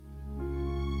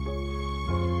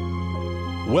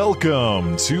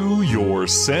Welcome to your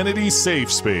sanity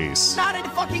safe space. Not a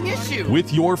fucking issue.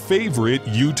 With your favorite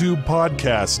YouTube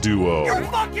podcast duo. You're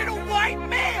fucking a white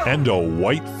male. And a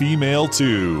white female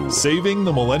too. Saving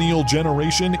the millennial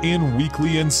generation in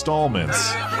weekly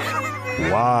installments.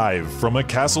 Live from a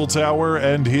castle tower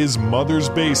and his mother's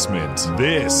basement,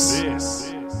 this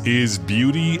is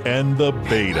Beauty and the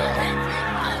Beta.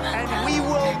 And we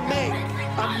will make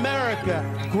America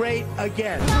great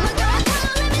again.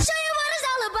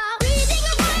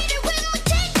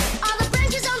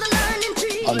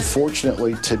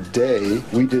 Unfortunately, today,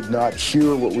 we did not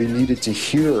hear what we needed to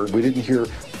hear. We didn't hear,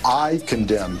 I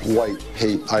condemn white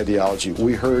hate ideology.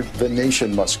 We heard the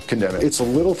nation must condemn it. It's the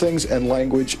little things and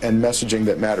language and messaging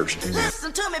that matters.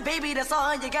 Listen to me, baby, that's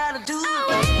all you gotta do.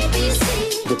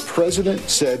 The president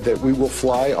said that we will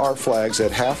fly our flags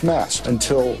at half-mast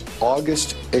until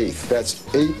August 8th. That's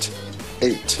 8-8.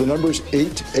 The numbers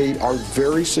 8-8 are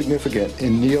very significant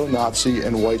in neo-Nazi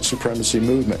and white supremacy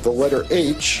movement. The letter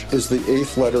H is the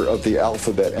 8th letter of the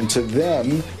alphabet, and to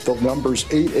them, the numbers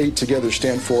 8-8 together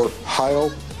stand for Heil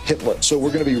Hitler. So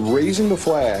we're going to be raising the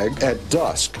flag at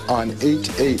dusk on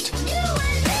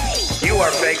 8-8. You are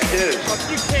fake news.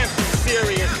 You can't be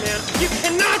serious, man. You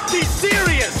cannot be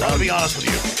serious. I'll be honest with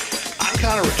you. I'm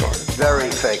kind of retarded.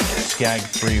 Very fake news.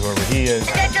 Gag-free whoever he is.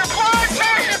 Get your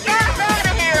podcast ass out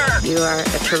of here. You are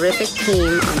a terrific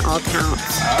team on all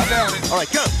counts. All right,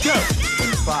 go.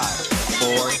 In 5,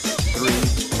 4, 3.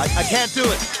 I can't do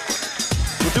it.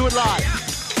 We'll do it live.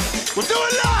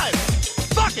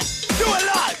 Fuck it. Do it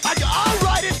live. I'll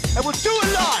write it, and we'll do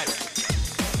it live.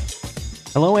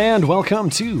 Hello and welcome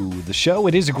to the show.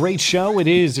 It is a great show. It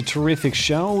is a terrific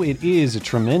show. It is a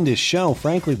tremendous show.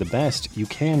 Frankly, the best. You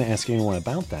can ask anyone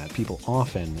about that. People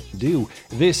often do.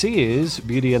 This is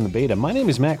Beauty and the Beta. My name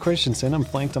is Matt Christensen. I'm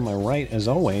flanked on my right, as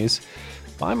always,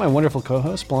 by my wonderful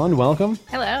co-host, Blonde. Welcome.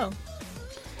 Hello.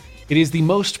 It is the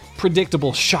most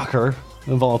predictable shocker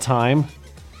of all time.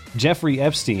 Jeffrey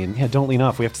Epstein. Yeah, don't lean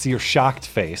off. We have to see your shocked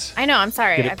face. I know. I'm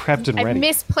sorry. Get it prepped and ready. I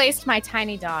misplaced my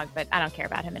tiny dog, but I don't care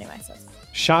about him anyway, so it's fine.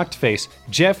 Shocked face.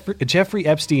 Jeffrey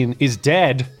Epstein is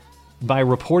dead by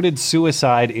reported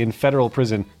suicide in federal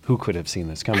prison. Who could have seen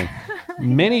this coming?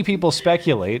 Many people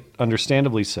speculate,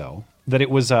 understandably so, that it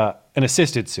was an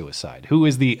assisted suicide. Who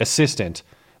is the assistant?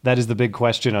 That is the big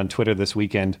question on Twitter this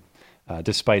weekend,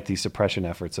 despite the suppression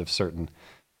efforts of certain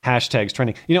hashtags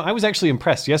trending. You know, I was actually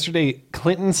impressed. Yesterday,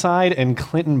 Clinton side and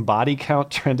Clinton body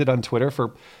count trended on Twitter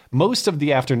for most of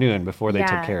the afternoon before they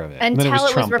took care of it. Until then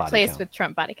it was replaced with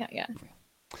Trump body count, yeah.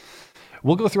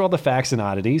 We'll go through all the facts and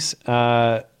oddities.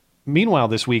 Meanwhile,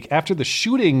 this week, after the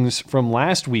shootings from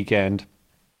last weekend,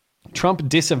 Trump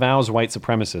disavows white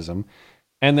supremacism.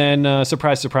 And then,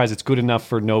 surprise, surprise, it's good enough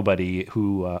for nobody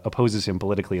who opposes him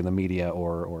politically in the media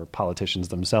or politicians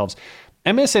themselves.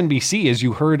 MSNBC, as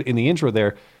you heard in the intro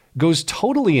there, goes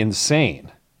totally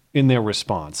insane in their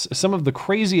response. Some of the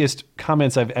craziest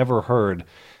comments I've ever heard,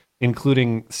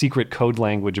 including secret code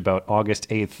language about August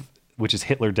 8th, which is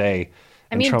Hitler Day.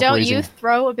 I mean, don't you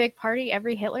throw a big party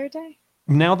every Hitler Day?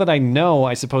 Now that I know,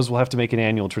 I suppose we'll have to make an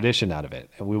annual tradition out of it.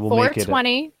 And we will make it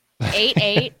 420,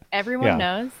 8-8, everyone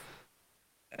knows.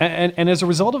 And as a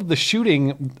result of the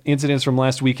shooting incidents from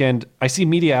last weekend, I see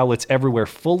media outlets everywhere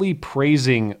fully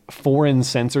praising foreign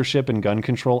censorship and gun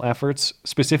control efforts,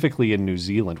 specifically in New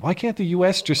Zealand. Why can't the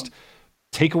U.S. just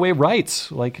take away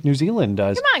rights like New Zealand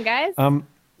does? Come on, guys.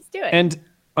 Let's do it. And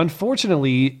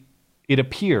unfortunately, it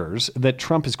appears that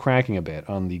Trump is cracking a bit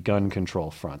on the gun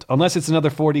control front, unless it's another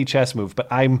 4D chess move.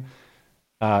 But I'm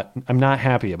not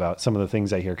happy about some of the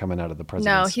things I hear coming out of the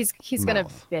president's No, he's going to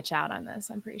bitch out on this,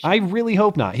 I'm pretty sure. I really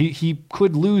hope not. He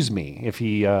could lose me if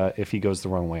he goes the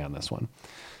wrong way on this one.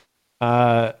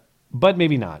 But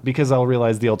maybe not, because I'll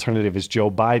realize the alternative is Joe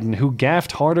Biden, who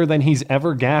gaffed harder than he's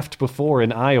ever gaffed before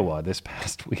in Iowa this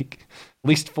past week. At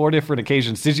least 4 different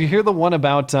occasions. Did you hear the one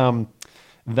about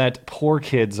that poor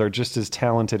kids are just as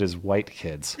talented as white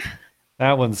kids?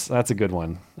 That's a good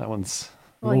one. We'll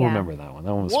remember that one.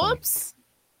 That one was Whoops. Funny.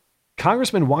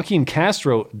 Congressman Joaquin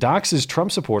Castro doxes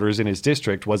Trump supporters in his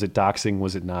district. Was it doxing?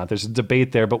 Was it not? There's a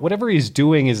debate there, but whatever he's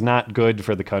doing is not good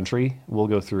for the country. We'll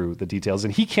go through the details.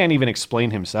 And he can't even explain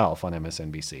himself on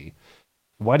MSNBC.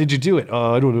 Why did you do it?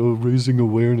 I don't know, raising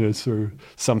awareness or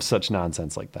some such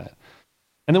nonsense like that.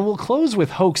 And then we'll close with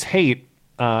hoax hate.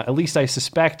 At least I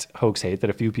suspect hoax hate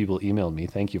that a few people emailed me.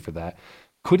 Thank you for that.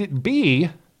 Could it be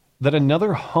that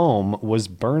another home was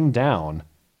burned down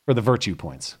for the virtue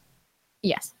points?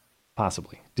 Yes.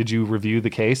 Possibly. Did you review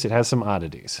the case? It has some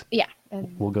oddities. Yeah.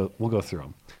 We'll go through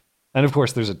them. And of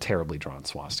course, there's a terribly drawn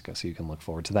swastika, so you can look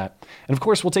forward to that. And of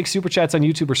course, we'll take super chats on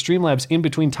YouTube or Streamlabs in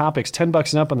between topics,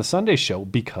 $10 and up on the Sunday show,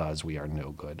 because we are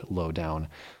no good low down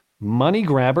money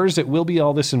grabbers. It will be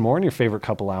all this and more in your favorite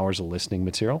couple hours of listening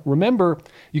material. Remember,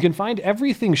 you can find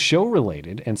everything show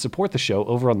related and support the show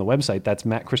over on the website. That's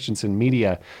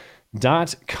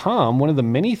mattchristiansenmedia.com. One of the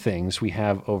many things we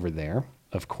have over there,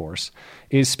 of course,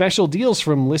 is special deals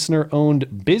from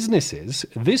listener-owned businesses.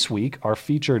 This week, our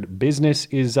featured business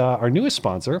is our newest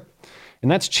sponsor,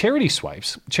 and that's Charity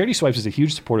Swipes. Charity Swipes is a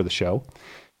huge supporter of the show,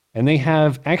 and they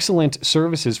have excellent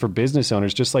services for business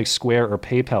owners, just like Square or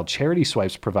PayPal. Charity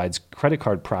Swipes provides credit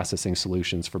card processing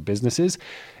solutions for businesses,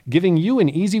 giving you an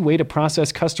easy way to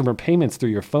process customer payments through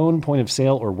your phone, point of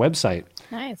sale, or website.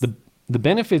 Nice. The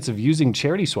benefits of using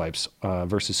Charity Swipes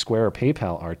versus Square or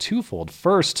PayPal are twofold.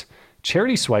 First,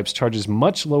 Charity Swipes charges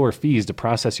much lower fees to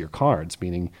process your cards,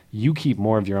 meaning you keep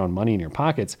more of your own money in your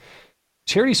pockets.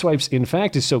 Charity Swipes, in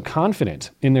fact, is so confident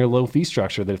in their low fee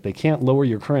structure that if they can't lower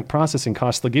your current processing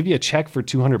costs, they'll give you a check for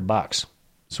 $200.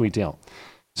 Sweet deal.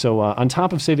 So on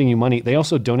top of saving you money, they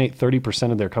also donate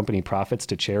 30% of their company profits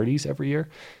to charities every year.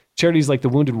 Charities like the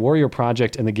Wounded Warrior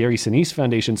Project and the Gary Sinise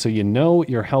Foundation, so you know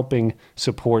you're helping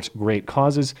support great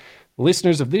causes.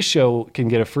 Listeners of this show can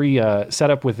get a free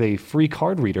setup with a free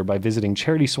card reader by visiting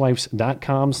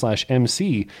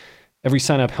charityswipes.com/MC. Every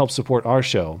sign-up helps support our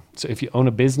show. So if you own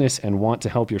a business and want to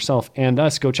help yourself and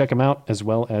us, go check them out, as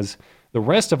well as the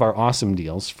rest of our awesome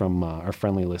deals from our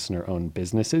friendly listener-owned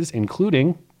businesses,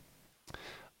 including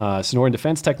Sonoran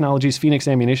Defense Technologies, Phoenix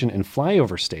Ammunition, and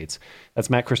Flyover States. That's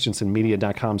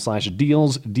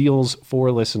mattchristiansenmedia.com/deals. Deals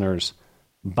for listeners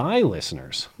by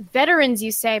listeners. Veterans,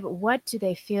 you say, but what do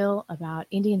they feel about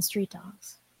Indian street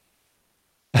dogs?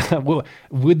 Well,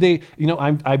 would they,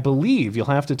 I believe you'll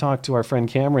have to talk to our friend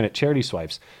Cameron at Charity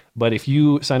Swipes, but if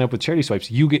you sign up with Charity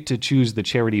Swipes, you get to choose the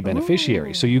charity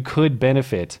beneficiary. Ooh. So you could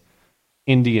benefit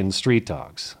Indian street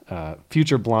dogs.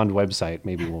 Future blonde website,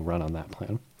 maybe we'll run on that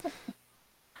plan.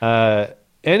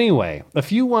 Anyway, a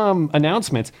few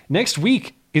announcements. Next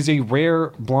week is a rare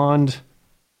blonde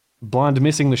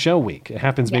missing the show week. It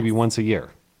happens maybe once a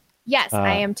year. Yes,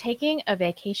 I am taking a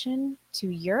vacation to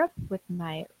Europe with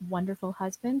my wonderful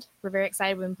husband. We're very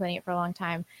excited. We've been planning it for a long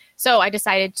time. So I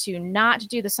decided to not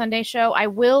do the Sunday show. I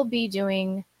will be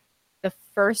doing the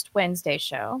first Wednesday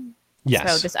show. Yes.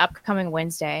 So this upcoming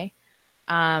Wednesday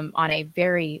on a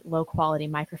very low quality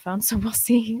microphone. So we'll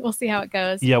see. We'll see how it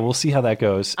goes. Yeah, we'll see how that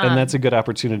goes. And that's a good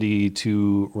opportunity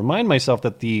to remind myself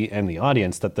and the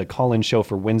audience that the call-in show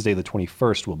for Wednesday the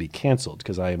 21st will be canceled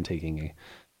because I am taking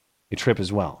a trip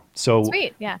as well. So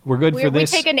sweet, yeah. We're good for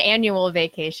this. We take an annual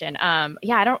vacation.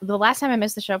 The last time I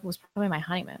missed the show was probably my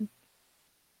honeymoon.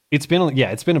 It's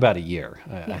been about a year,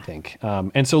 I think.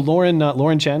 And so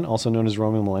Lauren Chen, also known as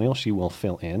Roman Millennial, she will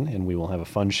fill in and we will have a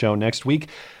fun show next week.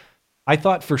 I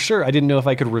thought for sure, I didn't know if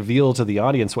I could reveal to the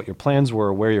audience what your plans were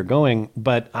or where you're going,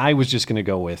 but I was just going to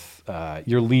go with,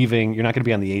 you're leaving, you're not going to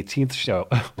be on the 18th show.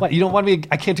 What, you don't want me,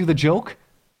 I can't do the joke?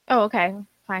 Oh, okay,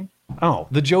 fine. Oh,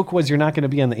 the joke was you're not going to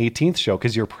be on the 18th show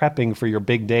because you're prepping for your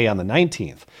big day on the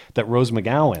 19th that Rose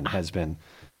McGowan has been.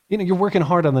 You're working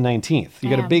hard on the 19th. You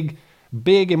got a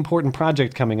big important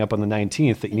project coming up on the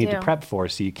 19th that you need to prep for,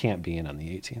 so you can't be in on the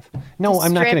 18th. No,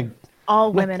 I'm not going to.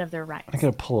 All women of their rights. I'm not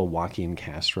going to pull a Joaquin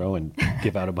Castro and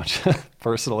give out a bunch of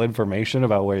personal information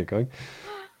about where you're going.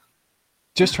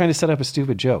 Just trying to set up a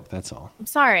stupid joke, that's all. I'm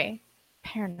sorry.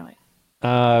 Paranoid.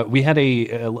 We had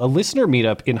a listener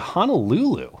meetup in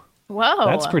Honolulu. Whoa.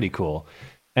 That's pretty cool.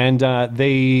 And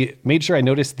they made sure I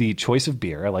noticed the choice of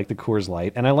beer. I like the Coors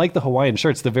Light. And I like the Hawaiian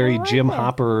shirts, the very Jim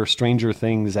Hopper, Stranger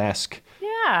Things-esque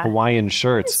Hawaiian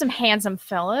shirts. There's some handsome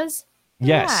fellas.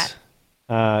 Yes.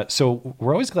 So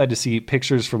we're always glad to see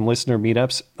pictures from listener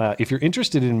meetups. If you're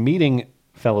interested in meeting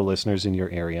fellow listeners in your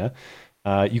area,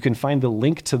 you can find the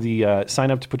link to the sign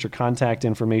up to put your contact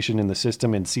information in the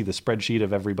system and see the spreadsheet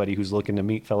of everybody who's looking to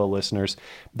meet fellow listeners.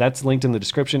 That's linked in the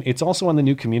description. It's also on the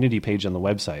new community page on the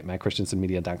website,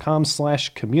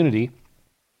 mattchristiansenmedia.com/community.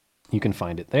 You can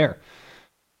find it there.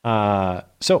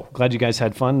 So glad you guys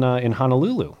had fun in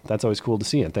Honolulu. That's always cool to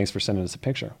see it. Thanks for sending us a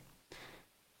picture.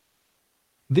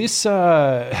 This,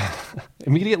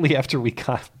 immediately after we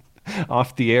got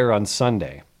off the air on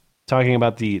Sunday, talking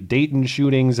about the Dayton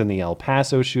shootings and the El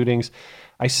Paso shootings,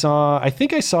 I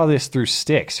think I saw this through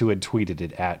Styx, who had tweeted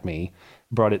it at me,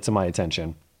 brought it to my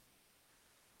attention.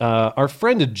 Our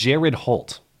friend Jared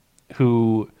Holt,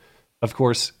 who, of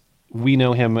course, we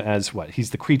know him as what?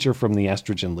 He's the creature from the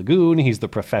Estrogen Lagoon. He's the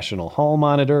professional hall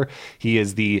monitor. He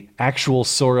is the actual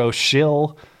Soros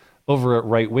shill over at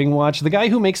Right Wing Watch, the guy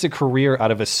who makes a career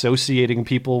out of associating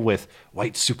people with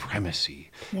white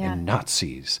supremacy and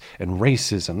Nazis and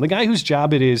racism, the guy whose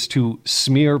job it is to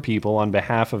smear people on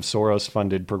behalf of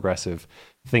Soros-funded progressive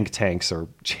think tanks or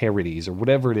charities or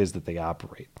whatever it is that they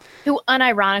operate. Who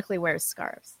unironically wears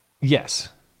scarves. Yes.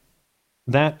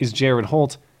 That is Jared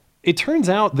Holt. It turns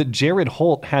out that Jared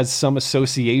Holt has some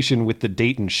association with the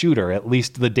Dayton shooter. At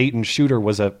least the Dayton shooter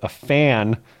was a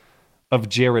fan of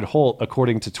Jared Holt,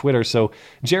 according to Twitter. So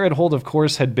Jared Holt, of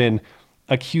course, had been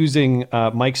accusing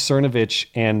Mike Cernovich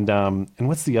and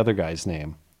what's the other guy's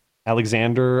name?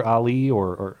 Alexander Ali,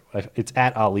 or it's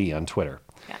at Ali on Twitter.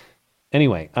 Yeah.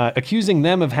 Anyway, accusing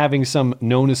them of having some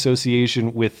known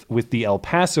association with the El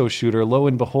Paso shooter. Lo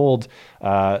and behold,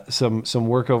 some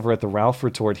work over at the Ralph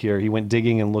Retort here. He went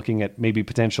digging and looking at maybe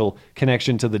potential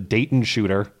connection to the Dayton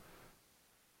shooter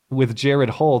with Jared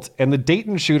Holt, and the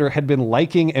Dayton shooter had been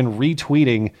liking and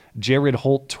retweeting Jared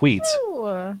Holt tweets.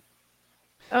 Ooh.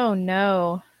 Oh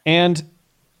no. And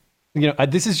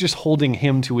this is just holding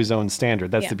him to his own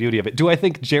standard. That's the beauty of it. Do I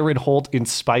think Jared Holt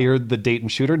inspired the Dayton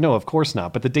shooter? No, of course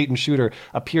not. But the Dayton shooter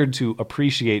appeared to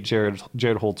appreciate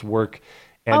Jared Holt's work.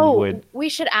 And we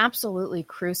should absolutely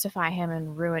crucify him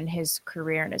and ruin his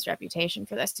career and his reputation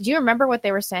for this. Do you remember what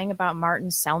they were saying about Martin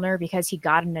Sellner because he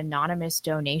got an anonymous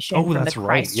donation from the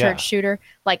Christchurch shooter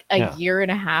like a year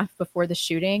and a half before the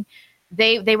shooting?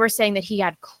 They were saying that he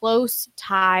had close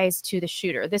ties to the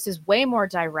shooter. This is way more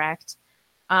direct.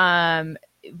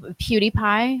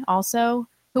 PewDiePie also.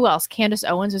 Who else? Candace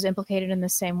Owens was implicated in the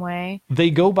same way. They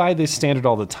go by this standard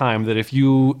all the time that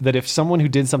if someone who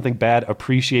did something bad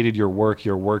appreciated your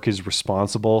work is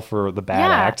responsible for the bad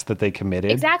act that they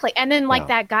committed. Exactly. And then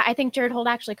that guy, I think Jared Holt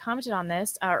actually commented on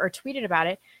this or tweeted about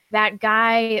it. That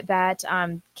guy that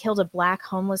killed a black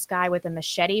homeless guy with a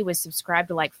machete was subscribed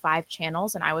to like 5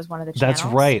 channels, and I was one of the channels.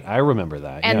 That's right. I remember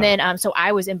that. And then, so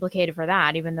I was implicated for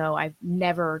that, even though I've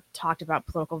never talked about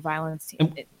political violence.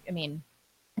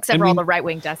 Except for all the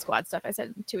right-wing death squad stuff I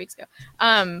said 2 weeks ago.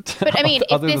 But I mean,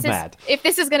 if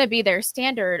this is going to be their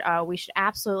standard, we should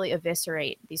absolutely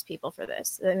eviscerate these people for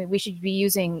this. I mean, we should be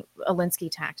using Alinsky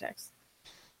tactics.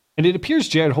 And it appears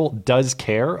Jared Holt does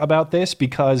care about this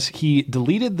because he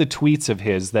deleted the tweets of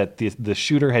his that the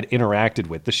shooter had interacted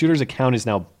with. The shooter's account is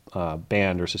now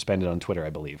banned or suspended on Twitter, I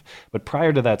believe. But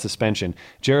prior to that suspension,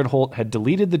 Jared Holt had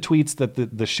deleted the tweets that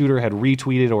the shooter had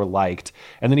retweeted or liked.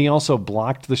 And then he also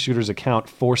blocked the shooter's account,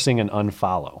 forcing an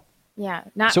unfollow. Yeah,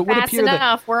 not fast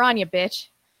enough. We're on you, bitch.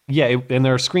 Yeah, and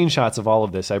there are screenshots of all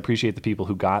of this. I appreciate the people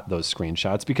who got those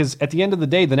screenshots because at the end of the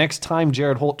day, the next time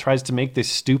Jared Holt tries to make this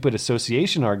stupid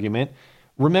association argument,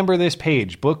 remember this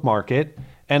page, bookmark it.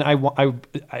 And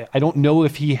I don't know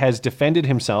if he has defended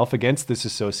himself against this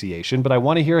association, but I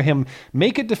want to hear him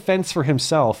make a defense for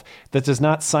himself that does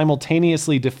not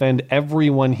simultaneously defend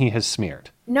everyone he has smeared.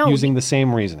 Using the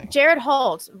same reasoning. Jared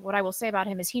Holt, what I will say about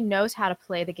him is he knows how to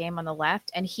play the game on the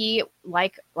left, and he,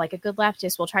 like a good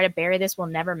leftist, will try to bury this. We'll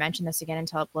never mention this again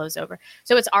until it blows over.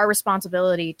 So it's our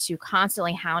responsibility to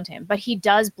constantly hound him. But he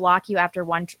does block you after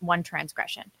one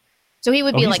transgression. So he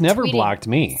would be he's never tweeting. Blocked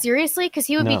me. Seriously? Because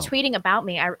he would be tweeting about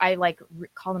me. I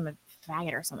called him a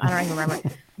faggot or something. I don't even remember.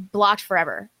 Blocked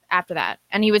forever after that.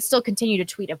 And he would still continue to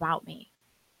tweet about me.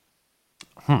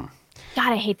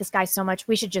 God, I hate this guy so much.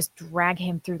 We should just drag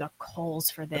him through the coals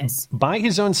for this. By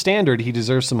his own standard, he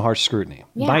deserves some harsh scrutiny.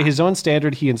 Yeah. By his own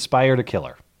standard, he inspired a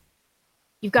killer.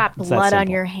 You've got blood on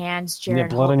your hands, Jared. Yeah,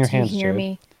 blood on your hands, hear Jared.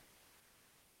 Me?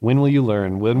 When will you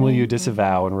learn? When will you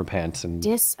disavow and repent and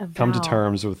disavow. Come to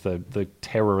terms with the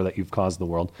terror that you've caused the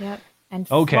world? Yep. And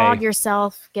flog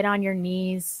yourself. Get on your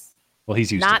knees. Well,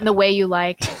 he's used to Not in the way you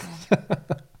like.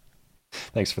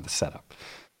 Thanks for the setup.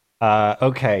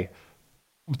 Okay.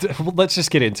 Let's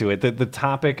just get into it. The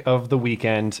topic of the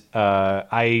weekend,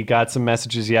 I got some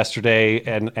messages yesterday,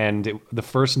 and the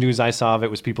first news I saw of it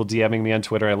was people DMing me on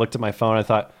Twitter. I looked at my phone. I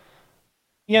thought,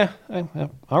 yeah,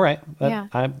 all right.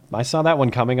 I saw that one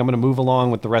coming. I'm going to move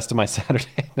along with the rest of my Saturday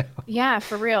now. Yeah,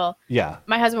 for real. Yeah.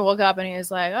 My husband woke up and he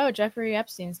was like, oh, Jeffrey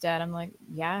Epstein's dead. I'm like,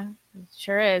 yeah, it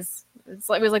sure is.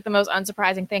 It was like the most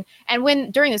unsurprising thing.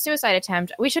 And during the suicide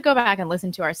attempt, we should go back and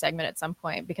listen to our segment at some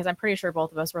point because I'm pretty sure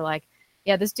both of us were like,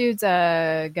 yeah, this dude's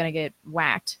gonna get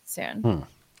whacked soon.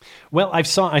 Well, I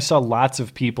saw lots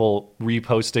of people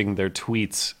reposting their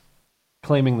tweets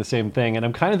claiming the same thing, and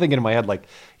I'm kind of thinking in my head like,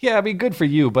 yeah, I mean, good for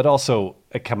you, but also,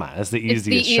 come on, it's the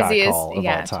easiest shot call of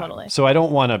all time. Totally. So I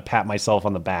don't want to pat myself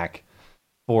on the back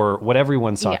for what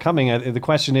everyone saw coming. The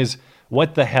question is,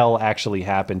 what the hell actually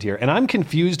happened here. And I'm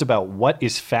confused about what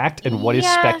is fact and what is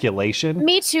speculation.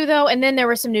 Me too, though. And then there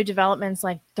were some new developments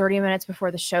like 30 minutes before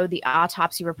the show. The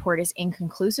autopsy report is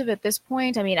inconclusive at this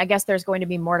point. I mean, I guess there's going to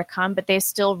be more to come, but they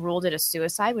still ruled it a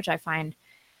suicide, which I find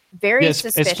very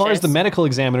suspicious. As far as the medical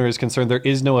examiner is concerned, there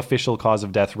is no official cause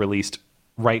of death released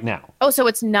right now. Oh, so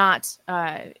it's not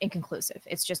inconclusive.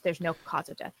 It's just there's no cause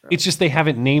of death released. It's just they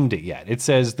haven't named it yet. It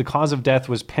says the cause of death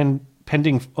was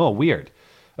pending. Oh, weird.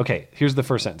 Okay, here's the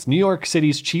first sentence. New York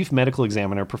City's chief medical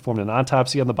examiner performed an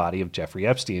autopsy on the body of Jeffrey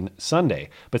Epstein Sunday,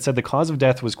 but said the cause of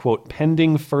death was, quote,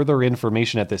 pending further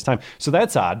information at this time. So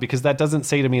that's odd because that doesn't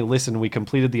say to me, listen, we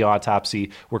completed the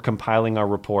autopsy. We're compiling our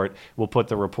report. We'll put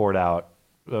the report out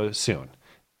soon.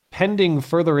 Pending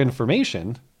further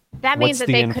information. That means that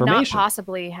they could not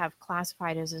possibly have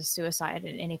classified as a suicide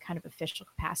in any kind of official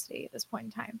capacity at this point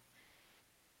in time.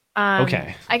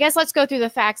 Okay. I guess let's go through the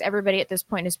facts. Everybody at this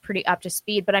point is pretty up to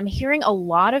speed, but I'm hearing a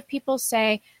lot of people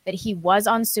say that he was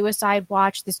on suicide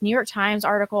watch. This New York Times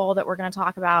article that we're going to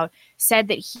talk about said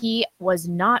that he was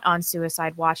not on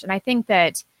suicide watch. And I think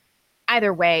that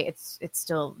either way, it's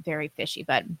still very fishy.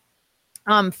 But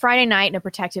Friday night in a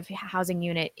protective housing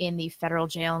unit in the federal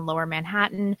jail in Lower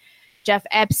Manhattan, Jeff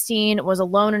Epstein was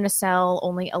alone in a cell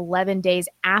only 11 days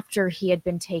after he had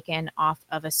been taken off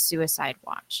of a suicide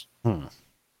watch.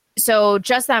 So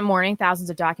just that morning, thousands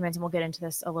of documents, and we'll get into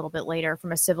this a little bit later,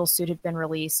 from a civil suit had been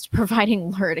released,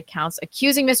 providing lurid accounts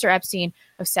accusing Mr. Epstein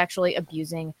of sexually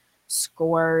abusing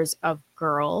scores of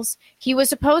girls. He was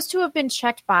supposed to have been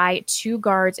checked by 2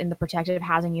 guards in the protective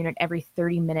housing unit every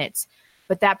 30 minutes,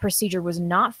 but that procedure was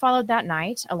not followed that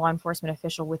night. A law enforcement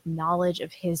official with knowledge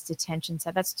of his detention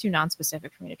said. That's too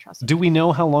nonspecific for me to trust. Do we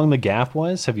know how long the gap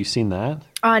was? Have you seen that?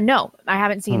 No, I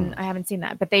haven't seen. I haven't seen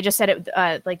that. But they just said it.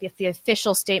 Like if the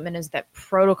official statement is that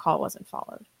protocol wasn't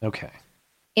followed. Okay.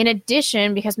 In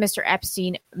addition, because Mr.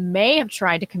 Epstein may have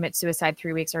tried to commit suicide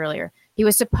 3 weeks earlier, he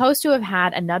was supposed to have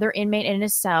had another inmate in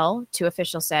his cell, 2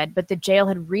 officials said, but the jail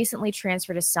had recently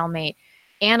transferred a cellmate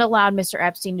and allowed Mr.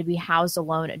 Epstein to be housed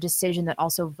alone, a decision that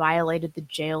also violated the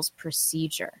jail's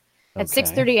procedure. At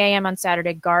 6:30 a.m. on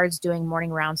Saturday, guards doing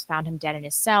morning rounds found him dead in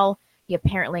his cell. He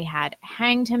apparently had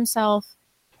hanged himself.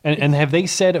 And have they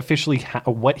said officially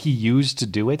what he used to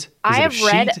do it? I've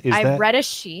read a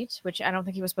sheet, which I don't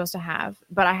think he was supposed to have,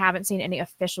 but I haven't seen any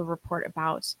official report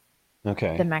about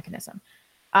the mechanism.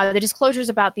 The disclosures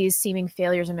about these seeming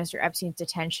failures in Mr. Epstein's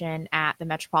detention at the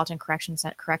Metropolitan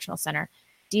Correctional Center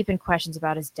deepen questions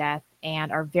about his death and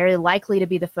are very likely to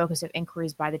be the focus of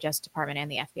inquiries by the Justice Department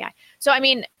and the FBI. So, I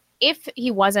mean, if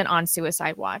he wasn't on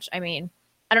suicide watch, I mean,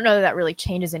 I don't know that really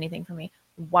changes anything for me.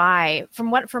 Why?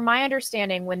 From my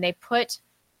understanding, when they put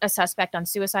a suspect on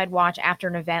suicide watch after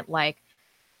an event like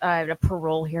a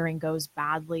parole hearing goes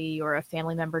badly or a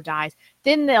family member dies,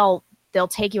 then they'll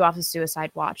take you off of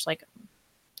suicide watch like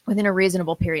within a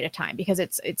reasonable period of time because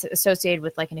it's associated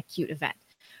with like an acute event.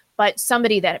 But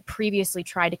somebody that previously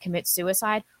tried to commit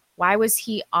suicide, why was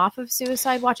he off of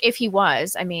suicide watch? If he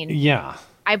was, I mean, yeah.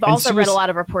 I've also read a lot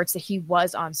of reports that he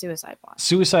was on suicide watch.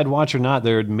 Suicide watch or not,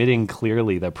 they're admitting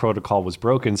clearly that protocol was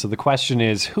broken. So the question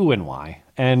is who and why?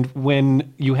 And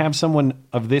when you have someone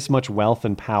of this much wealth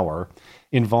and power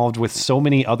involved with so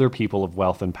many other people of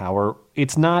wealth and power,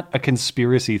 it's not a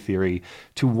conspiracy theory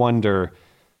to wonder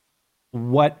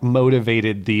what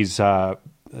motivated these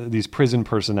prison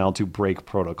personnel to break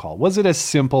protocol. Was it a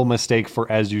simple mistake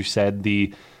for, as you said,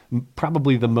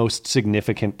 probably the most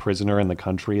significant prisoner in the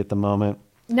country at the moment?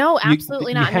 No,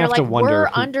 absolutely not. And you're like, we're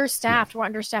understaffed. Yeah. We're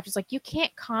understaffed. It's like, you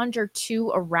can't conjure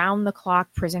 2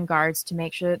 around-the-clock prison guards to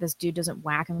make sure that this dude doesn't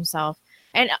whack himself.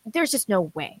 And there's just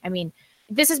no way. I mean,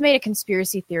 this has made a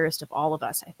conspiracy theorist of all of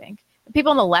us, I think.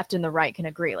 People on the left and the right can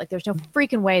agree. Like, there's no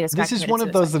freaking way this guy This is one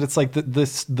of those that it's like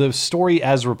the story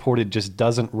as reported just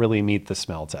doesn't really meet the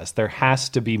smell test. There has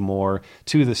to be more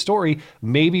to the story.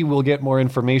 Maybe we'll get more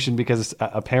information because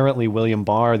apparently William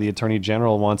Barr, the Attorney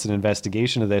General, wants an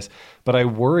investigation of this. But I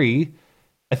worry.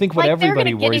 I think what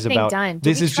everybody worries about.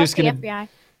 This is just going to. FBI?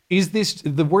 Is this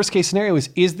the worst case scenario?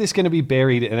 Is this going to be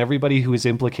buried and everybody who is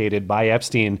implicated by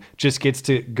Epstein just gets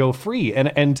to go free?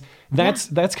 And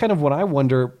that's kind of what I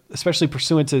wonder, especially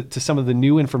pursuant to some of the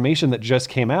new information that just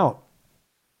came out.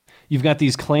 You've got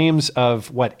these claims of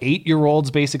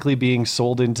 8-year-olds basically being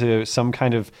sold into some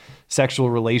kind of sexual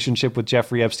relationship with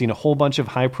Jeffrey Epstein, a whole bunch of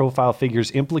high profile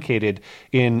figures implicated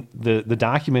in the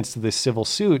documents to this civil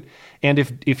suit. And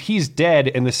if he's dead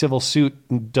and the civil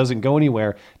suit doesn't go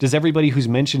anywhere, does everybody who's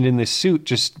mentioned in this suit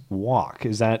just walk?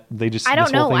 Is that they just, I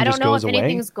don't know. I don't know if away?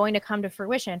 Anything's going to come to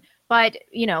fruition, but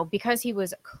because he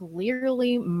was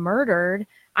clearly murdered,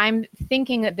 I'm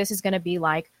thinking that this is going to be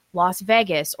like Las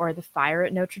Vegas or the fire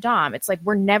at Notre Dame. It's like,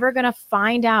 we're never going to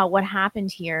find out what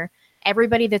happened here.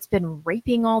 Everybody that's been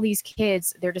raping all these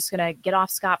kids, they're just going to get off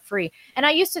scot-free. And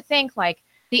I used to think like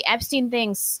the Epstein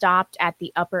thing stopped at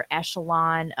the upper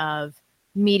echelon of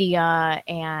media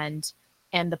and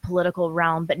the political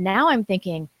realm. But now I'm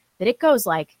thinking that it goes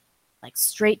like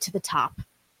straight to the top,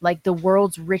 like the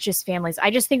world's richest families.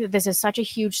 I just think that this is such a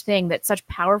huge thing, that such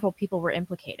powerful people were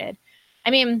implicated.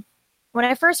 I mean, when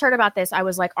I first heard about this, I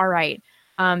was like, all right,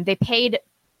 they paid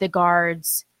the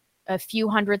guards a few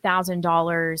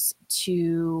 $100,000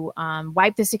 to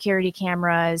wipe the security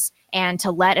cameras and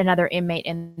to let another inmate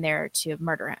in there to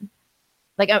murder him.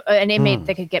 Like an inmate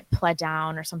that could get pled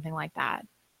down or something like that.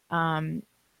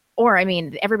 Or, I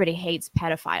mean, everybody hates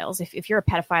pedophiles. If you're a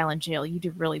pedophile in jail, you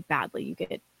do really badly. You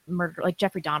get murdered, like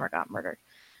Jeffrey Dahmer got murdered.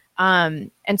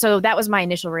 And so that was my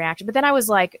initial reaction. But then I was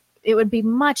like, it would be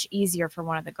much easier for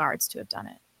one of the guards to have done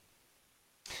it.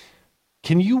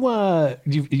 Can you,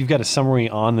 you've got a summary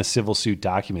on the civil suit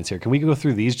documents here. Can we go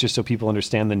through these just so people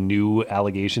understand the new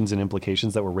allegations and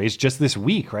implications that were raised just this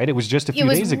week, right? It was just a few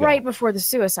days ago. Right before the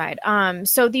suicide.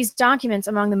 So these documents,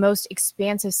 among the most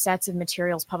expansive sets of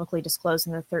materials publicly disclosed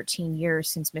in the 13 years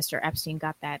since Mr. Epstein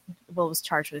was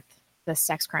charged with the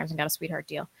sex crimes and got a sweetheart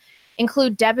deal,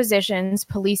 include depositions,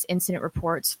 police incident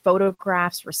reports,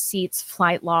 photographs, receipts,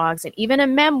 flight logs, and even a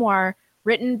memoir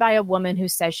written by a woman who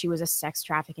says she was a sex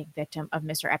trafficking victim of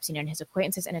Mr. Epstein and his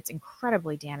acquaintances, and it's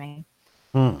incredibly damning.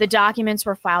 The documents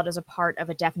were filed as a part of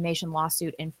a defamation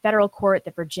lawsuit in federal court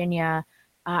that Virginia,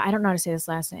 I don't know how to say this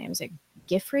last name, is it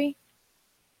Giffrey?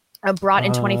 Brought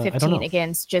in 2015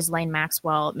 against Ghislaine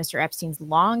Maxwell, Mr. Epstein's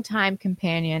longtime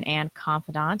companion and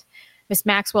confidant. Miss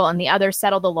Maxwell and the others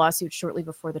settled the lawsuit shortly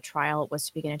before the trial was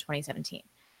to begin in 2017.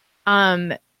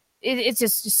 It's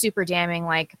just super damning.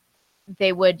 Like,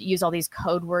 they would use all these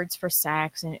code words for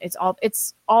sex, and it's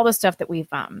all the stuff that we've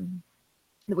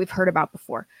heard about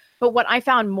before. But what I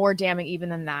found more damning even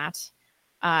than that,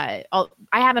 I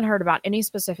haven't heard about any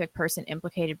specific person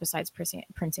implicated besides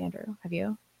Prince Andrew. Have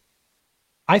you?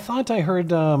 I thought I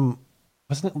heard,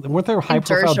 weren't there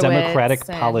high-profile Democratic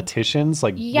politicians?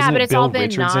 Like, wasn't but it it's Bill all been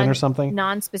Richardson or something?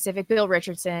 Non-specific. Bill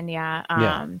Richardson,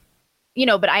 yeah. You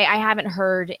know, but I haven't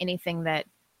heard anything that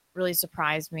really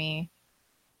surprised me.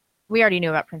 We already knew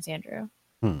about Prince Andrew.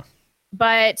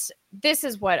 But this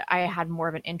is what I had more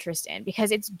of an interest in,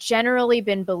 because it's generally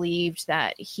been believed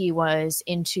that he was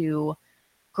into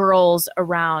girls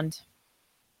around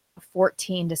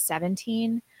 14 to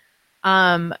 17.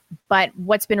 But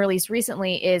what's been released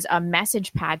recently is a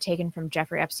message pad taken from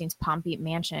Jeffrey Epstein's Palm Beach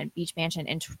Mansion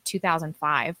in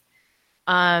 2005.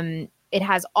 It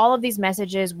has all of these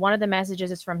messages. One of the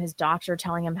messages is from his doctor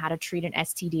telling him how to treat an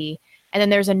STD. And then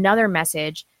there's another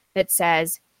message that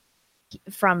says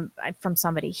from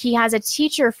somebody, he has a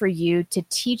teacher for you to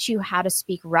teach you how to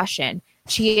speak Russian.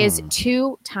 She is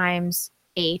 2 times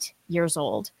 8 years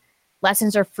old.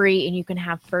 Lessons are free and you can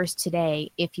have first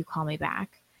today if you call me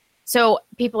back. So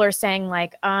people are saying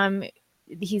like,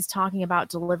 he's talking about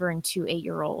delivering 2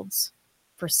 8-year-olds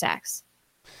for sex,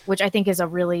 which I think is a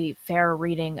really fair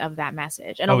reading of that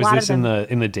message. And is this in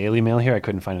the Daily Mail here? I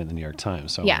couldn't find it in the New York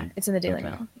Times. So yeah, it's in the Daily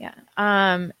Mail.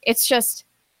 Yeah. It's just,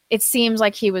 it seems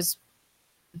like this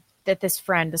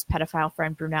pedophile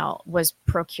friend, Brunel, was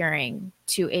procuring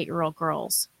 2 8-year-old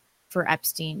girls for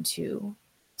Epstein to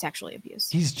sexually abuse.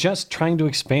 He's just trying to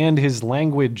expand his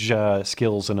language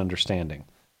skills and understanding.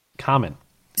 Common.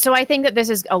 So I think that this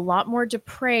is a lot more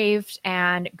depraved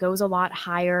and goes a lot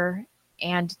higher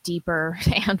and deeper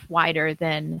and wider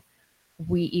than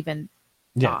we even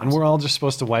thought. And we're all just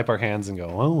supposed to wipe our hands and go,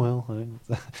 oh,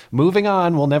 well, moving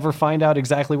on. We'll never find out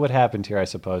exactly what happened here, I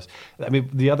suppose. I mean,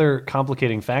 the other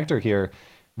complicating factor here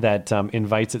that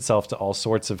invites itself to all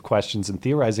sorts of questions and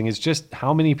theorizing is just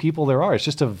how many people there are. It's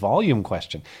just a volume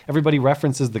question. Everybody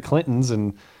references the Clintons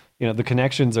and, you know, the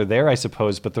connections are there, I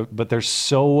suppose, but there's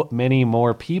so many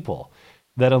more people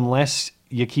that unless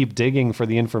you keep digging for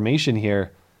the information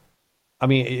here, I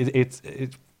mean, it's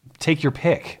take your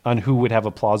pick on who would have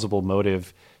a plausible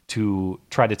motive to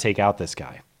try to take out this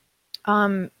guy.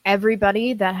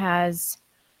 Everybody that has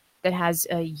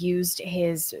used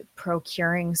his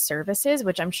procuring services,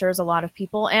 which I'm sure is a lot of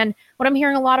people. And what I'm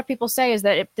hearing a lot of people say is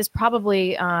that this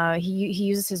probably he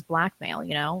uses his blackmail.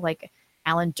 You know, like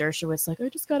Alan Dershowitz, like, I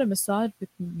just got a massage with,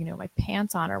 you know, my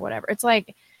pants on or whatever. It's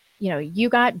like, you know, you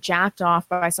got jacked off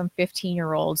by some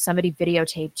 15-year-old. Somebody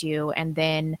videotaped you, and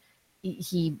then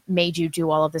he made you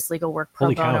do all of this legal work pro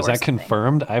bono. Holy cow, is that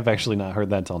confirmed? I've actually not heard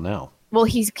that till now. Well,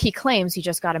 he claims he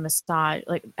just got a massage,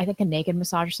 like I think a naked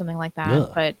massage or something like that.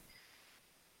 Ugh. But,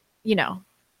 you know,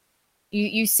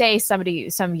 you say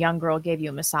some young girl gave you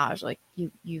a massage, like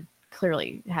you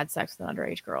clearly had sex with an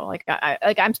underage girl. Like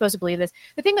I'm supposed to believe this.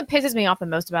 The thing that pisses me off the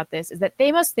most about this is that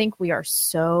they must think we are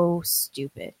so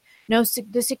stupid. No,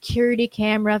 the security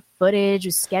camera footage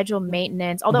with scheduled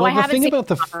maintenance. Although I haven't seen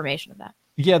confirmation of that.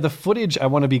 Yeah, the footage I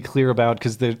want to be clear about,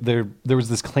 because there was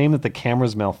this claim that the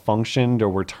cameras malfunctioned or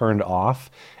were turned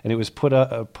off, and it was put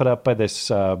up by this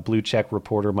blue check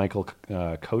reporter Michael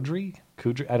Kodry.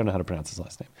 I don't know how to pronounce his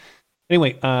last name.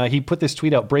 Anyway, he put this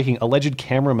tweet out: breaking alleged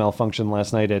camera malfunction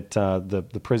last night at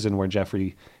the prison where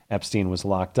Jeffrey Epstein was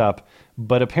locked up.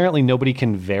 But apparently nobody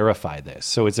can verify this,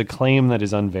 so it's a claim that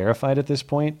is unverified at this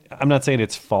point. I'm not saying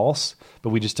it's false, but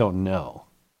we just don't know.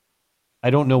 I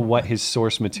don't know what his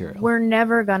source material. We're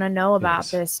never going to know about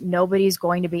this. Nobody's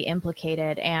going to be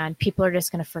implicated, and people are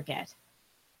just going to forget.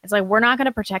 It's like, we're not going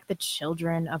to protect the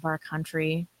children of our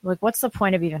country. Like, what's the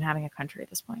point of even having a country at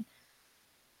this point?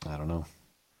 I don't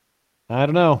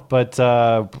know, but...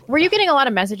 were you getting a lot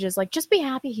of messages like, just be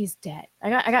happy he's dead? I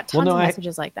got tons of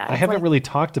messages like that. I haven't really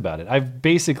talked about it. I've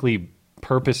basically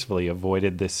purposefully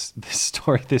avoided this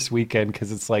story this weekend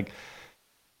because it's like,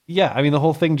 yeah, I mean, the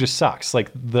whole thing just sucks.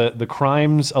 Like, the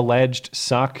crimes alleged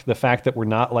suck. The fact that we're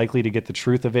not likely to get the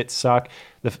truth of it sucks.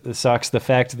 The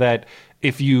fact that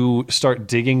if you start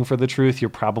digging for the truth, you're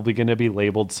probably going to be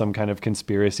labeled some kind of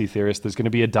conspiracy theorist. There's going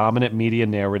to be a dominant media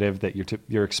narrative that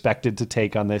you're expected to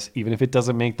take on this, even if it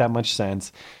doesn't make that much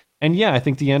sense. And yeah, I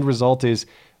think the end result is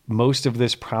most of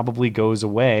this probably goes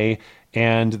away,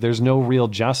 and there's no real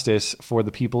justice for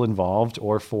the people involved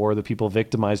or for the people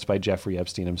victimized by Jeffrey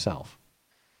Epstein himself.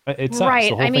 It sucks.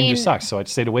 Right. The whole thing just sucks, so I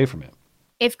stayed away from it.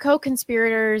 If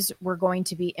co-conspirators were going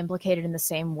to be implicated in the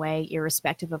same way,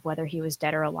 irrespective of whether he was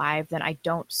dead or alive, then I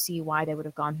don't see why they would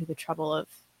have gone through the trouble of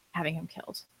having him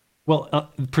killed.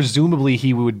 Well, presumably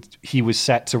he was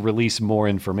set to release more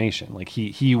information. Like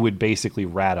he would basically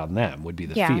rat on them, would be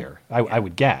the fear. I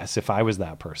would guess, if I was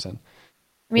that person.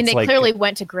 I mean, they clearly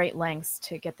went to great lengths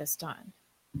to get this done.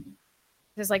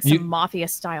 There's like some mafia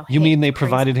style. You mean they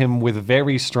provided him with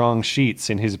very strong sheets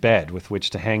in his bed with which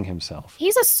to hang himself?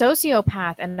 He's a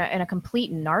sociopath and a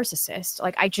complete narcissist.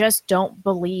 Like, I just don't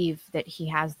believe that he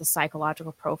has the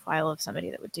psychological profile of somebody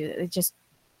that would do that.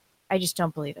 I just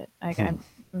don't believe it.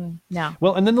 No.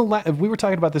 Well, and then we were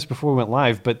talking about this before we went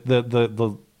live, but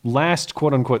the last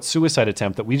quote unquote suicide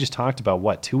attempt that we just talked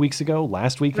about, 2 weeks ago,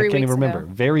 last week? I can't even remember.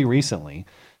 Very recently.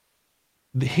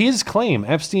 His claim,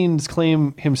 Epstein's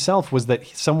claim himself, was that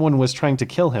someone was trying to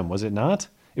kill him, was it not?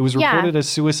 It was reported as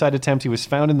suicide attempt. He was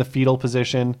found in the fetal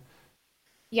position.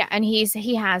 Yeah, and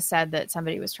he has said that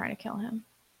somebody was trying to kill him.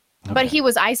 Okay. But he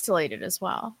was isolated as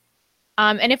well.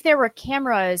 And if there were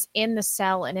cameras in the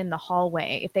cell and in the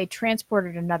hallway, if they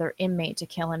transported another inmate to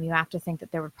kill him, you have to think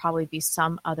that there would probably be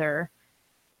some other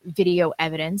video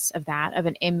evidence of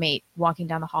an inmate walking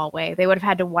down the hallway. They would have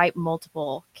had to wipe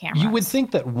multiple cameras. You would think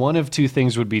that one of two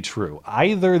things would be true.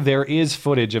 Either there is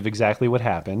footage of exactly what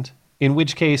happened, in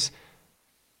which case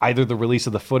either the release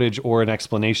of the footage or an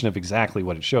explanation of exactly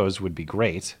what it shows would be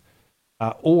great,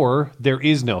 or there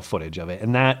is no footage of it,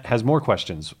 and that has more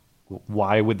questions.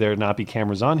 Why would there not be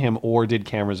cameras on him, or did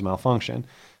cameras malfunction?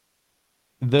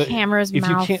 Cameras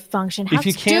malfunction. How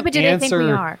stupid do they think we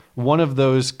are? One of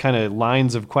those kind of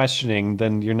lines of questioning,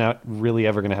 then you're not really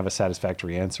ever going to have a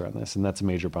satisfactory answer on this, and that's a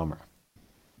major bummer.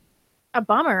 A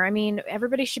bummer. I mean,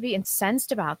 everybody should be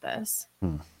incensed about this.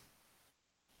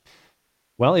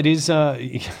 Well, it is.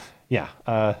 Yeah.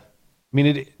 I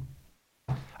mean,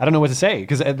 I don't know what to say,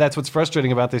 because that's what's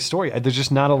frustrating about this story. There's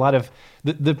just not a lot of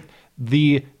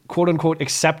the quote unquote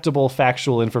acceptable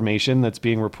factual information that's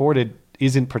being reported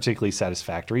isn't particularly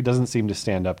satisfactory, doesn't seem to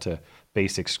stand up to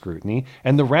basic scrutiny.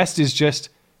 And the rest is just,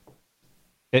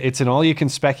 it's an all you can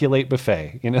speculate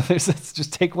buffet. It's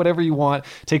just take whatever you want,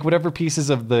 take whatever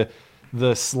pieces of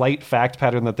the slight fact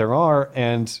pattern that there are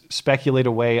and speculate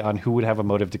away on who would have a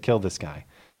motive to kill this guy.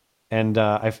 And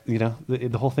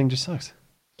the whole thing just sucks.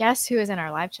 Guess who is in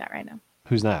our live chat right now?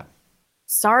 Who's that?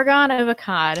 Sargon of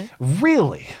Akkad.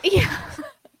 Really? Yeah.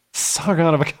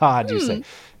 Sargon of Akkad, you say?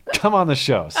 Come on the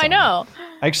show. I know.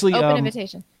 Actually, open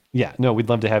invitation. Yeah, no, we'd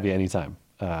love to have you anytime.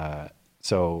 We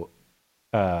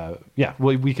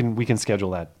can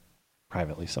schedule that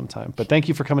privately sometime. But thank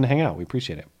you for coming to hang out. We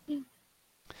appreciate it. Yeah.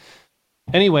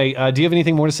 Anyway, do you have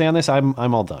anything more to say on this? I'm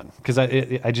all done because I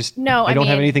don't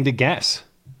have anything to guess.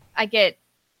 I get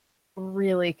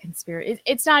really conspiracy.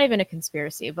 It's not even a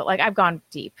conspiracy, but like I've gone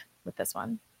deep with this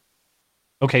one.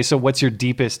 Okay, so what's your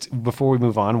deepest, before we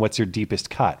move on, what's your deepest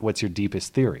cut? What's your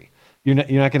deepest theory? You're not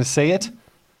going to say it?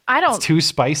 I don't. It's too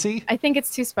spicy? I think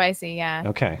it's too spicy, yeah.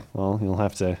 Okay, well, you'll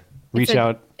have to reach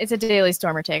out. It's a Daily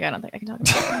Stormer take. I don't think I can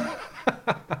talk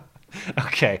about it.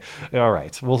 Okay. All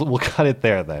right. We'll cut it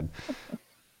there then.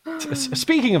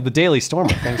 Speaking of the Daily Stormer,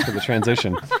 thanks for the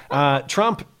transition.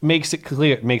 Trump makes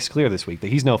clear this week that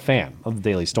he's no fan of the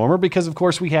Daily Stormer because, of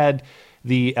course, we had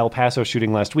the El Paso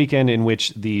shooting last weekend in which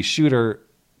the shooter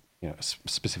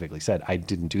specifically said, I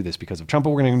didn't do this because of Trump, but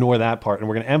we're going to ignore that part. And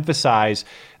we're going to emphasize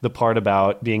the part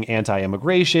about being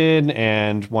anti-immigration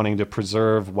and wanting to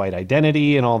preserve white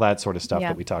identity and all that sort of stuff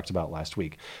that we talked about last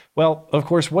week. Well, of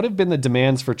course, what have been the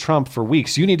demands for Trump for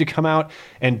weeks? You need to come out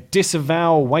and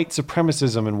disavow white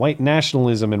supremacism and white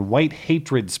nationalism and white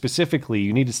hatred specifically.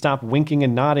 You need to stop winking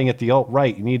and nodding at the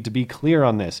alt-right. You need to be clear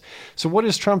on this. So what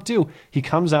does Trump do? He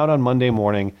comes out on Monday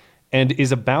morning and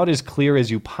is about as clear as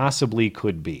you possibly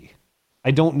could be.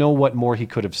 I don't know what more he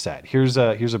could have said. Here's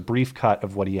a brief cut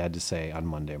of what he had to say on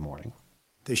Monday morning.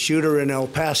 The shooter in El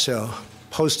Paso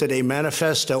posted a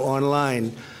manifesto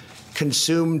online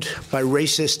consumed by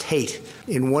racist hate.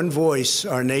 In one voice,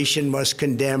 our nation must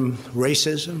condemn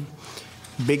racism,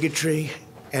 bigotry,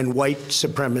 and white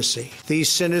supremacy. These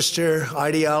sinister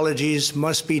ideologies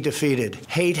must be defeated.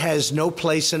 Hate has no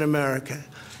place in America.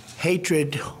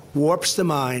 Hatred warps the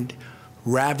mind,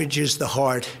 ravages the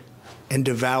heart, and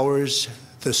devours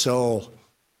the soul.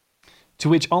 To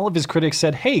which all of his critics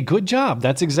said, hey, good job.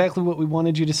 That's exactly what we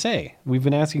wanted you to say. We've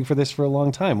been asking for this for a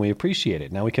long time. We appreciate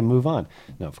it. Now we can move on.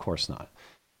 No, of course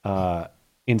not.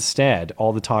 Instead,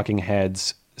 all the talking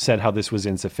heads said how this was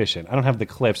insufficient. I don't have the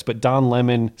clips, but Don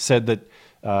Lemon said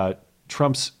that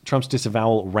Trump's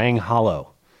disavowal rang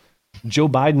hollow. Joe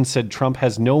Biden said Trump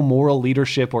has no moral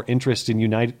leadership or interest in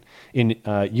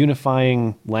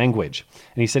unifying language.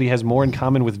 And he said he has more in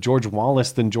common with George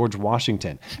Wallace than George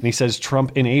Washington. And he says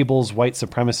Trump enables white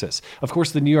supremacists. Of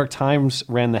course, the New York Times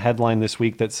ran the headline this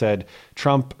week that said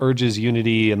Trump urges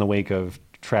unity in the wake of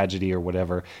tragedy or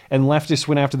whatever. And leftists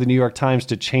went after the New York Times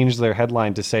to change their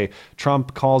headline to say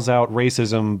Trump calls out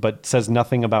racism but says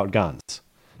nothing about guns.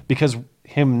 Because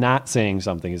him not saying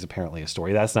something is apparently a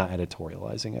story. That's not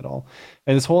editorializing at all.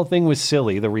 And this whole thing was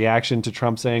silly. The reaction to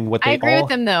Trump saying what they all... I agree with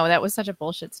them, though. That was such a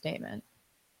bullshit statement.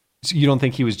 So you don't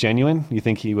think he was genuine? You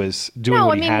think he was doing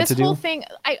what he had to do? No, I mean, this whole thing,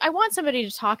 I want somebody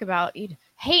to talk about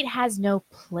hate has no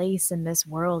place in this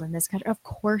world, in this country. Of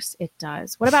course it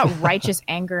does. What about righteous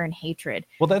anger and hatred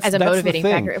as a motivating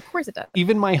factor? Of course it does.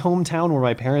 Even my hometown where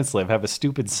my parents live have a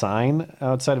stupid sign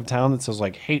outside of town that says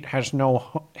like hate has no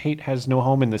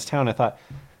home in this town. I thought,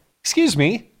 excuse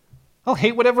me, I'll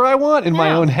hate whatever I want in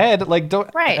my own head. Like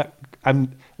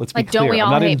let's be clear.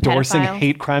 I'm not endorsing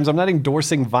hate crimes. I'm not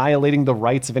endorsing violating the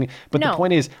rights of any. But the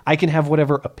point is, I can have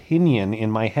whatever opinion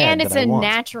in my head. And it's a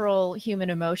natural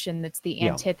human emotion that's the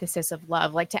antithesis of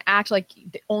love. Like to act like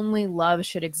only love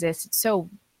should exist. It's so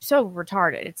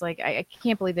retarded. It's like I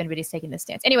can't believe anybody's taking this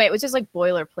stance. Anyway, it was just like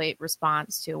boilerplate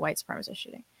response to a white supremacist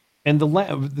shooting. And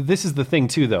this is the thing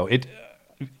too, though.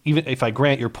 Even if I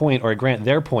grant your point or I grant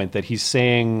their point that he's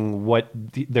saying what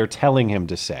they're telling him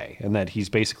to say and that he's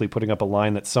basically putting up a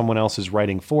line that someone else is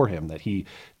writing for him, that he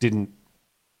didn't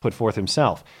put forth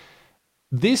himself.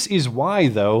 This is why,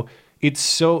 though,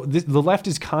 the left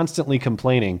is constantly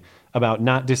complaining about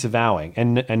not disavowing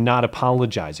and not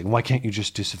apologizing. Why can't you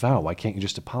just disavow? Why can't you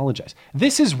just apologize?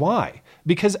 This is why.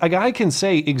 Because a guy can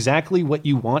say exactly what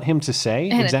you want him to say,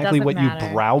 and exactly what you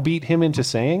browbeat him into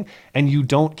saying, and you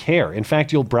don't care. In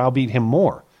fact, you'll browbeat him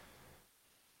more.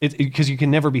 Because you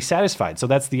can never be satisfied. So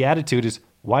that's the attitude is,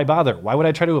 why bother? Why would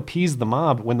I try to appease the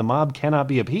mob when the mob cannot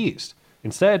be appeased?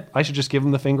 Instead, I should just give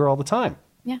him the finger all the time.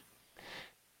 Yeah.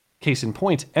 Case in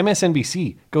point,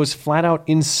 MSNBC goes flat out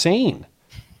insane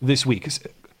this week.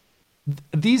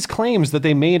 These claims that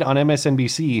they made on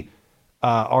MSNBC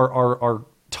are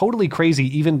totally crazy,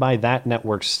 even by that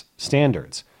network's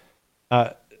standards.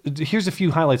 Here's a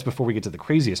few highlights before we get to the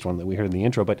craziest one that we heard in the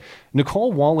intro. But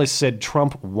Nicole Wallace said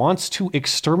Trump wants to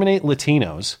exterminate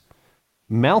Latinos.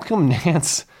 Malcolm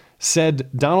Nance said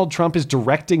Donald Trump is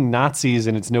directing Nazis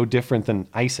and it's no different than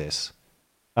ISIS.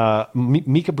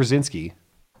 Mika Brzezinski.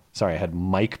 Sorry, I had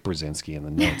Mike Brzezinski in the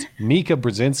notes. Mika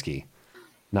Brzezinski.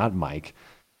 Not Mike,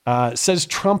 says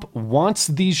Trump wants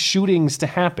these shootings to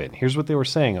happen. Here's what they were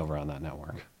saying over on that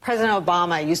network. President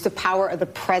Obama used the power of the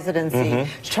presidency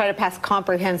to try to pass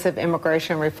comprehensive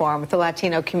immigration reform with the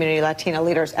Latino community, Latino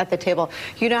leaders at the table.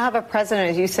 You now have a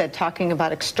president, as you said, talking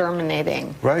about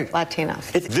exterminating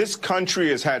Latinos. This country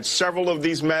has had several of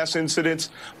these mass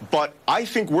incidents, but I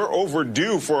think we're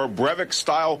overdue for a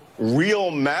Breivik-style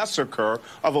real massacre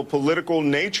of a political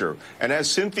nature. And as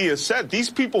Cynthia said,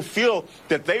 these people feel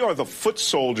that they are the foot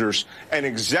soldiers and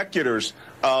executors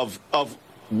of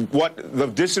what the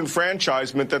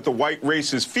disenfranchisement that the white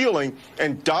race is feeling,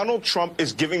 and Donald Trump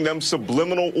is giving them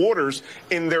subliminal orders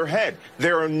in their head.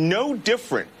 They are no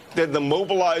different than the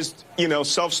mobilized,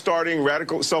 self-starting,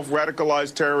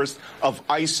 self-radicalized terrorists of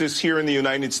ISIS here in the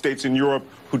United States and Europe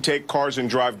who take cars and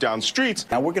drive down streets.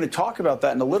 Now, we're going to talk about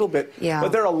that in a little bit,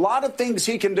 but there are a lot of things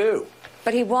he can do.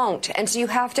 But he won't. And so you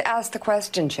have to ask the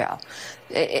question, Joe.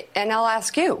 And I'll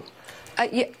ask you.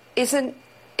 Isn't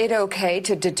it okay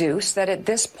to deduce that at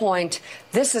this point,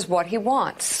 this is what he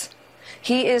wants?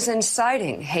 He is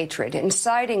inciting hatred,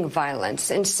 inciting violence,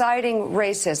 inciting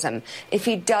racism. If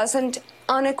he doesn't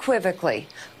unequivocally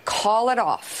call it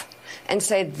off and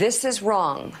say this is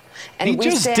wrong, and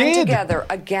we stand together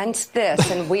against this,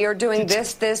 and we are doing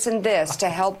this, this, and this to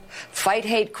help fight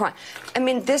hate crime. I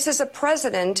mean, this is a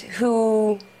president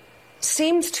who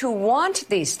seems to want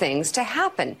these things to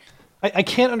happen. I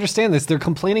can't understand this. They're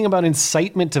complaining about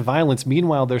incitement to violence.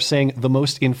 Meanwhile, they're saying the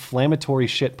most inflammatory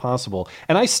shit possible.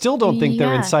 And I still don't think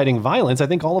they're inciting violence. I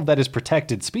think all of that is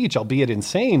protected speech, albeit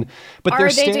insane. But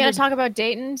are they going to talk about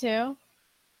Dayton too?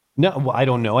 No, well, I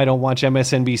don't know. I don't watch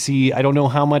MSNBC. I don't know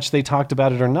how much they talked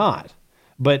about it or not.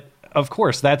 But of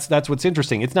course, that's what's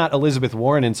interesting. It's not Elizabeth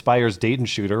Warren inspires Dayton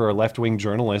shooter, or left-wing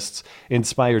journalists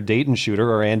inspire Dayton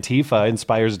shooter, or Antifa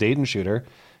inspires Dayton shooter.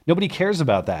 Nobody cares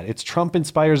about that. It's Trump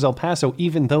inspires El Paso,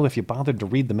 even though if you bothered to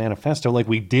read the manifesto like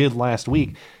we did last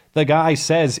week, the guy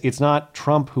says it's not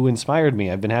Trump who inspired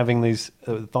me. I've been having these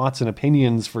thoughts and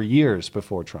opinions for years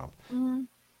before Trump. Mm-hmm.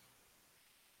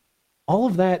 All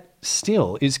of that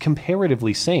still is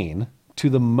comparatively sane to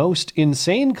the most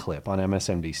insane clip on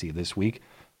MSNBC this week.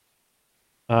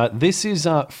 This is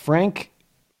Frank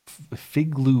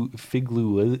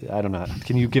Figliuzzi. I don't know.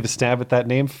 Can you give a stab at that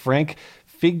name? Frank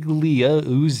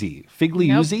Figliuzzi.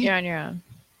 Nope, you're on your own.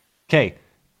 Okay.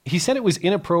 He said it was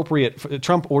inappropriate.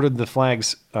 Trump ordered the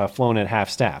flags flown at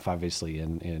half-staff, obviously,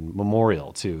 in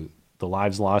memorial to the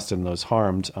lives lost and those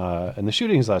harmed in the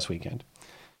shootings last weekend.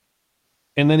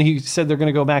 And then he said they're going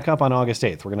to go back up on August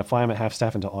 8th. We're going to fly them at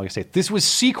half-staff until August 8th. This was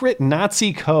secret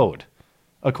Nazi code,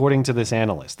 according to this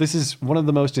analyst. This is one of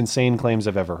the most insane claims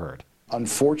I've ever heard.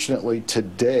 Unfortunately,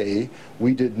 today,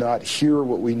 we did not hear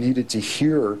what we needed to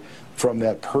hear from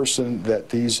that person that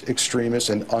these extremists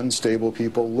and unstable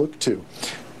people look to.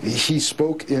 He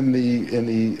spoke in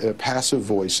the passive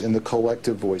voice, in the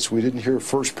collective voice. We didn't hear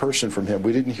first person from him.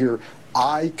 We didn't hear,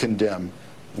 I condemn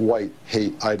white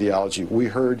hate ideology. We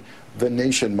heard the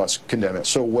nation must condemn it.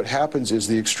 So what happens is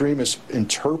the extremists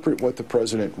interpret what the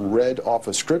president read off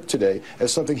a script today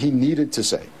as something he needed to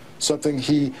say, something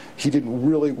he didn't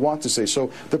really want to say.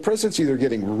 So the president's either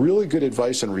getting really good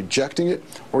advice and rejecting it,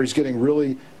 or he's getting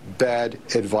really bad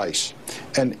advice.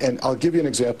 And I'll give you an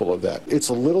example of that. It's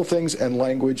the little things and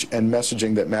language and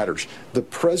messaging that matters. The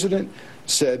president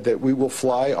said that we will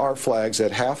fly our flags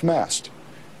at half-mast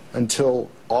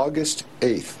until August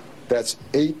 8th. That's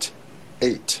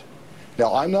 8/8.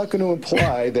 Now, I'm not going to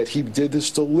imply that he did this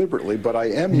deliberately, but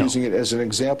I am using it as an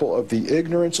example of the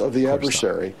ignorance of the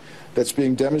adversary that's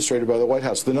being demonstrated by the White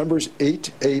House. The numbers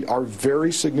 8/8 are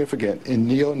very significant in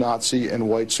neo-Nazi and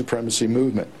white supremacy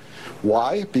movement.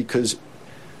 Why? Because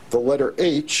the letter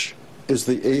H is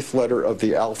the 8th letter of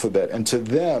the alphabet, and to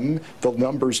them, the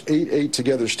numbers 8/8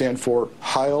 together stand for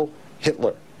Heil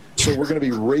Hitler. So we're going to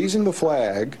be raising the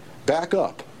flag back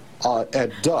up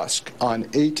at dusk on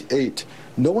 8/8.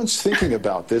 No one's thinking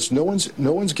about this. No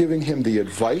one's giving him the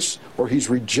advice, or he's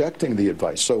rejecting the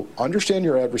advice. So understand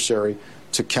your adversary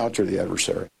to counter the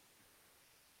adversary.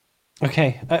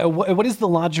 Okay. What is the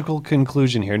logical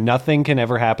conclusion here? Nothing can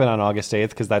ever happen on August 8th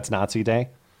because that's Nazi Day?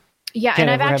 Yeah, and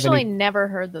I've actually never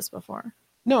heard this before.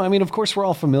 No, I mean, of course, we're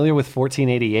all familiar with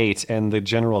 1488 and the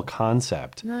general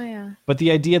concept. Oh, yeah. But the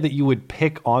idea that you would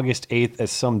pick August 8th as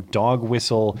some dog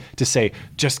whistle to say,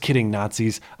 just kidding,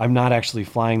 Nazis, I'm not actually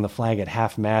flying the flag at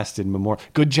half-mast in memorial.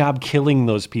 Good job killing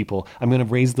those people. I'm going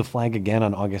to raise the flag again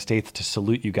on August 8th to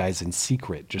salute you guys in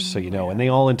secret, just so you know. And they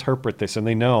all interpret this, and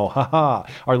they know, haha,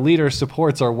 our leader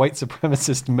supports our white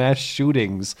supremacist mass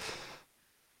shootings.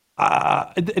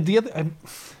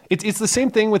 It's the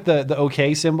same thing with the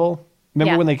OK symbol.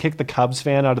 Remember when they kicked the Cubs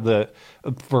fan out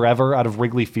of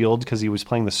Wrigley Field because he was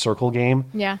playing the circle game?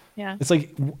 Yeah, yeah. It's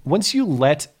like once you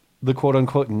let the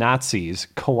quote-unquote Nazis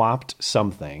co-opt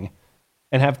something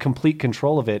and have complete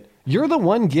control of it, you're the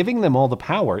one giving them all the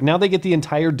power. Now they get the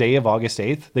entire day of August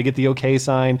 8th. They get the OK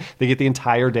sign. They get the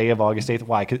entire day of August 8th.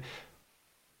 Why? 'Cause,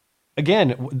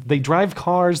 again, they drive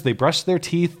cars. They brush their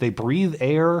teeth. They breathe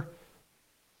air.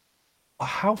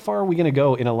 How far are we going to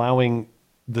go in allowing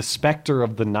the specter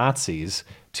of the Nazis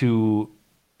to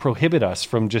prohibit us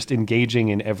from just engaging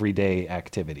in everyday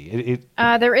activity.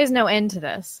 There is no end to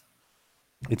this.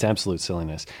 It's absolute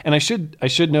silliness. And I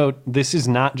should note, this is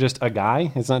not just a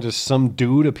guy. It's not just some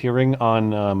dude appearing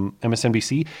on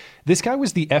MSNBC. This guy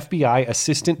was the FBI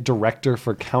Assistant Director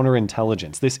for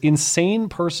Counterintelligence. This insane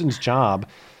person's job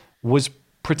was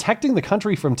protecting the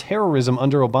country from terrorism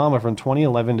under Obama from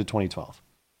 2011 to 2012.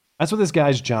 That's what this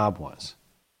guy's job was.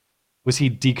 Was he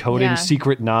decoding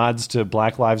secret nods to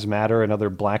Black Lives Matter and other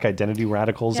black identity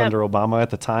radicals under Obama at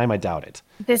the time? I doubt it.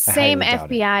 The same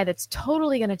FBI that's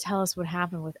totally going to tell us what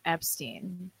happened with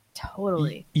Epstein.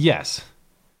 Totally. Yes.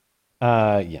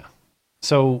 Yeah.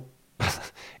 So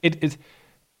it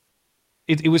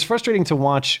was frustrating to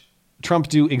watch Trump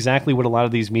do exactly what a lot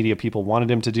of these media people wanted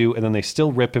him to do, and then they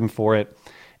still rip him for it.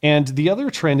 And the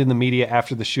other trend in the media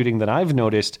after the shooting that I've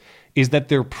noticed is that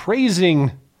they're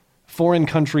praising foreign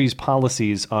countries'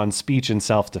 policies on speech and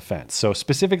self-defense. So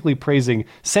specifically praising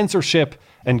censorship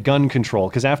and gun control,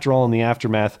 because after all, in the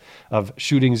aftermath of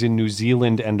shootings in New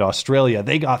Zealand and Australia,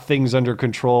 they got things under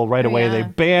control right away. They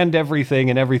banned everything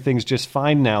and everything's just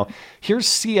fine now. Here's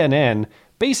CNN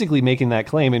basically making that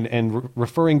claim and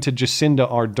referring to Jacinda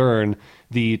Ardern,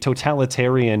 the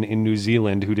totalitarian in New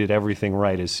Zealand who did everything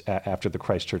right after the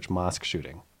Christchurch mosque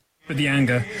shooting. But the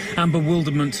anger and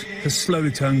bewilderment has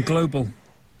slowly turned global.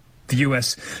 The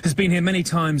US has been here many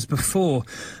times before,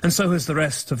 and so has the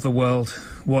rest of the world,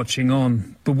 watching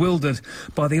on, bewildered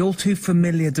by the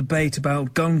all-too-familiar debate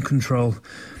about gun control,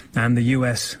 and the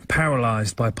US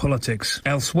paralysed by politics.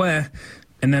 Elsewhere,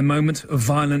 in their moment of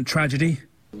violent tragedy,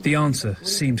 the answer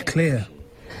seemed clear.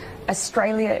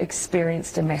 Australia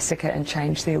experienced a massacre and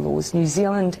changed their laws. New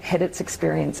Zealand had its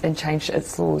experience and changed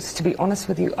its laws. To be honest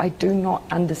with you, I do not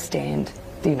understand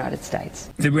the United States.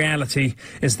 The reality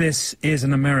is this is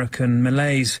an American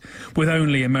malaise with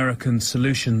only American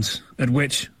solutions, at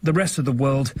which the rest of the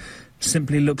world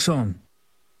simply looks on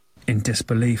in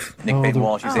disbelief. Nick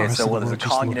Bates-Walsh, you say it so well, there's a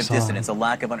cognitive dissonance, a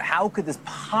lack of... How could this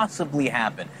possibly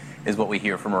happen, is what we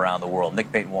hear from around the world.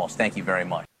 Nick Bates-Walsh, thank you very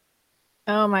much.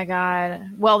 Oh, my God.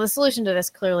 Well, the solution to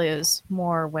this clearly is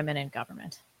more women in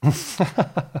government.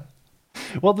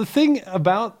 Well, the thing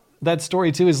about that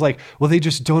story, too, is like, well, they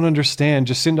just don't understand.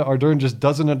 Jacinda Ardern just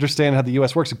doesn't understand how the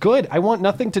U.S. works. Good. I want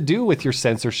nothing to do with your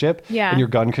censorship and your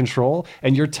gun control.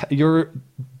 And you're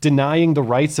denying the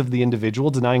rights of the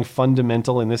individual, denying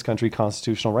fundamental, in this country,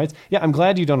 constitutional rights. Yeah, I'm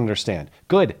glad you don't understand.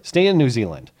 Good. Stay in New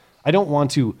Zealand. I don't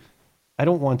want to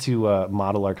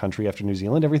model our country after New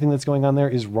Zealand. Everything that's going on there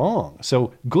is wrong.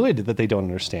 So good that they don't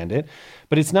understand it.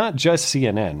 But it's not just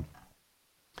CNN.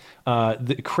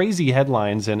 The crazy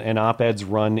headlines and op-eds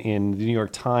run in the New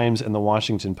York Times and the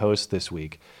Washington Post this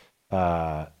week.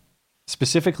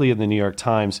 Specifically in the New York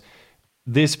Times,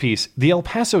 this piece, the El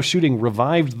Paso shooting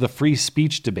revived the free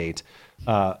speech debate,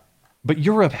 but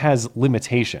Europe has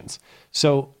limitations.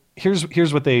 So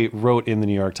here's what they wrote in the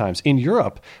New York Times. In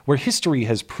Europe, where history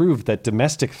has proved that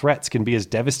domestic threats can be as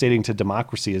devastating to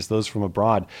democracy as those from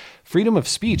abroad, freedom of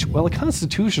speech, while a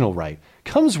constitutional right,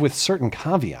 comes with certain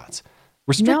caveats.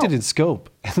 Restricted in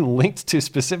scope and linked to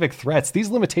specific threats,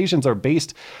 these limitations are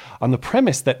based on the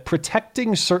premise that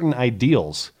protecting certain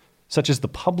ideals, such as the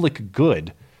public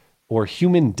good or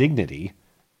human dignity,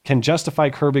 can justify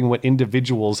curbing what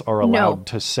individuals are allowed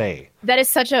to say. That is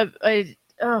such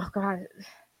oh, God.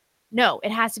 No,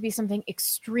 it has to be something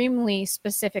extremely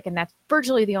specific, and that's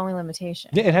virtually the only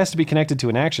limitation. Yeah, it has to be connected to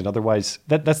an action. Otherwise,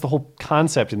 that's the whole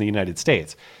concept in the United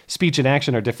States. Speech and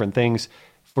action are different things.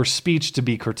 For speech to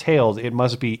be curtailed, it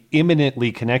must be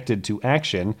imminently connected to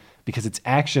action, because it's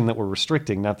action that we're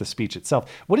restricting, not the speech itself.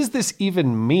 What does this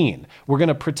even mean? We're going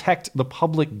to protect the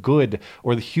public good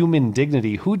or the human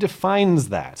dignity. Who defines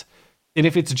that? And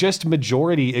if it's just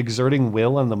majority exerting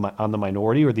will on the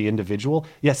minority or the individual,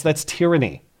 yes, that's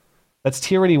tyranny. That's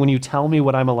tyranny when you tell me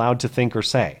what I'm allowed to think or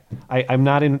say. I'm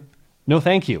not in... No,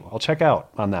 thank you. I'll check out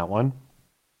on that one.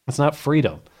 It's not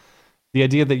freedom. The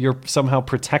idea that you're somehow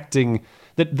protecting...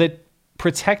 That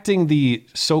protecting the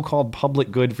so-called public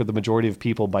good for the majority of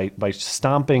people by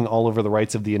stomping all over the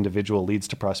rights of the individual leads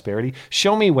to prosperity.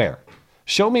 Show me where.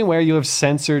 Show me where you have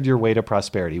censored your way to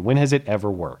prosperity. When has it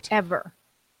ever worked? Ever.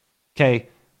 Okay.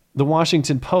 The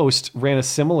Washington Post ran a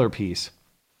similar piece.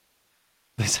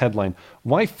 This headline,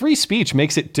 why free speech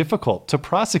makes it difficult to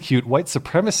prosecute white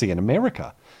supremacy in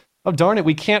America. Oh, darn it,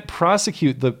 we can't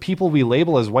prosecute the people we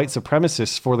label as white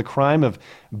supremacists for the crime of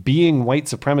being white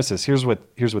supremacists. Here's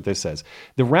what this says.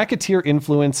 The racketeer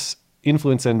influence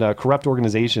Influence and Corrupt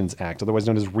Organizations Act, otherwise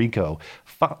known as RICO,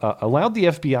 allowed the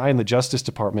FBI and the Justice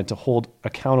Department to hold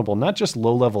accountable not just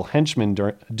low-level henchmen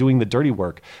doing the dirty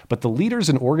work, but the leaders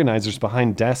and organizers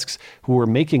behind desks who were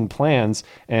making plans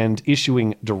and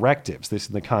issuing directives. This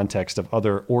in the context of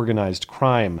other organized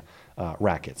crime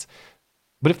rackets.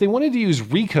 But if they wanted to use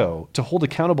RICO to hold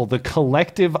accountable the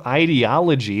collective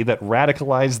ideology that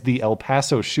radicalized the El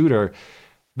Paso shooter,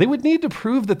 they would need to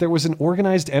prove that there was an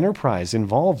organized enterprise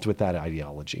involved with that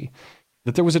ideology,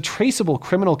 that there was a traceable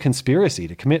criminal conspiracy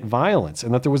to commit violence,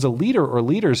 and that there was a leader or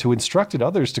leaders who instructed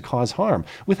others to cause harm.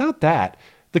 Without that,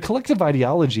 the collective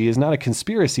ideology is not a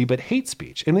conspiracy, but hate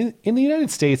speech. And in the United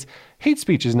States, hate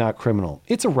speech is not criminal.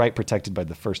 It's a right protected by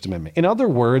the First Amendment. In other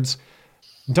words,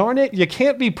 darn it, you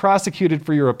can't be prosecuted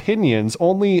for your opinions,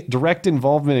 only direct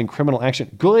involvement in criminal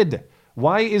action. Good.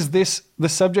 Why is this the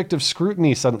subject of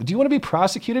scrutiny suddenly? Do you want to be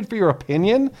prosecuted for your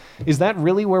opinion? Is that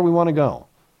really where we want to go?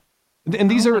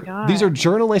 And these are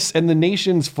journalists and the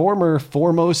nation's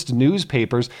foremost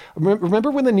newspapers. Remember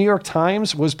when the New York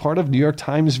Times was part of New York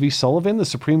Times v. Sullivan, the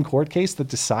Supreme Court case that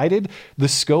decided the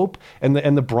scope and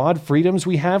the broad freedoms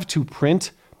we have to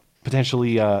print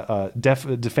potentially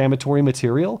defamatory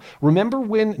material? Remember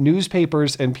when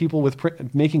newspapers and people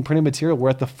with making printed material were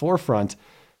at the forefront?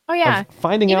 Oh yeah,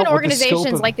 finding even out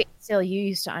organizations like the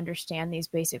ACLU to understand these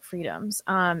basic freedoms.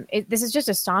 This is just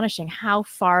astonishing how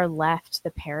far left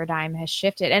the paradigm has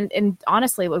shifted. And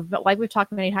honestly, like we've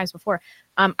talked many times before,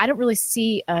 I don't really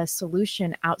see a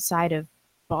solution outside of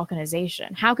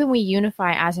balkanization. How can we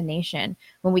unify as a nation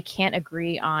when we can't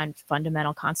agree on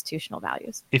fundamental constitutional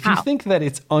values? If you think that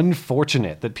it's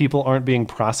unfortunate that people aren't being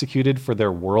prosecuted for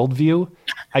their worldview,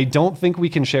 I don't think we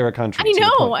can share a country.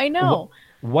 I know.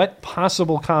 What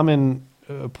possible common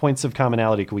points of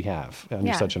commonality could we have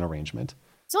under such an arrangement?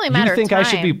 It's only a matter of time. You think I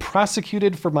should be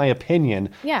prosecuted for my opinion.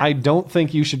 Yeah. I don't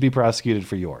think you should be prosecuted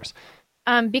for yours.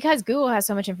 Because Google has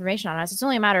so much information on us, it's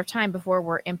only a matter of time before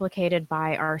we're implicated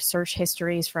by our search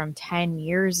histories from 10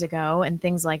 years ago and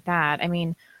things like that. I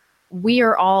mean, we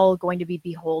are all going to be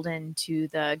beholden to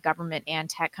the government and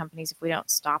tech companies if we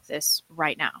don't stop this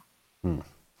right now.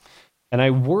 And I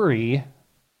worry,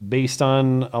 based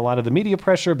on a lot of the media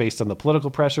pressure, based on the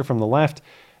political pressure from the left,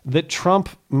 that Trump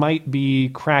might be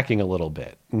cracking a little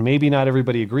bit. Maybe not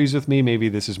everybody agrees with me. Maybe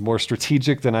this is more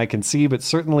strategic than I can see, but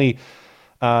certainly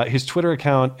his Twitter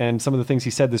account and some of the things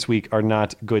he said this week are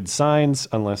not good signs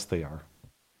unless they are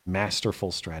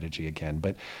masterful strategy again.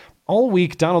 But all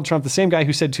week, Donald Trump, the same guy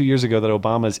who said 2 years ago that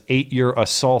Obama's 8-year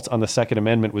assault on the Second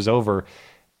Amendment was over,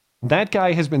 that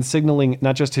guy has been signaling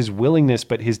not just his willingness,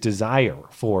 but his desire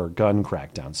for gun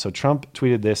crackdowns. So Trump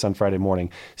tweeted this on Friday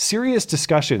morning. Serious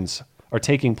discussions are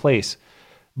taking place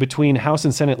between House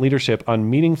and Senate leadership on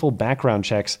meaningful background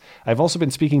checks. I've also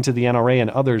been speaking to the NRA and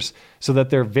others so that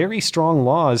their very strong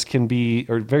laws can be,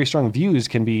 or very strong views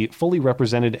can be fully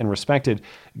represented and respected.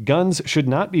 Guns should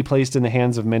not be placed in the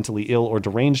hands of mentally ill or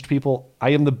deranged people. I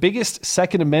am the biggest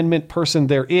Second Amendment person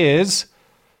there is,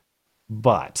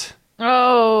 but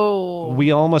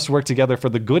we all must work together for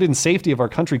the good and safety of our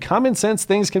country. Common sense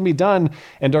things can be done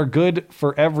and are good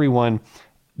for everyone.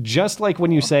 Just like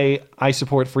when you say, I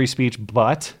support free speech,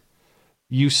 but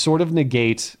you sort of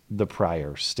negate the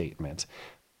prior statement.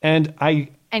 And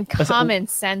common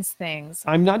sense things.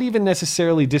 I'm not even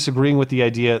necessarily disagreeing with the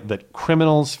idea that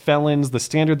criminals, felons, the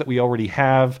standard that we already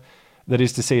have, that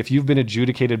is to say, if you've been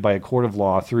adjudicated by a court of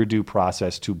law through due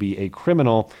process to be a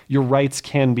criminal, your rights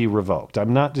can be revoked.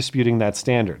 I'm not disputing that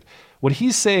standard. What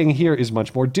he's saying here is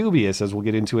much more dubious, as we'll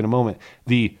get into in a moment.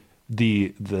 The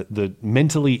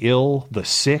mentally ill, the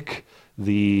sick,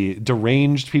 the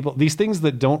deranged people, these things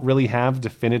that don't really have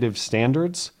definitive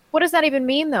standards. What does that even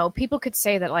mean, though? People could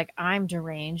say that, like, I'm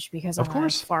deranged because I'm a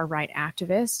far-right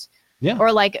activist. Yeah.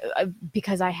 Or like,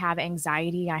 because I have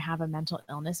anxiety, I have a mental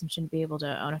illness and shouldn't be able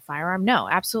to own a firearm. No,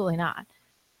 absolutely not.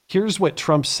 Here's what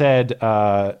Trump said,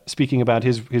 speaking about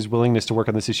his willingness to work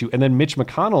on this issue. And then Mitch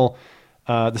McConnell,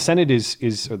 the Senate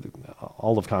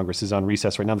all of Congress is on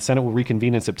recess right now. The Senate will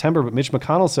reconvene in September, but Mitch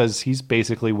McConnell says he's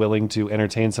basically willing to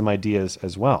entertain some ideas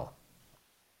as well.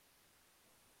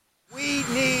 We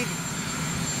need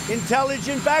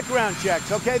intelligent background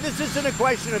checks, okay? This isn't a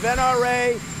question of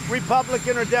NRA,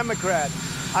 Republican, or Democrat.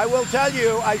 I will tell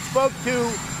you, I spoke to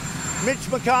Mitch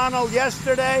McConnell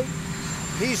yesterday.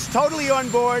 He's totally on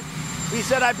board. He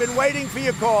said, I've been waiting for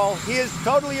your call. He is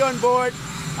totally on board.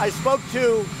 I spoke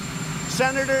to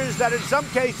senators that in some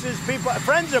cases,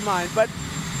 friends of mine, but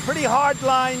pretty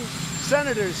hardline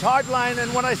senators, hardline.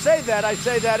 And when I say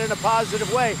that in a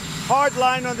positive way,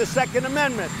 hardline on the Second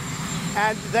Amendment.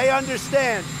 And they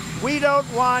understand we don't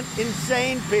want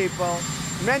insane people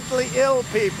mentally ill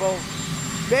people,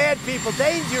 bad people,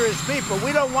 dangerous people.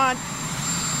 We don't want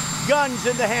guns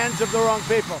in the hands of the wrong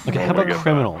people. Okay, how about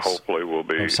criminals? Hopefully we'll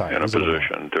be in a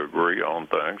position to agree on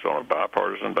things on a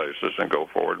bipartisan basis and go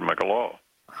forward and make a law.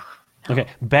 Okay,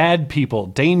 bad people,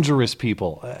 dangerous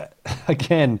people.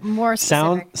 Again, more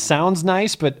sounds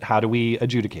nice, but how do we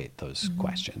adjudicate those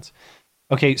questions?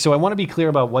 Okay, so I want to be clear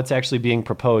about what's actually being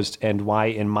proposed and why,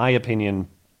 in my opinion,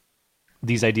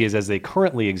 these ideas as they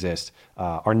currently exist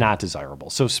are not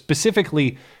desirable. So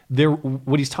specifically,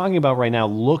 what he's talking about right now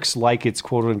looks like it's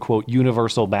quote-unquote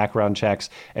universal background checks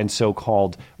and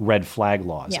so-called red flag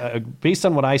laws. Yeah. Based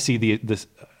on what I see,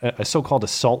 a so-called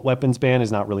assault weapons ban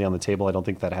is not really on the table. I don't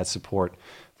think that has support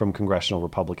from congressional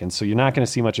Republicans. So you're not going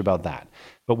to see much about that.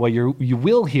 But what you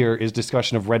will hear is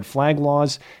discussion of red flag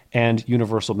laws and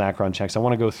universal background checks. I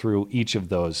want to go through each of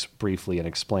those briefly and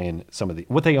explain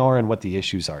what they are and what the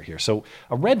issues are here. So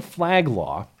a red flag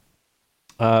law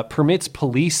permits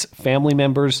police, family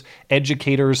members,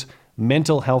 educators,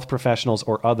 mental health professionals,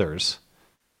 or others.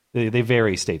 They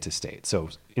vary state to state. So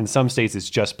in some states, it's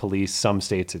just police. Some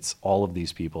states, it's all of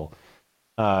these people.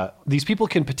 These people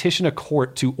can petition a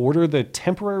court to order the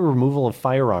temporary removal of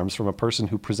firearms from a person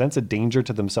who presents a danger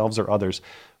to themselves or others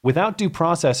without due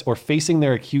process or facing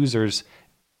their accusers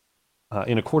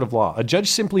in a court of law. A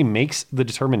judge simply makes the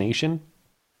determination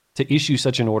to issue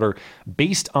such an order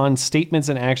based on statements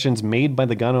and actions made by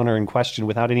the gun owner in question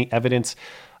without any evidence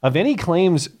of any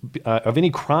claims of any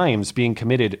crimes being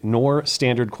committed, nor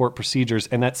standard court procedures.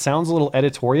 And that sounds a little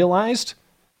editorialized.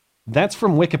 That's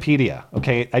from Wikipedia,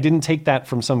 okay? I didn't take that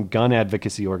from some gun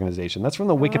advocacy organization. That's from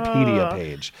the Wikipedia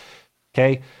page,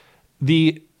 okay?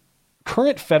 The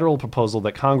current federal proposal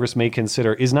that Congress may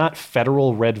consider is not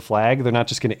federal red flag. They're not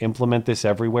just going to implement this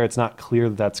everywhere. It's not clear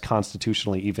that that's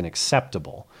constitutionally even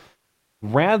acceptable.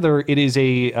 Rather, it is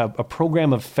a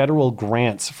program of federal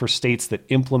grants for states that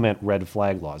implement red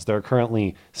flag laws. There are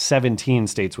currently 17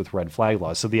 states with red flag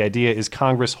laws. So the idea is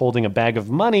Congress holding a bag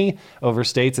of money over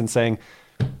states and saying,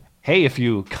 hey, if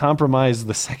you compromise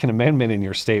the Second Amendment in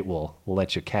your state, we'll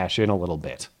let you cash in a little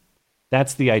bit.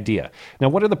 That's the idea. Now,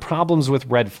 what are the problems with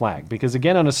red flag? Because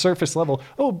again, on a surface level,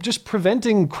 just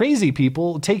preventing crazy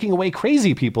people, taking away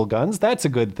crazy people guns, that's a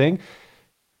good thing.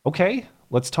 Okay,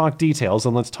 let's talk details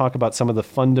and let's talk about some of the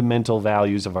fundamental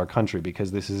values of our country,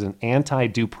 because this is an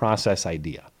anti-due process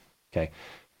idea. Okay.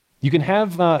 You can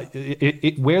have,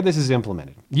 where this is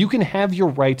implemented, you can have your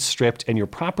rights stripped and your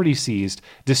property seized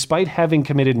despite having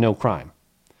committed no crime.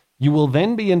 You will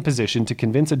then be in position to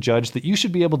convince a judge that you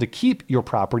should be able to keep your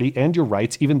property and your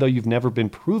rights even though you've never been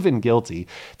proven guilty.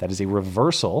 That is a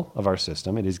reversal of our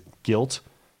system. It is guilt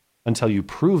until you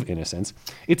prove innocence.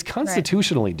 It's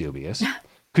constitutionally dubious.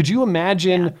 Could you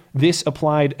imagine this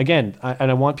applied, again,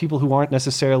 and I want people who aren't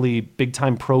necessarily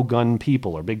big-time pro-gun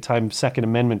people or big-time Second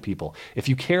Amendment people. If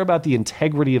you care about the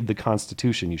integrity of the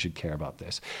Constitution, you should care about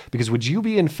this. Because would you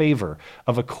be in favor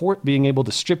of a court being able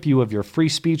to strip you of your free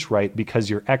speech right because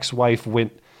your ex-wife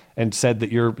went and said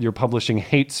that you're publishing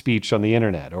hate speech on the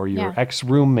internet, or your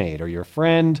ex-roommate, or your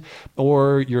friend,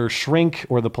 or your shrink,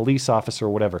 or the police officer, or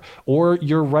whatever, or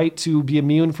your right to be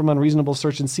immune from unreasonable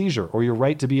search and seizure, or your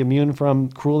right to be immune from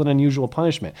cruel and unusual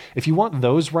punishment? If you want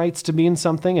those rights to mean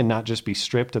something and not just be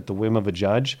stripped at the whim of a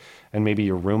judge and maybe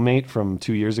your roommate from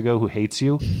 2 years ago who hates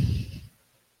you,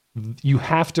 you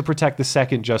have to protect the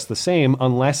second just the same,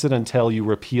 unless and until you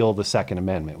repeal the Second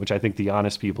Amendment, which I think the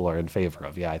honest people are in favor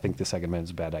of. Yeah, I think the Second Amendment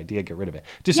is a bad idea. Get rid of it.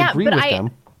 Disagree with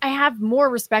them. I have more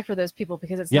respect for those people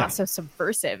because it's not so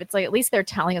subversive. It's like at least they're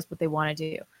telling us what they want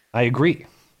to do. I agree.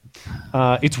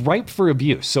 It's ripe for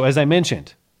abuse. So as I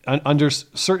mentioned, under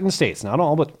certain states, not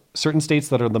all, but certain states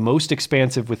that are the most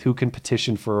expansive with who can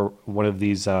petition for one of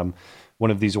these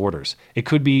orders. It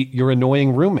could be your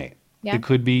annoying roommate. Yeah. It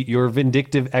could be your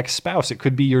vindictive ex-spouse. It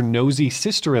could be your nosy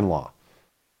sister-in-law.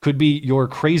 Could be your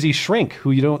crazy shrink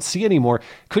who you don't see anymore.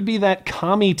 Could be that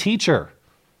commie teacher.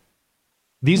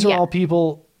 These are all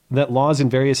people that laws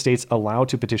in various states allow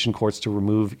to petition courts to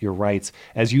remove your rights.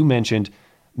 As you mentioned,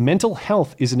 mental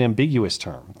health is an ambiguous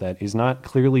term that is not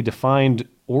clearly defined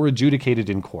or adjudicated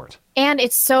in court. And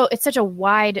it's such a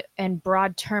wide and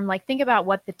broad term. Like, think about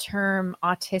what the term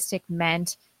autistic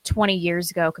meant 20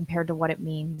 years ago compared to what it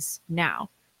means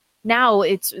now. Now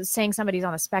it's saying somebody's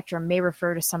on the spectrum may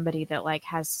refer to somebody that like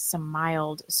has some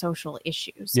mild social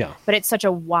issues. Yeah. But it's such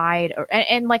a wide,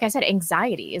 and like I said,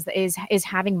 anxiety is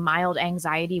having mild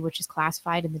anxiety, which is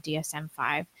classified in the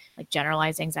DSM-5, like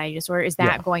generalized anxiety disorder. Is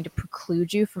that going to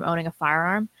preclude you from owning a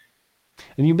firearm?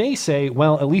 And you may say,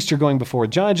 well, at least you're going before a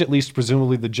judge. At least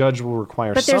presumably the judge will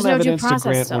require some evidence to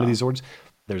grant one of these orders.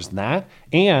 There's that.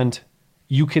 And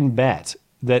you can bet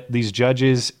that these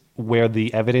judges, where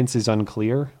the evidence is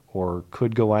unclear or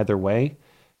could go either way,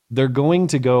 they're going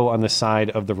to go on the side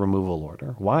of the removal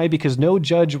order. Why? Because no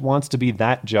judge wants to be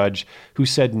that judge who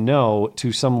said no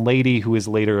to some lady who is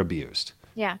later abused.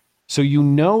 Yeah. So you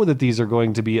know that these are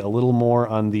going to be a little more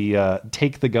on the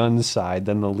take the guns side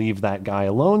than the leave that guy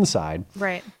alone side.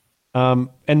 Right. And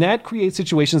that creates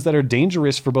situations that are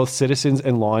dangerous for both citizens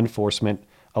and law enforcement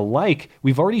alike.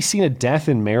 We've already seen a death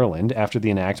in Maryland after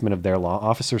the enactment of their law.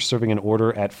 Officers serving an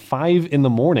order at 5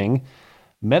 a.m.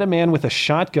 met a man with a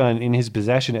shotgun in his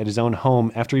possession at his own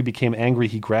home. After he became angry,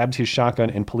 he grabbed his shotgun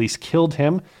and police killed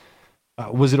him.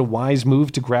 Was it a wise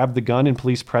move to grab the gun in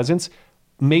police presence?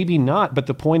 Maybe not, but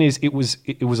the point is it was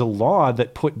a law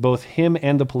that put both him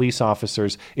and the police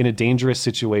officers in a dangerous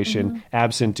situation,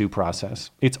 absent due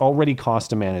process. It's already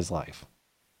cost a man his life.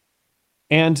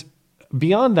 And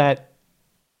beyond that,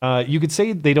 you could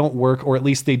say they don't work, or at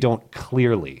least they don't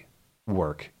clearly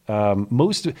work.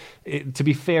 To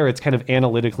be fair, it's kind of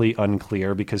analytically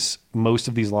unclear because most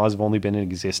of these laws have only been in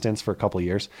existence for a couple of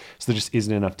years, so there just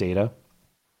isn't enough data.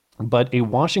 But a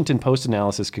Washington Post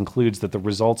analysis concludes that the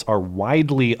results are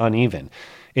widely uneven.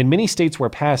 In many states where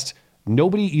passed,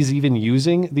 nobody is even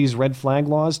using these red flag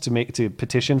laws to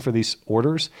petition for these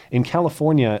orders. In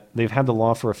California, they've had the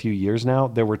law for a few years now.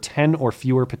 There were 10 or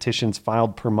fewer petitions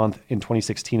filed per month in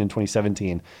 2016 and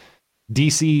 2017.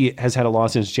 DC has had a law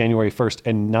since January 1st,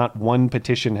 and not one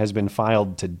petition has been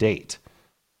filed to date.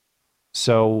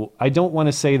 So I don't want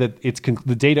to say that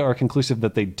the data are conclusive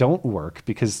that they don't work,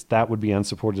 because that would be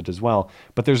unsupported as well.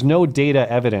 But there's no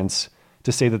data evidence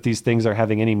to say that these things are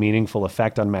having any meaningful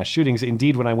effect on mass shootings.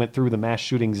 Indeed, when I went through the mass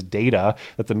shootings data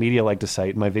that the media like to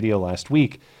cite in my video last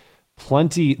week,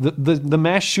 the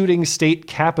mass shooting state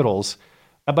capitals,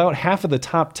 about half of the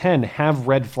top 10 have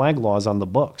red flag laws on the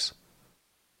books.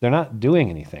 They're not doing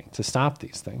anything to stop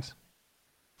these things.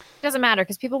 It doesn't matter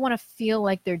because people want to feel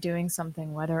like they're doing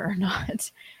something, whether or not.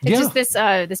 It's just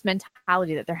this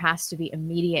mentality that there has to be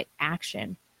immediate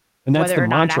action, and that's whether the or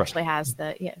mantra. Not it actually has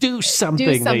the do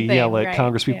something. They yell at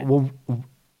Congress people. Yeah. Well,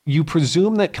 you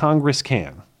presume that Congress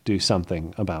can do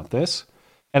something about this,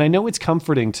 and I know it's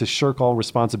comforting to shirk all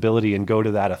responsibility and go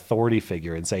to that authority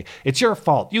figure and say it's your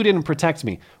fault. You didn't protect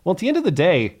me. Well, at the end of the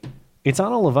day, it's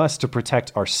on all of us to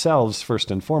protect ourselves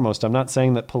first and foremost. I'm not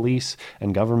saying that police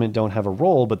and government don't have a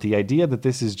role, but the idea that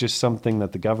this is just something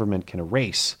that the government can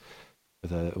erase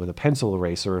with a pencil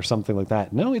eraser or something like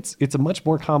that. No, it's a much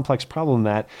more complex problem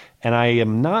than that. And I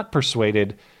am not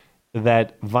persuaded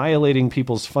that violating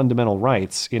people's fundamental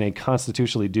rights in a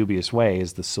constitutionally dubious way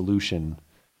is the solution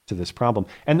to this problem.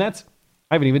 And I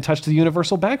haven't even touched the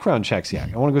universal background checks yet.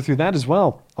 I want to go through that as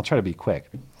well. I'll try to be quick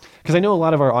because I know a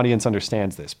lot of our audience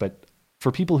understands this, but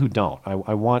for people who don't, I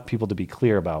want people to be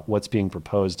clear about what's being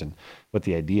proposed and what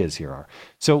the ideas here are.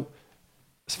 So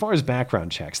as far as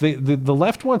background checks, the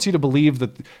left wants you to believe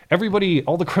that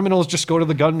all the criminals just go to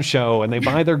the gun show and they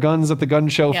buy their guns at the gun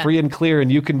show free and clear,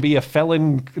 and you can be a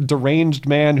felon, deranged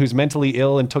man who's mentally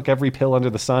ill and took every pill under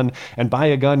the sun and buy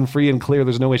a gun free and clear.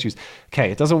 There's no issues.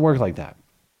 Okay, it doesn't work like that.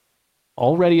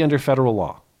 Already under federal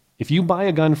law, if you buy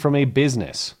a gun from a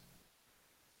business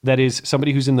that is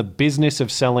somebody who's in the business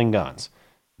of selling guns,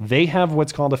 they have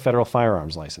what's called a federal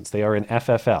firearms license. They are an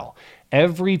FFL.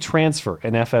 Every transfer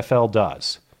an FFL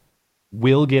does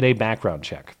will get a background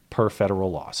check per federal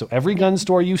law. So every gun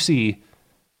store you see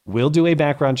will do a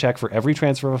background check for every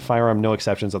transfer of a firearm, no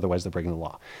exceptions, otherwise they're breaking the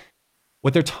law.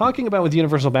 What they're talking about with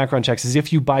universal background checks is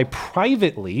if you buy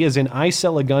privately, as in I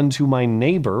sell a gun to my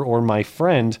neighbor or my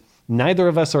friend, neither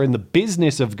of us are in the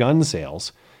business of gun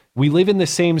sales. We live in the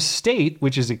same state,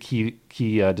 which is a key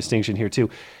distinction here too.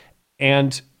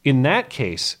 And in that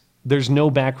case, there's no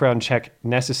background check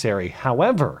necessary.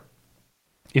 However,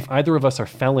 if either of us are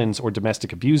felons or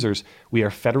domestic abusers, we are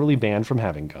federally banned from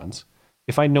having guns.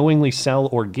 If I knowingly sell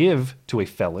or give to a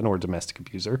felon or domestic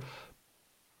abuser,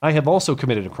 I have also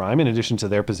committed a crime in addition to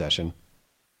their possession.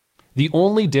 The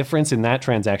only difference in that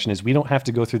transaction is we don't have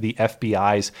to go through the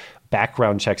FBI's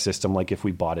background check system like if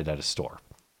we bought it at a store.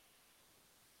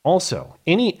 Also,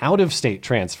 any out-of-state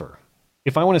transfer,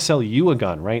 if I want to sell you a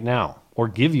gun right now or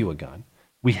give you a gun,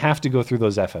 we have to go through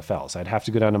those FFLs. I'd have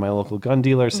to go down to my local gun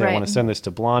dealer, say I want to send this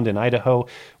to Blonde in Idaho.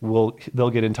 They'll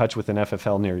get in touch with an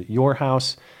FFL near your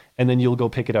house, and then you'll go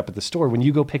pick it up at the store. When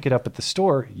you go pick it up at the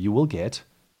store, you will get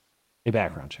a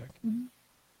background check. Mm-hmm.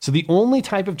 So the only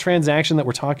type of transaction that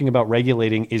we're talking about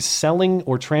regulating is selling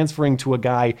or transferring to a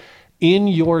guy in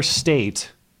your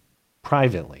state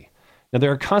privately. Now,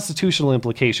 there are constitutional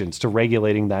implications to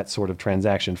regulating that sort of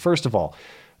transaction. First of all,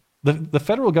 the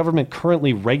federal government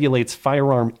currently regulates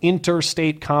firearm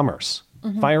interstate commerce.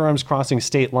 firearms crossing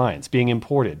state lines, being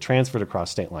imported, transferred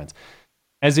across state lines.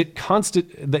 As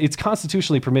it's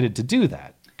constitutionally permitted to do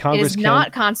that. It is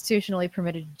not constitutionally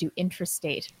permitted to do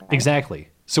intrastate. Right? Exactly.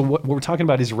 So what we're talking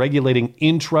about is regulating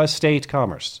intrastate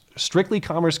commerce, strictly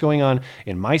commerce going on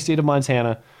in my state of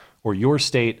Montana or your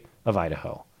state of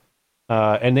Idaho.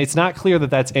 And it's not clear that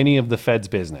that's any of the Fed's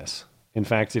business. In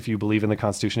fact, if you believe in the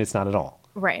Constitution, it's not at all.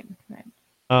 Right.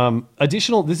 This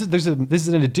is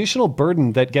an additional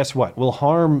burden that, guess what, will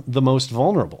harm the most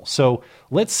vulnerable. So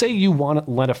let's say you want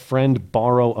to let a friend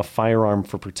borrow a firearm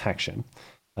for protection,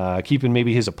 keep in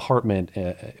maybe his apartment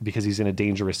because he's in a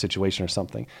dangerous situation or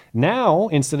something. Now,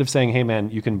 instead of saying, hey man,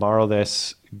 you can borrow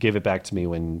this, give it back to me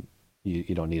when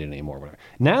you don't need it anymore, whatever.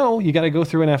 Now you got to go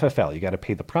through an FFL. You got to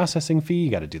pay the processing fee.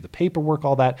 You got to do the paperwork,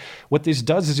 all that. What this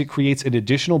does is it creates an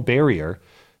additional barrier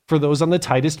for those on the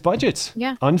tightest budgets,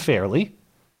 unfairly.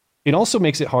 It also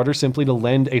makes it harder simply to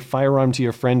lend a firearm to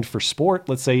your friend for sport.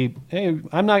 Let's say, hey,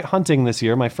 I'm not hunting this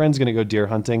year. My friend's going to go deer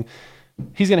hunting.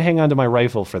 He's going to hang on to my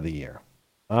rifle for the year.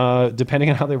 Depending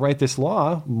on how they write this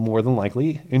law, more than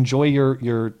likely, enjoy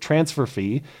your transfer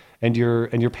fee and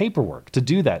your paperwork to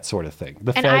do that sort of thing.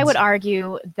 I would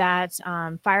argue that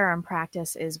firearm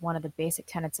practice is one of the basic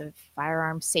tenets of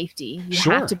firearm safety.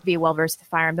 You have to be well-versed with the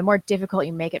firearm. The more difficult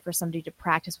you make it for somebody to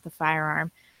practice with a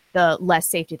firearm, the less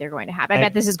safety they're going to have. I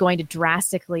bet this is going to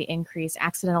drastically increase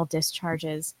accidental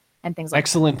discharges and things like that.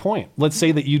 Excellent point. Let's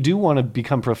say that you do want to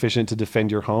become proficient to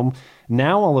defend your home.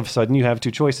 Now, all of a sudden, you have two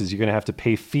choices. You're going to have to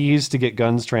pay fees to get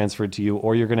guns transferred to you,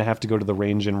 or you're going to have to go to the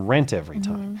range and rent every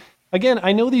time. Again,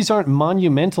 I know these aren't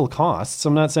monumental costs.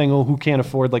 I'm not saying, who can't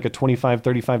afford like a $25,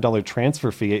 $35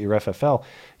 transfer fee at your FFL?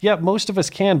 Yeah, most of us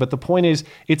can, but the point is,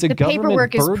 it's a government burden. The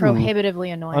paperwork is prohibitively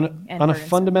annoying on a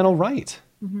fundamental right.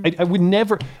 I would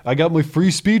never, I got my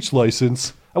free speech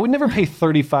license. I would never pay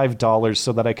 $35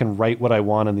 so that I can write what I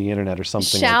want on the internet or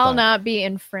something Shall like that. not be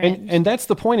infringed. And that's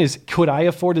the point is, could I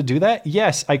afford to do that?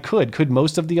 Yes, I could. Could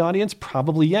most of the audience?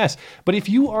 Probably yes. But if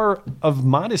you are of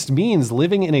modest means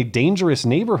living in a dangerous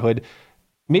neighborhood,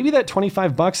 maybe that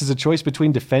 $25 is a choice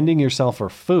between defending yourself or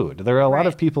food. There are a lot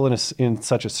of people in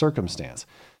such a circumstance.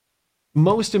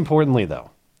 Most importantly,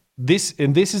 though, this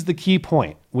is the key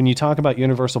point when you talk about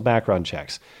universal background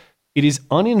checks. It is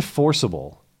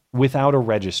unenforceable without a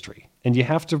registry. And you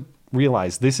have to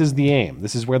realize this is the aim.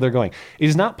 This is where they're going. It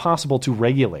is not possible to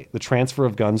regulate the transfer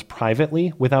of guns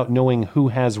privately without knowing who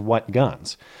has what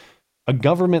guns. A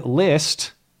government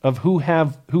list of who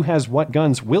has what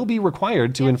guns will be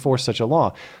required to enforce such a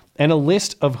law. And a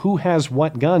list of who has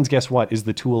what guns, guess what, is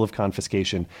the tool of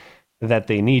confiscation that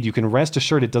they need. You can rest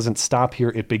assured it doesn't stop here.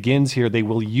 It begins here. They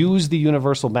will use the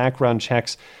universal background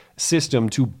checks system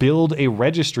to build a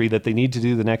registry that they need to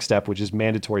do the next step, which is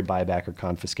mandatory buyback or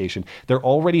confiscation. They're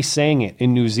already saying it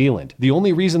in New Zealand. The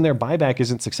only reason their buyback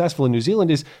isn't successful in New Zealand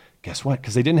is, guess what?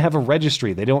 Because they didn't have a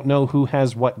registry. They don't know who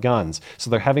has what guns. So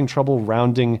they're having trouble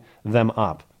rounding them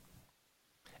up.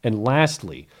 And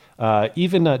lastly,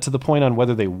 even to the point on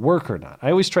whether they work or not,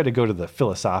 I always try to go to the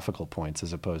philosophical points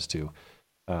as opposed to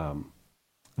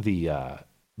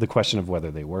the question of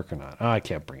whether they work or not. I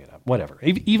can't bring it up. Whatever.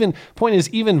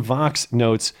 Even Vox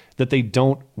notes that they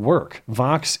don't work.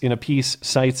 Vox, in a piece,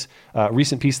 cites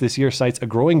recent piece this year, cites a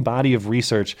growing body of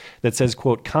research that says,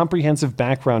 quote, comprehensive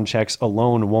background checks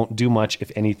alone won't do much,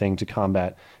 if anything, to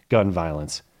combat gun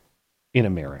violence in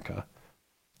America.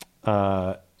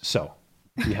 So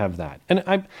you have that. And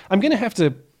I'm going to have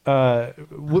to, I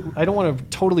don't want to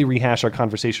totally rehash our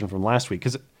conversation from last week,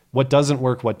 because what doesn't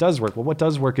work, what does work? Well, what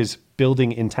does work is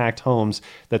building intact homes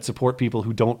that support people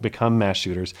who don't become mass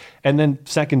shooters. And then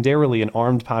secondarily, an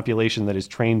armed population that is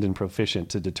trained and proficient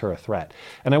to deter a threat.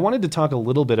 And I wanted to talk a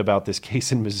little bit about this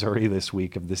case in Missouri this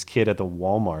week of this kid at the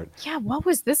Walmart. Yeah, what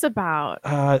was this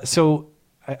about? So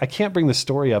I can't bring the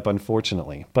story up,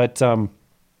 unfortunately, but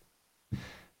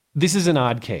this is an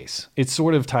odd case. It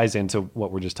sort of ties into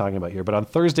what we're just talking about here. But on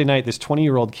Thursday night, this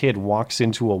 20-year-old kid walks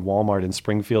into a Walmart in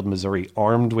Springfield, Missouri,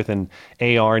 armed with an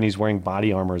AR, and he's wearing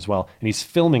body armor as well. And he's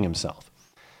filming himself.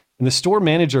 And the store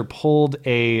manager pulled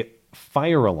a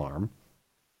fire alarm,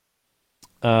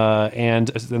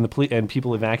 and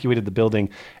people evacuated the building.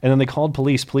 And then they called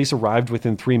police. Police arrived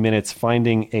within 3 minutes,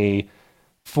 finding a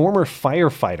former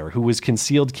firefighter who was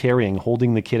concealed carrying,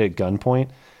 holding the kid at gunpoint,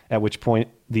 at which point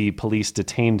the police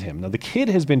detained him. Now, the kid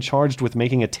has been charged with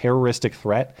making a terroristic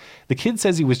threat. The kid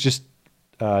says he was just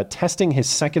testing his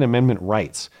Second Amendment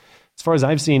rights. As far as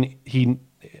I've seen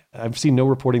no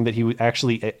reporting that he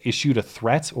actually issued a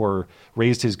threat or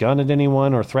raised his gun at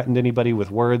anyone or threatened anybody with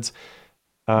words.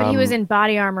 But he was in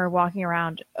body armor walking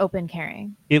around open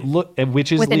carrying.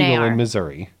 Which is legal in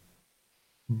Missouri.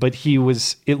 but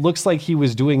it looks like he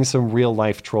was doing some real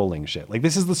life trolling shit. Like,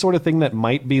 this is the sort of thing that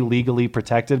might be legally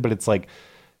protected, but it's like,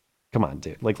 come on,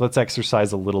 dude. Like, let's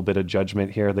exercise a little bit of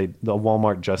judgment here. The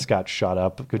Walmart just got shot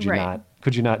up. Could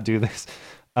you not do this?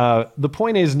 The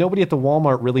point is, nobody at the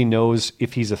Walmart really knows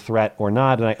if he's a threat or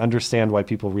not, and I understand why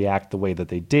people react the way that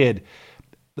they did.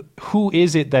 Who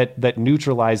is it that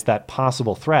neutralized that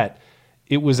possible threat?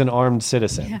 It was an armed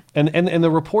citizen. Yeah. And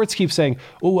the reports keep saying,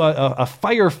 a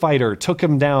firefighter took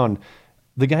him down.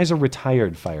 The guy's a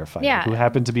retired firefighter who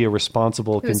happened to be a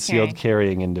responsible concealed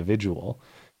carrying individual.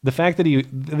 The fact that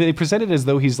they present it as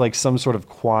though he's like some sort of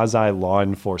quasi law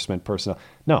enforcement personnel.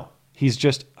 No, he's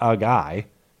just a guy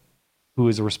who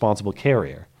is a responsible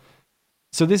carrier.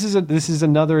 So this is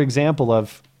another example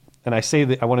of, and I say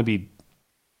that I want to be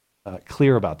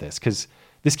clear about this, because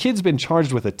this kid's been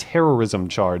charged with a terrorism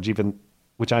charge,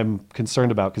 which I'm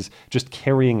concerned about, because just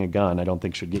carrying a gun I don't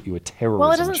think should get you a terrorism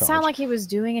charge. Well, it doesn't sound like he was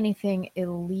doing anything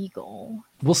illegal.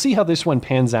 We'll see how this one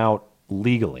pans out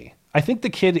legally. I think the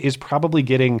kid is probably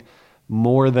getting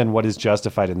more than what is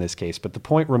justified in this case, but the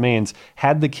point remains,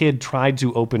 had the kid tried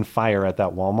to open fire at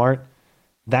that Walmart,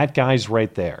 that guy's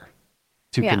right there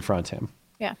to confront him.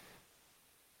 Yeah.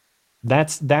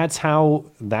 That's how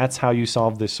you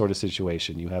solve this sort of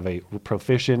situation. You have a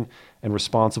proficient and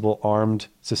responsible armed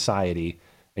society,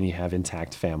 and you have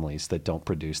intact families that don't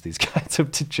produce these kinds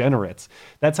of degenerates.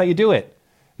 That's how you do it.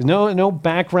 There's no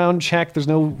background check. There's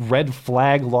no red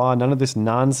flag law. None of this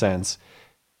nonsense,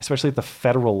 especially at the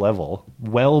federal level,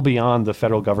 well beyond the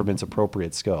federal government's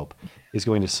appropriate scope, is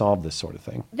going to solve this sort of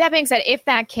thing. That being said, if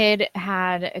that kid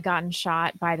had gotten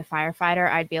shot by the firefighter,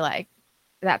 I'd be like,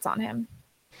 that's on him.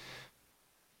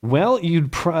 Well,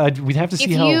 we'd have to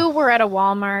see how... If you were at a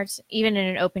Walmart, even in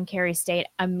an open carry state,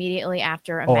 immediately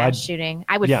after a mass shooting,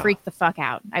 I would freak the fuck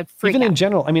out. I'd freak out. Even in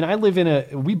general, I mean,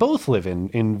 we both live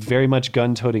in very much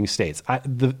gun-toting states.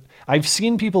 I've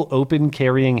seen people open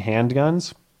carrying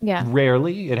handguns. Yeah.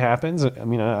 Rarely it happens. I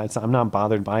mean, I'm not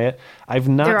bothered by it. I've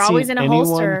not They're seen always in a anyone...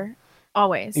 holster.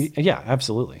 Always. Yeah,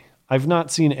 absolutely. I've not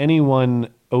seen anyone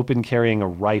open carrying a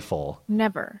rifle.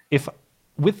 Never.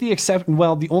 With the exception,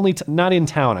 not in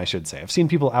town, I should say. I've seen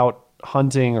people out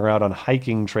hunting or out on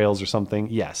hiking trails or something.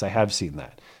 Yes, I have seen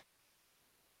that.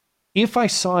 If I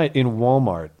saw it in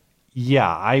Walmart,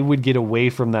 I would get away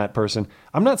from that person.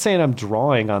 I'm not saying I'm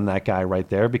drawing on that guy right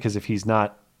there, because if he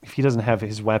doesn't have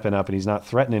his weapon up and he's not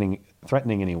threatening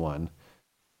anyone,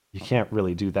 you can't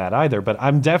really do that either. But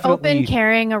I'm definitely open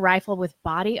carrying a rifle with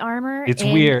body armor. It's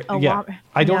weird.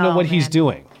 I don't know what he's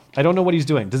doing. I don't know what he's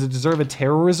doing. Does it deserve a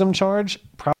terrorism charge?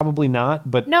 Probably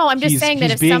not. But no, I'm just saying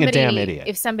that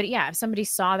if somebody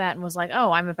saw that and was like,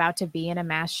 "Oh, I'm about to be in a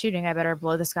mass shooting. I better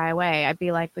blow this guy away." I'd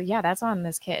be like, "But yeah, that's on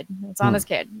this kid. It's on this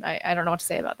kid." I don't know what to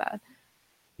say about that.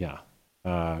 Yeah.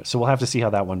 So we'll have to see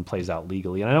how that one plays out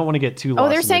legally. And I don't want to get too lost. Oh,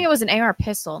 they're saying it was an AR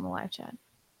pistol in the live chat.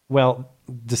 Well,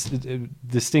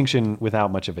 distinction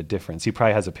without much of a difference. He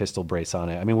probably has a pistol brace on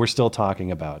it. I mean, we're still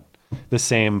talking about the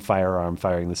same firearm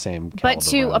firing the same caliber But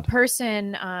to round. a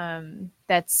person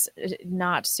that's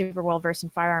not super well versed in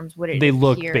firearms, would it They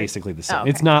look appear... basically the same. Oh, okay.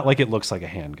 It's not like it looks like a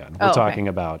handgun. We're talking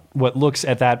about what looks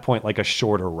at that point like a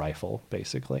shorter rifle,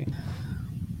 basically.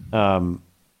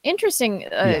 Interesting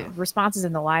responses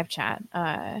in the live chat.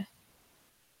 I'm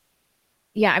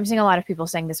seeing a lot of people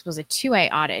saying this was a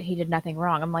 2A audit. He did nothing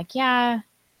wrong. I'm like, yeah,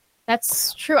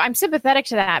 that's true. I'm sympathetic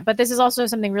to that, but this is also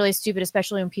something really stupid,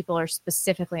 especially when people are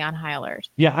specifically on high alert.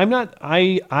 Yeah, I'm not.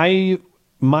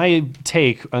 My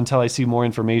take until I see more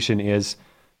information is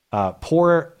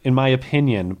in my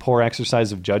opinion, poor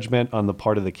exercise of judgment on the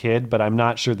part of the kid. But I'm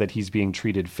not sure that he's being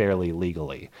treated fairly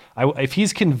legally. If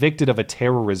he's convicted of a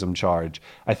terrorism charge,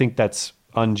 I think that's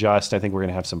unjust. I think we're going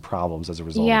to have some problems as a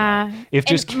result. Yeah. Of that. If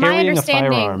just carrying a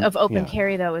firearm, my understanding of open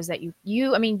carry though is that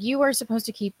you are supposed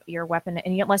to keep your weapon,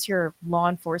 and unless you're law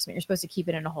enforcement, you're supposed to keep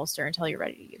it in a holster until you're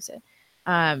ready to use it.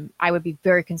 I would be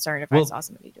very concerned if I saw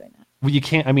somebody doing that. Well, you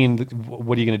can't. I mean,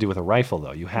 what are you going to do with a rifle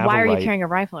though? You have. Why are you carrying a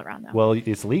rifle around though? Well,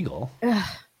 it's legal. Ugh.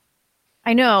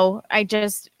 I know.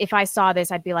 If I saw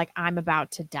this, I'd be like, I'm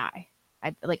about to die.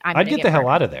 I'd get the hell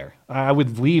out of there. I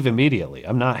would leave immediately.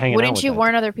 I'm not hanging out with Wouldn't you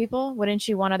warn other people? Wouldn't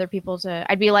you want other people to...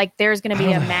 I'd be like, there's going to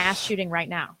be a mass shooting right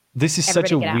now. This is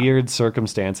such a weird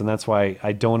circumstance, and that's why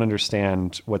I don't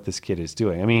understand what this kid is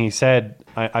doing. I mean, he said,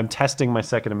 I'm testing my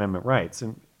Second Amendment rights.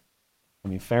 And I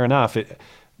mean, fair enough. It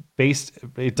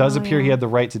does appear he had the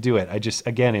right to do it.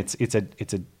 It's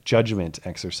a judgment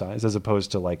exercise as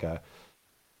opposed to like a...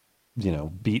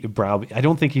 I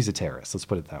don't think he's a terrorist. Let's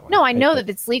put it that way. No, I know that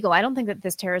it's legal. I don't think that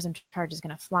this terrorism charge is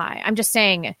going to fly. I'm just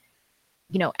saying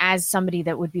as somebody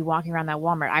that would be walking around that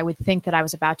Walmart, I would think that I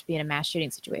was about to be in a mass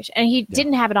shooting situation. And he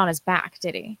didn't have it on his back,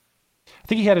 did he? I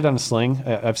think he had it on a sling.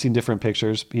 I've seen different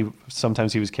pictures.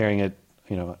 Sometimes he was carrying it,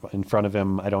 in front of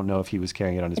him. I don't know if he was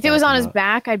carrying it on his back. If it was on his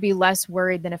back, I'd be less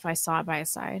worried than if I saw it by his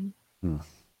side.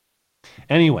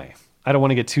 Anyway, I don't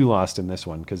want to get too lost in this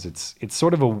one because it's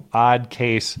sort of an odd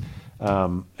case,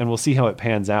 and we'll see how it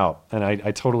pans out. And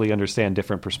I totally understand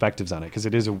different perspectives on it because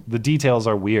the details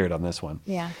are weird on this one.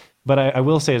 Yeah. But I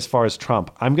will say, as far as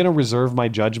Trump, I'm going to reserve my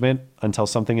judgment until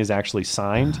something is actually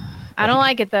signed. I don't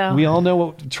like it, though. We all know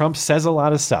what Trump says a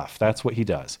lot of stuff. That's what he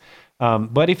does.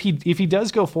 But if he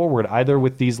does go forward, either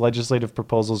with these legislative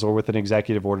proposals or with an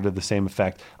executive order to the same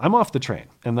effect, I'm off the train.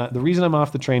 And the reason I'm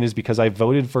off the train is because I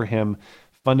voted for him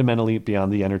fundamentally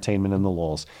beyond the entertainment and the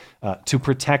lulz, to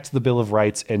protect the Bill of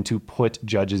Rights and to put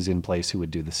judges in place who would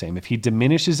do the same. If he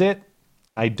diminishes it,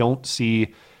 I don't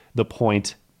see the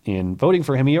point in voting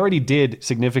for him. He already did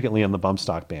significantly on the bump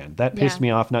stock ban. That pissed me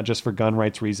off, not just for gun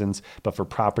rights reasons, but for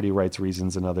property rights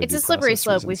reasons and other. It's a slippery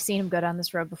slope. Reasons. We've seen him go down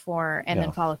this road before and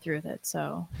then follow through with it.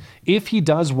 So if he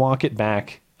does walk it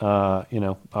back, all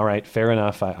right, fair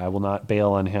enough. I will not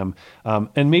bail on him.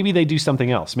 And maybe they do something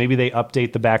else. Maybe they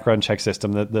update the background check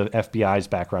system, the FBI's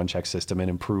background check system, and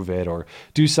improve it, or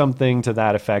do something to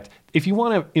that effect. If you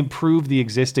want to improve the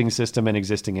existing system and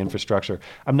existing infrastructure,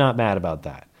 I'm not mad about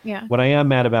that. Yeah. What I am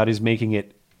mad about is making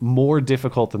it more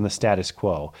difficult than the status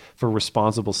quo for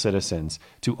responsible citizens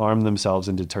to arm themselves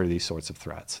and deter these sorts of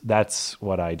threats. That's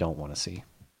what I don't want to see.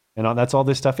 And that's all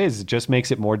this stuff is. It just makes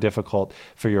it more difficult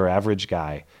for your average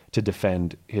guy to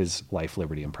defend his life,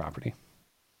 liberty, and property.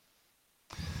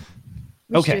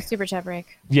 We should do a super chat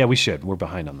break. Yeah, we should. We're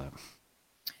behind on that.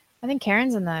 I think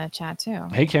Karen's in the chat too.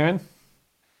 Hey, Karen.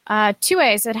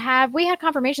 2A said, have we had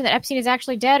confirmation that Epstein is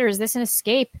actually dead, or is this an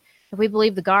escape? If we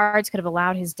believe the guards could have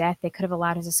allowed his death, they could have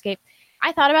allowed his escape.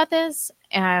 I thought about this,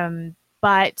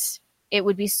 but it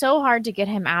would be so hard to get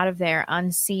him out of there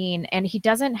unseen. And he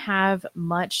doesn't have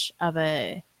much of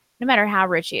no matter how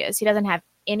rich he is, he doesn't have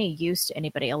any use to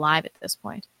anybody alive at this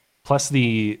point. Plus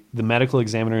the medical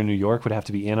examiner in New York would have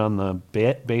to be in on the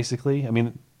bit, basically. I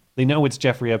mean, they know it's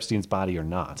Jeffrey Epstein's body or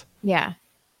not. Yeah.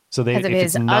 So because of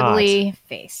his ugly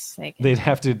face. They'd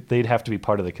have to be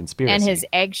part of the conspiracy. And his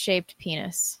egg-shaped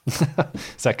penis.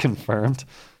 Is that confirmed?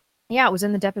 Yeah, it was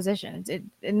in the deposition.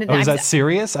 Is that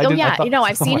serious?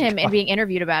 I've seen him being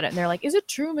interviewed about it, and they're like, "Is it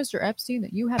true, Mr. Epstein,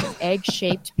 that you have an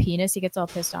egg-shaped penis?" He gets all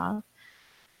pissed off.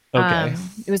 Okay.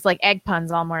 It was like egg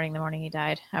puns all morning. The morning he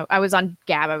died, I was on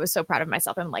Gab. I was so proud of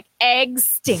myself. I'm like,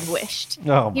 extinguished.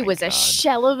 Oh, he was God. A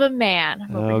shell of a man.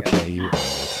 Okay,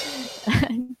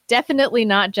 definitely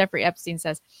not. Jeffrey Epstein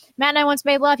says, Matt and I once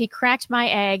made love. He cracked my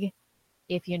egg.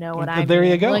 If you know what I mean. There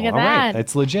you go. Look at all that. Right.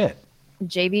 It's legit.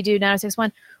 JB Dude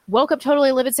 961 woke up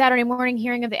totally livid Saturday morning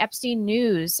hearing of the Epstein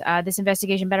news. This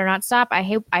investigation better not stop. I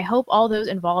hope all those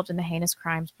involved in the heinous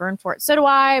crimes burn for it. So do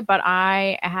I, but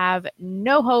I have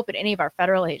no hope in any of our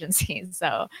federal agencies.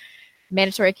 So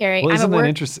mandatory carry. Well, isn't that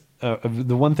interesting?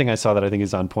 The one thing I saw that I think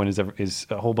is on point is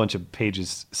a whole bunch of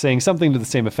pages saying something to the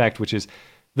same effect, which is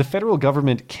the federal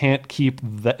government can't keep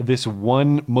this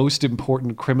one most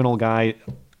important criminal guy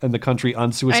in the country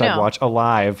on suicide watch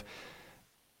alive.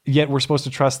 Yet we're supposed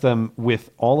to trust them with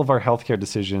all of our healthcare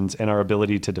decisions and our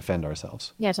ability to defend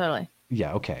ourselves. Yeah, totally.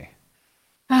 Yeah, okay.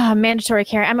 Mandatory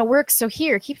care. I'm at work, so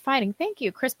here, keep fighting. Thank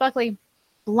you. Chris Buckley.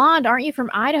 Blonde, aren't you from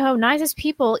Idaho? Nicest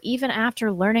people, even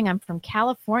after learning I'm from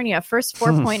California. First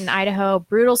 4 point in Idaho.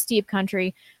 Brutal, steep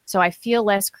country, so I feel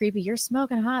less creepy. You're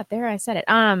smoking hot. There, I said it.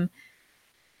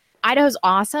 Idaho's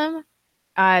awesome.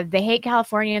 They hate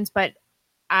Californians, but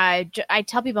I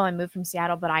tell people I moved from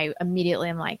Seattle, but I immediately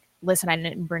am like, listen, I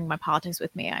didn't bring my politics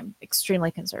with me. I'm extremely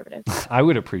conservative. I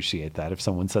would appreciate that if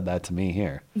someone said that to me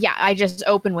here. Yeah, I just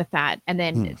open with that, and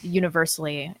then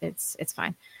universally, it's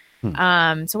fine.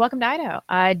 So welcome to Idaho.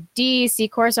 DC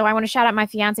Corso, I want to shout out my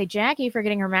fiance Jackie for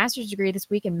getting her master's degree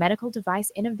this week in medical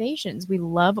device innovations. We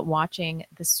love watching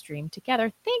the stream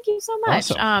together. Thank you so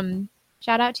much. Awesome.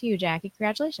 Shout out to you, Jackie.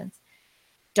 Congratulations.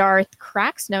 Darth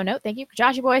Cracks, no note. Thank you.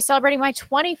 Joshy Boy, celebrating my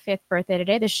 25th birthday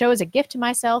today. This show is a gift to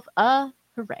myself.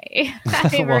 Hooray.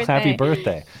 Happy well, birthday. Happy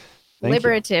birthday. Thank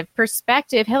Liberative you.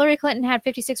 Perspective. Hillary Clinton had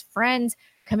 56 friends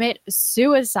commit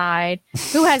suicide.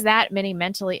 Who has that many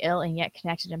mentally ill and yet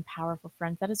connected and powerful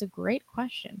friends? That is a great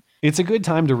question. It's a good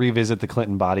time to revisit the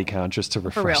Clinton body count just to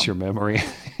refresh your memory.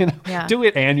 Yeah. Do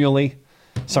it annually.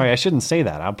 Sorry, I shouldn't say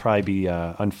that. I'll probably be,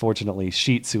 unfortunately,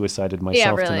 sheet suicided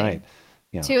myself tonight.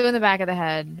 Yeah. 2 in the back of the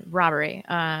head. Robbery.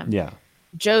 Yeah.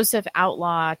 Joseph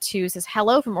Outlaw 2 says,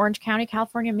 hello from Orange County,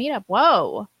 California meetup.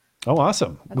 Whoa. Oh,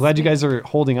 awesome. Glad you guys are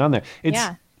holding on there.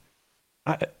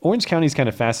 Orange County is kind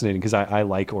of fascinating because I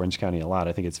like Orange County a lot.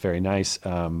 I think it's very nice.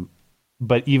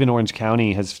 But even Orange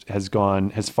County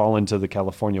has fallen to the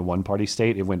California one-party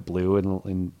state. It went blue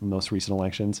in most recent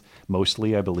elections,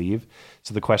 mostly, I believe.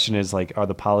 So the question is, like, are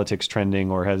the politics trending,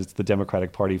 or has the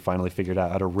Democratic Party finally figured out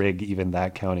how to rig even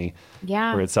that county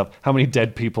for itself? How many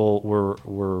dead people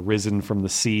were risen from the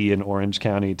sea in Orange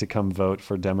County to come vote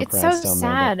for Democrats It's so down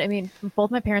sad. there? I mean,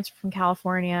 both my parents are from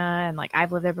California, and like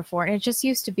I've lived there before, and it just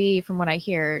used to be, from what I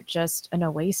hear, just an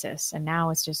oasis, and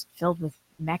now it's just filled with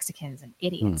Mexicans and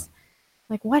idiots.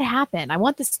 Like, what happened? I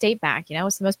want the state back.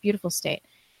 It's the most beautiful state.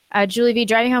 Julie V,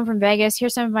 driving home from Vegas.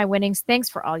 Here's some of my winnings. Thanks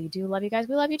for all you do. Love you guys.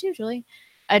 We love you too, Julie.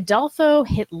 Adolfo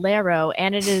Hitlero,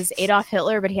 and it is Adolf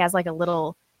Hitler, but he has like a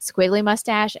little squiggly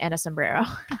mustache and a sombrero.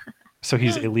 So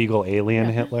he's illegal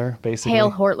alien Hitler, basically. Hail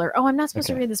Hortler. Oh, I'm not supposed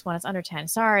to read this one. It's under 10.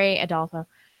 Sorry, Adolfo.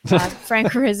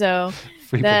 Frank Rizzo.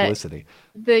 Free publicity.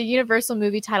 The Universal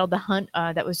movie titled The Hunt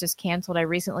that was just canceled. I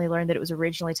recently learned that it was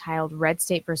originally titled Red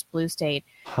State versus Blue State.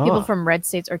 People from red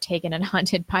states are taken and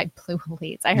hunted by blue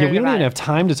elites. I heard we don't about even it. have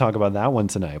time to talk about that one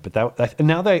tonight. But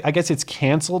now that I guess it's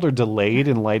canceled or delayed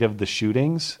in light of the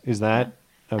shootings. Is that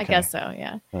okay? I guess so,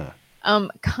 yeah.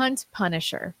 Cunt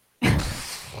Punisher.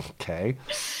 Okay.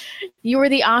 You are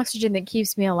the oxygen that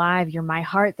keeps me alive. You're my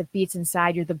heart that beats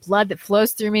inside. You're the blood that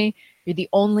flows through me. You're the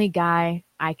only guy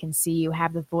I can see. You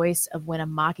have the voice of when a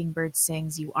mockingbird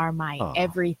sings. You are my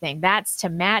everything. That's to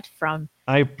Matt from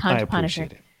I Cunt Punisher.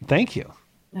 appreciate it. Thank you.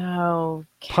 Oh,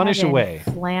 Punish Kevin away.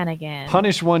 Flanagan.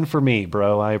 Punish one for me,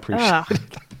 bro. I appreciate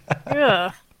it.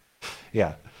 Ugh.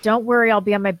 Yeah. Don't worry, I'll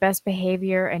be on my best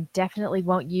behavior and definitely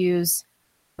won't use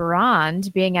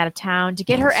Brand being out of town to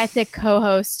get her ethnic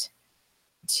co-host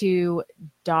to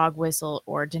dog whistle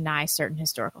or deny certain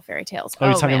historical fairy tales. Oh,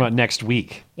 he's talking man. about next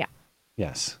week. Yeah.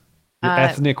 Yes. Your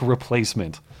ethnic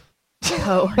replacement.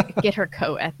 Get her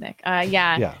co-ethnic.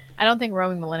 Yeah. I don't think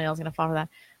roaming millennial is going to fall for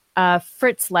that.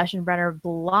 Fritz Leschenbrenner,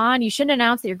 Blonde, you shouldn't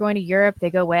announce that you're going to Europe.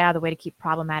 They go way out of the way to keep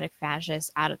problematic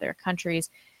fascists out of their countries.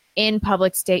 In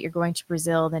public state, you're going to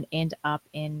Brazil, then end up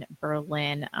in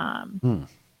Berlin.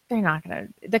 They're not going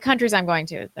to, the countries I'm going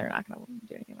to, they're not going to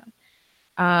do anything about it.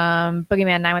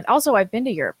 Boogeyman 917. Also, I've been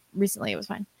to Europe recently. It was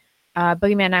fine.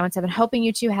 Boogeyman 917, hoping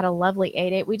you two had a lovely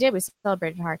 8-8. We did. We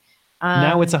celebrated hard.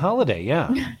 Now it's a holiday.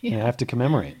 Yeah. You have to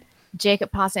commemorate. Jacob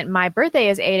Posset, my birthday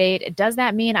is 8-8. Does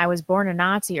that mean I was born a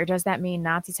Nazi, or does that mean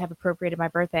Nazis have appropriated my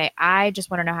birthday? I just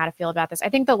want to know how to feel about this. I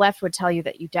think the left would tell you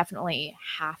that you definitely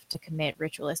have to commit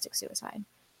ritualistic suicide.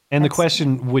 And the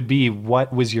question would be,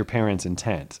 what was your parents'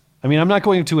 intent? I mean, I'm not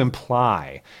going to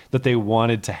imply that they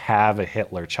wanted to have a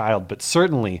Hitler child, but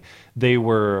certainly they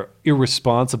were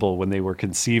irresponsible when they were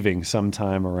conceiving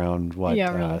sometime around like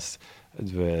the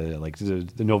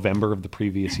November of the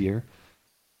previous year.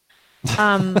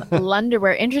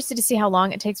 Lunderwear, interested to see how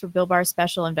long it takes for Bill Barr's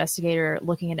special investigator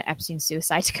looking into Epstein's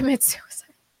suicide to commit suicide.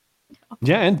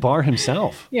 Yeah, and Barr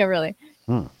himself. Yeah, really.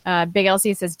 Big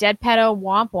LC says, dead pedo,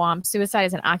 womp womp. Suicide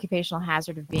is an occupational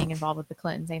hazard of being involved with the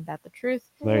Clintons. Ain't that the truth?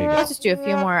 There you go. Let's just do a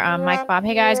few more. Mike Bob,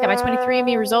 hey guys, got my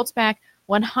 23andMe results back.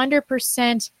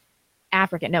 100%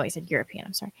 African. No, he said European.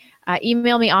 I'm sorry.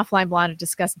 Email me offline, Blonde, to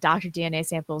discuss doctor DNA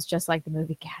samples, just like the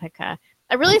movie Gattaca.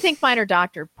 I really think mine are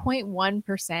doctor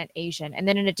 0.1% Asian, and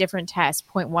then in a different test,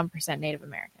 0.1% Native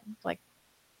American. Like,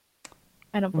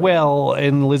 I don't. Well,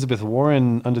 in Elizabeth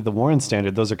Warren, under the Warren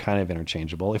standard, those are kind of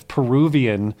interchangeable. If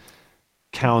Peruvian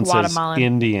counts as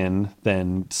Indian,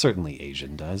 then certainly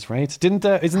Asian does, right? Isn't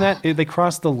that they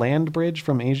crossed the land bridge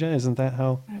from Asia? Isn't that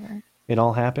how it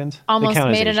all happened? Almost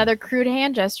made another crude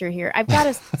hand gesture here. I've got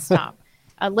to stop.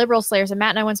 Liberal Slayer said, Matt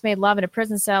and I once made love in a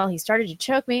prison cell. He started to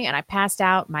choke me, and I passed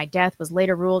out. My death was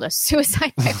later ruled a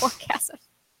suicide by orgasm.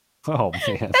 Oh,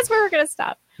 man. That's where we're going to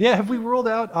stop. Yeah, have we ruled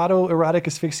out autoerotic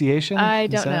asphyxiation? I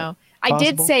don't know. Possible? I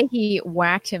did say he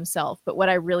whacked himself, but what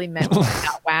I really meant was he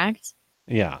got whacked.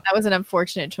 Yeah. That was an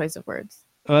unfortunate choice of words.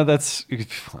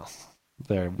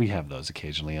 There we have those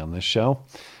occasionally on this show.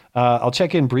 I'll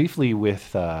check in briefly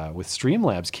with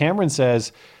Streamlabs. Cameron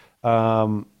says,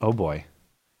 oh boy.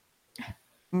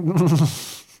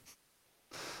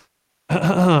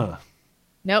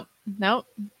 Nope.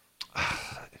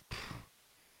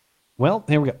 Well,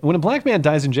 here we go. When a black man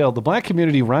dies in jail, the black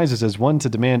community rises as one to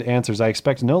demand answers. I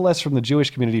expect no less from the Jewish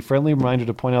community. Friendly reminder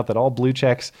to point out that all blue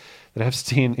checks that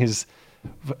Epstein is...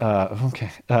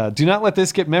 okay. Do not let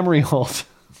this get memory hold.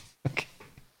 Okay.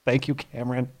 Thank you,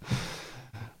 Cameron.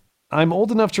 I'm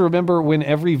old enough to remember when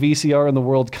every VCR in the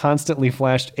world constantly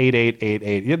flashed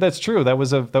 8888. Yeah, that's true. That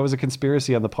was a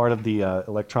conspiracy on the part of the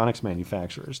electronics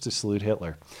manufacturers to salute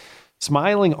Hitler.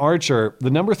 Smiling Archer, the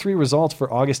number 3 result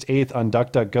for August 8th on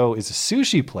DuckDuckGo is a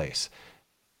sushi place.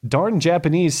 Darn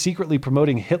Japanese secretly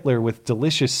promoting Hitler with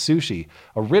delicious sushi.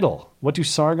 A riddle. What do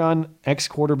Sargon,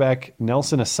 ex-quarterback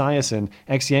Nelson Esiason,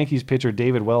 ex-Yankees pitcher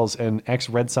David Wells, and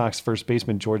ex-Red Sox first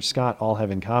baseman George Scott all have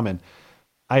in common?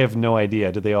 I have no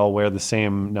idea. Do they all wear the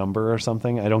same number or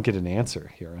something? I don't get an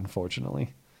answer here,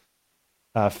 unfortunately.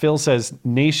 Phil says,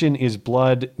 nation is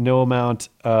blood, no amount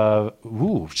of...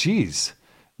 Ooh, geez.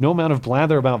 No amount of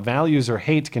blather about values or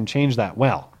hate can change that.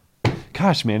 Well,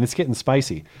 gosh, man, it's getting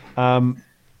spicy. I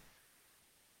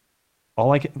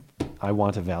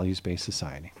want a values-based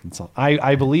society. That's all.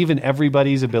 I believe in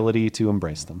everybody's ability to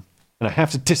embrace them. And I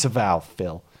have to disavow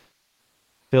Phil.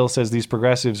 Phil says these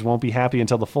progressives won't be happy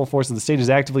until the full force of the state is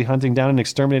actively hunting down and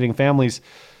exterminating families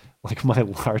like my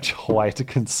large white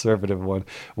conservative one.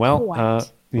 Well,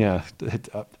 yeah.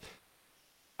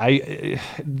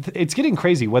 It's getting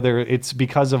crazy, whether it's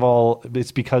because of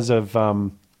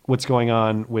what's going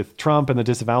on with Trump and the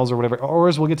disavowals or whatever, or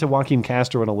as we'll get to Joaquin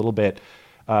Castro in a little bit.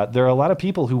 There are a lot of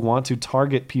people who want to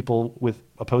target people with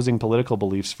opposing political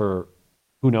beliefs for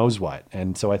who knows what.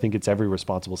 And so I think it's every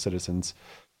responsible citizen's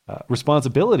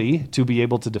responsibility to be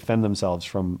able to defend themselves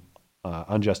from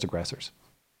unjust aggressors.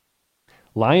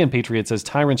 Lion Patriot says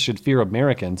tyrants should fear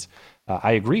Americans.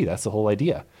 I agree. That's the whole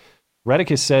idea.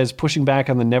 Redicus says, pushing back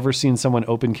on the never seen someone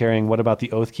open carrying. What about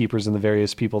the Oath Keepers and the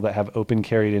various people that have open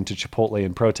carried into Chipotle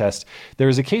in protest? There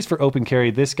is a case for open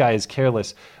carry. This guy is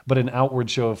careless, but an outward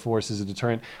show of force is a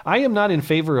deterrent. I am not in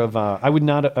favor of. I would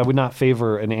not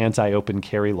favor an anti-open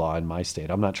carry law in my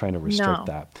state. I'm not trying to restrict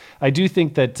that. I do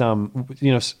think that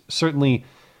certainly.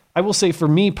 I will say for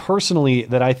me personally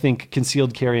that I think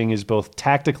concealed carrying is both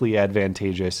tactically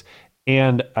advantageous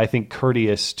and I think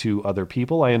courteous to other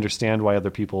people. I understand why other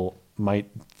people might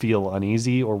feel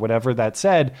uneasy or whatever. That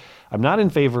said, I'm not in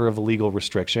favor of a legal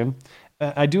restriction.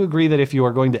 I do agree that if you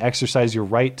are going to exercise your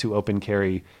right to open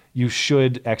carry, you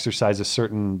should exercise a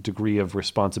certain degree of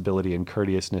responsibility and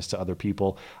courteousness to other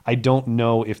people. I don't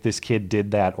know if this kid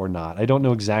did that or not. I don't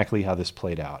know exactly how this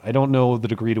played out. I don't know the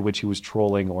degree to which he was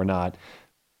trolling or not.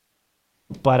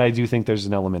 But I do think there's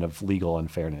an element of legal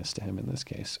unfairness to him in this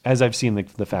case, as I've seen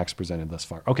the facts presented thus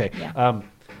far. Okay. Yeah.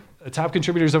 Top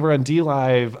contributors over on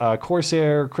DLive,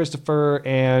 Corsair, Christopher,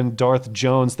 and Darth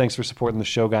Jones. Thanks for supporting the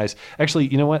show, guys. Actually,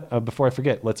 you know what? Before I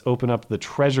forget, let's open up the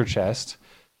treasure chest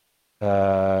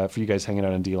for you guys hanging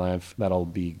out on DLive. That'll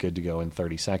be good to go in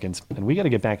 30 seconds. And we got to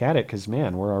get back at it because,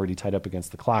 man, we're already tied up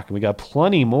against the clock. And we got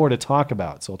plenty more to talk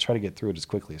about. So I'll try to get through it as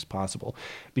quickly as possible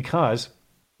because...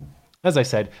 as I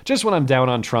said, just when I'm down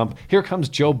on Trump, here comes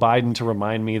Joe Biden to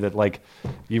remind me that, like,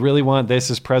 you really want this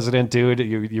as president, dude?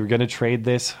 You're going to trade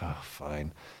this? Oh,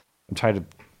 fine. I'm trying to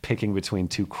picking between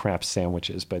two crap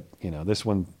sandwiches, but, this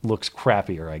one looks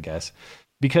crappier, I guess.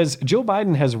 Because Joe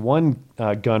Biden has one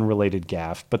gun-related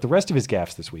gaffe, but the rest of his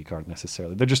gaffes this week aren't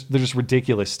necessarily. They're just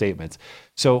ridiculous statements.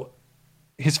 So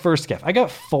his first gaffe, I got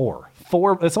four.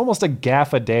 It's almost a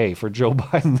gaffe a day for Joe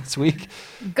Biden this week.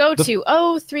 Go to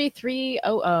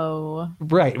 03300.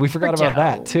 Right. We forgot about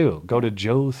that too. Go to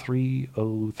Joe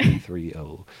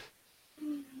 30330.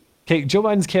 Okay. Joe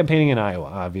Biden's campaigning in Iowa,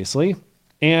 obviously.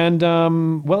 And,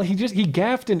 he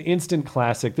gaffed an instant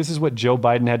classic. This is what Joe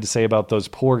Biden had to say about those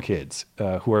poor kids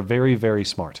who are very, very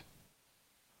smart.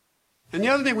 And the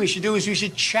other thing we should do is we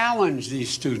should challenge these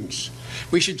students.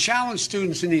 We should challenge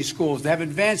students in these schools to have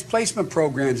advanced placement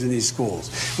programs in these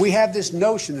schools. We have this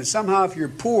notion that somehow if you're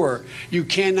poor, you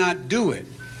cannot do it.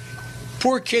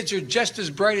 Poor kids are just as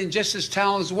bright and just as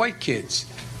talented as white kids.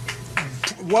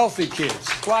 Wealthy kids,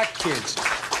 black kids,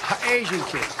 Asian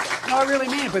kids. No, I really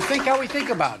mean it, but think how we think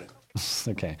about it.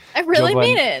 Okay. I really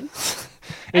mean it.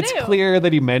 It's clear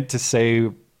that he meant to say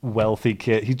wealthy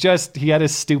kid. He had a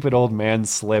stupid old man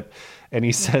slip. And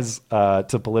he says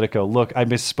to Politico, look, I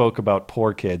misspoke about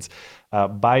poor kids.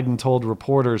 Biden told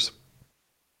reporters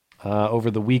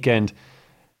over the weekend,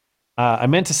 I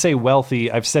meant to say wealthy.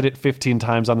 I've said it 15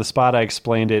 times. On the spot, I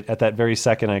explained it. At that very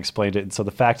second, I explained it. And so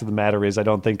the fact of the matter is, I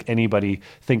don't think anybody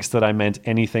thinks that I meant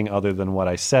anything other than what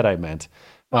I said I meant.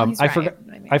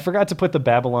 I forgot to put the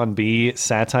Babylon Bee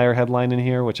satire headline in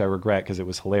here, which I regret because it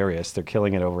was hilarious. They're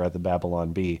killing it over at the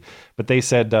Babylon Bee. But they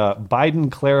said,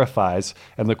 Biden clarifies,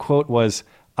 and the quote was,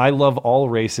 I love all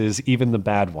races, even the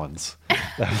bad ones.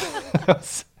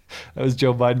 That was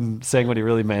Joe Biden saying what he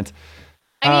really meant.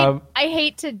 I mean, I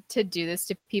hate to do this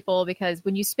to people because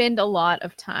when you spend a lot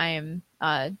of time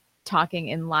talking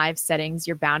in live settings,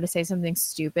 you're bound to say something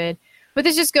stupid. But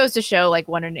this just goes to show, like,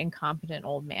 what an incompetent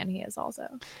old man he is also.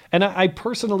 And I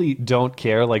personally don't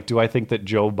care. Like, do I think that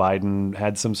Joe Biden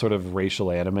had some sort of racial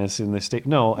animus in this state?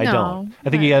 No, I don't. I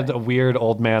think he had a weird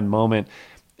old man moment.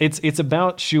 It's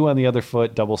about shoe on the other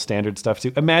foot, double standard stuff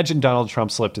too. Imagine Donald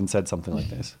Trump slipped and said something like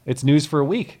this. It's news for a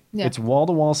week. Yeah. It's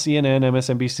wall-to-wall CNN,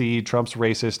 MSNBC, Trump's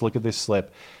racist, look at this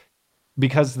slip.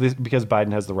 Because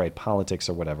Biden has the right politics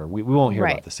or whatever. We won't hear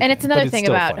about this again. And it's another thing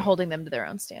about funny. holding them to their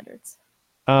own standards.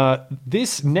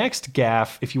 This next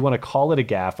gaffe, if you want to call it a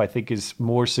gaffe, I think is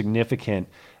more significant.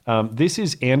 This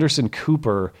is Anderson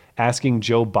Cooper asking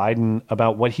Joe Biden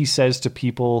about what he says to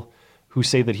people who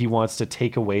say that he wants to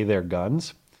take away their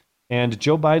guns. And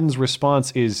Joe Biden's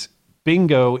response is,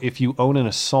 bingo, if you own an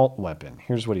assault weapon.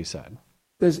 Here's what he said.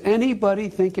 Does anybody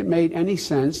think it made any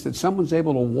sense that someone's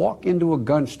able to walk into a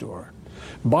gun store,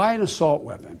 buy an assault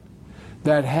weapon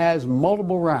that has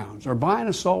multiple rounds, or buy an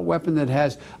assault weapon that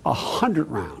has 100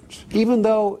 rounds, even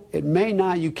though it may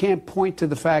not, you can't point to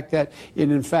the fact that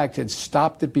it in fact had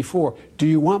stopped it before. Do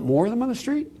you want more of them on the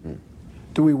street?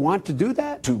 Do we want to do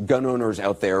that? To gun owners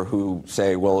out there who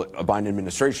say, well, a Biden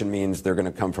administration means they're going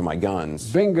to come for my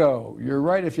guns. Bingo. You're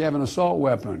right if you have an assault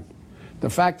weapon. The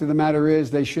fact of the matter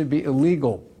is they should be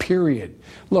illegal, period.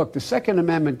 Look, the Second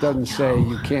Amendment doesn't say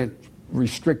you can't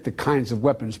restrict the kinds of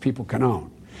weapons people can own.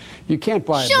 You can't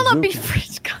buy a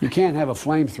bazooka. You can't have a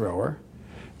flamethrower.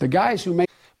 The guys who make...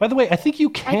 By the way, I think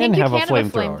you can have a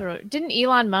flamethrower. Didn't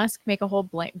Elon Musk make a whole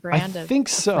brand of... I think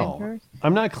so.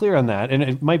 I'm not clear on that. And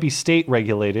it might be state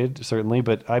regulated, certainly,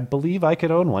 but I believe I could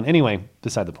own one. Anyway,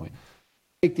 beside the point.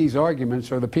 Make these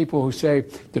arguments are the people who say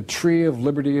the tree of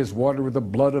liberty is watered with the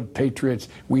blood of patriots.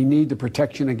 We need the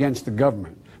protection against the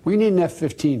government. We need an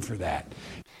F-15 for that.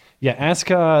 Yeah, ask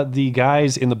the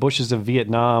guys in the bushes of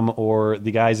Vietnam or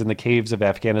the guys in the caves of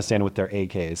Afghanistan with their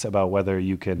AKs about whether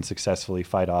you can successfully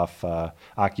fight off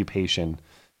occupation,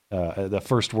 the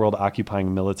first world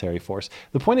occupying military force.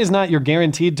 The point is not you're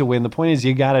guaranteed to win. The point is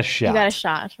you got a shot. You got a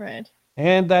shot, right.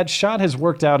 And that shot has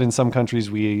worked out in some countries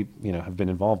we have been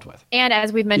involved with. And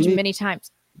as we've mentioned many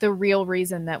times, the real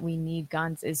reason that we need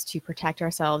guns is to protect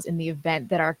ourselves in the event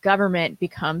that our government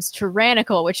becomes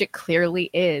tyrannical, which it clearly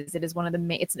is. It is one of the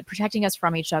main, it's protecting us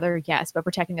from each other, yes, but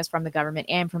protecting us from the government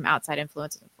and from outside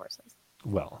influences and forces.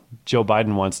 Well, Joe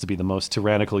Biden wants to be the most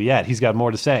tyrannical yet. He's got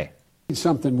more to say.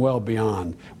 Something well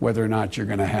beyond whether or not you're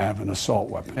going to have an assault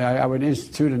weapon. I would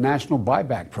institute a national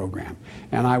buyback program,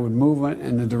 and I would move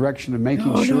in the direction of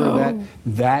making sure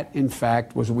that in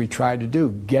fact was what we tried to do,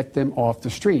 get them off the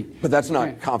street. But that's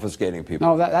not confiscating people.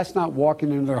 No, that's not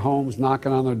walking into their homes,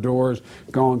 knocking on their doors,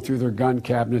 going through their gun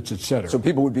cabinets, etc. So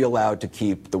people would be allowed to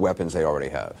keep the weapons they already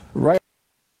have. Right.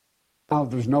 Now,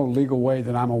 there's no legal way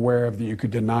that I'm aware of that you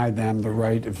could deny them the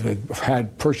right if they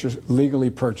had legally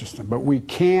purchased them. But we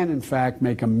can, in fact,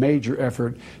 make a major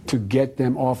effort to get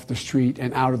them off the street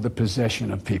and out of the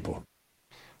possession of people.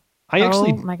 I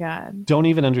actually my God. don't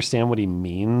even understand what he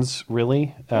means,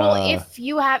 really. Well,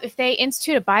 if they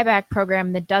institute a buyback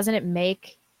program, then doesn't it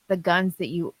make the guns that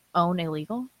you own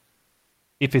illegal?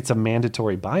 If it's a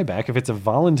mandatory buyback, if it's a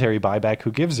voluntary buyback,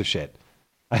 who gives a shit?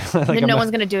 Then no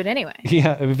one's going to do it anyway.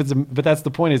 Yeah, but that's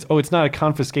the point is, it's not a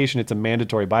confiscation, it's a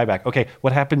mandatory buyback. Okay,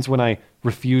 what happens when I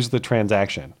refuse the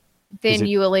transaction? Then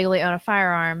you illegally own a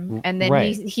firearm. And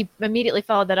then he immediately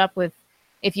followed that up with,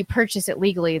 if you purchase it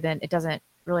legally, then it doesn't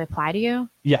really apply to you.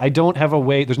 Yeah, I don't have a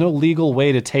way, there's no legal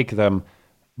way to take them,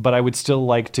 but I would still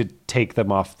like to take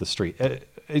them off the street.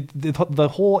 The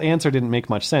whole answer didn't make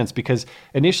much sense because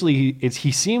initially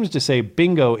he seems to say,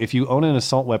 bingo, if you own an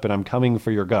assault weapon, I'm coming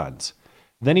for your guns.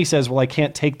 Then he says, well, I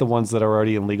can't take the ones that are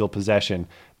already in legal possession,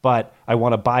 but I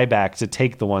want a buyback to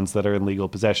take the ones that are in legal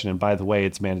possession. And by the way,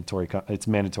 it's mandatory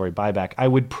buyback. I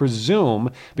would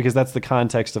presume, because that's the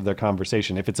context of their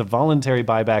conversation, if it's a voluntary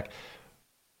buyback,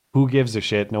 who gives a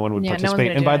shit? No one would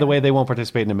participate. And by the way, they won't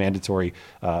participate in a mandatory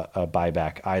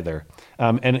buyback either.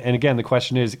 And again, the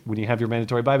question is, when you have your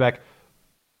mandatory buyback,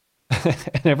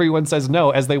 and everyone says no,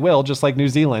 as they will, just like New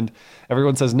Zealand,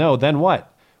 everyone says no, then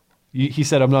what? He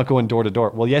said, I'm not going door to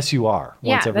door. Well, yes, you are.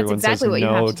 Once everyone says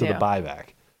no to the buyback.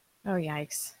 Oh,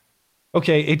 yikes.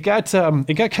 Okay, it got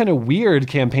kind of weird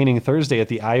campaigning Thursday at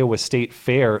the Iowa State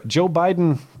Fair. Joe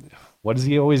Biden, what is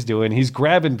he always doing? He's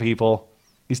grabbing people.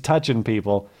 He's touching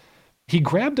people. He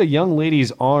grabbed a young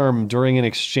lady's arm during an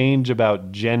exchange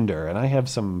about gender, and I have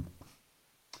some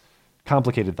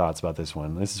complicated thoughts about this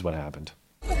one. This is what happened.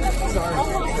 There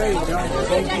you go.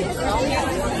 Thank you.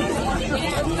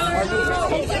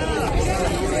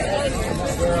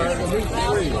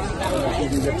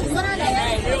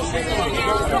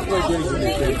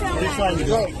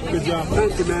 Good job.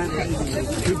 Thank you, man.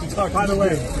 Good to talk. By the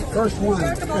way, first one,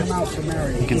 I'm out to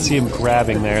marry. You can see him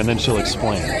grabbing there, and then she'll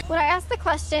explain. When I asked the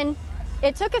question,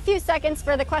 it took a few seconds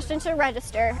for the question to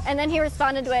register, and then he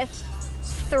responded with,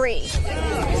 3.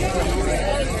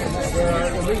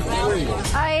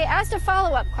 I asked a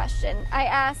follow-up question. I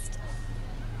asked,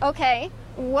 okay,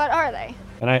 what are they?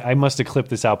 And I must have clipped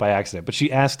this out by accident, but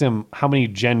she asked him, how many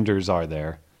genders are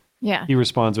there? Yeah. He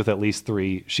responds with at least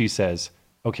 3. She says,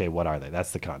 okay, what are they?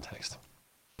 That's the context.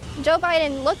 Joe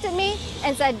Biden looked at me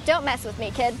and said, don't mess with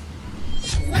me, kid.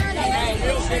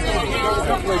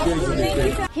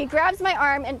 He grabs my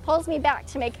arm and pulls me back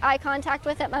to make eye contact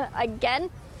with him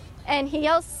again, and he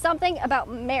yells something about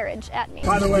marriage at me.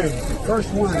 By the way,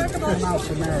 first one came out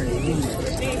for marriage.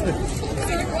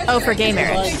 Oh, for gay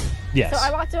marriage. Yes. So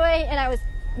I walked away and I was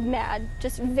mad,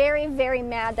 just very, very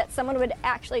mad that someone would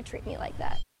actually treat me like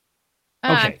that.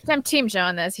 Okay. I'm Team Joe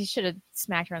on this. He should have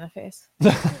smacked her in the face.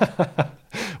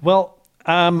 Well,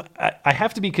 I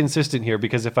have to be consistent here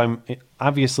because if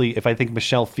I think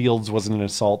Michelle Fields wasn't an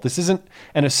assault, this isn't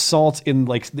an assault in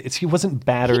he wasn't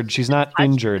battered. She's not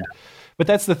injured. But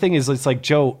that's the thing is it's like,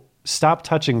 Joe, stop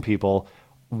touching people.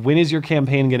 When is your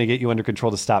campaign going to get you under control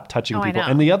to stop touching people?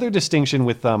 And the other distinction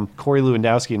with Corey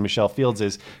Lewandowski and Michelle Fields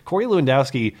is Corey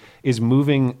Lewandowski is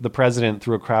moving the president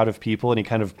through a crowd of people and he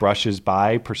kind of brushes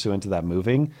by pursuant to that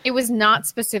moving. It was not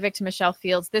specific to Michelle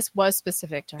Fields. This was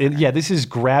specific to her. This is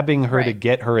grabbing her to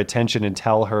get her attention and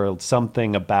tell her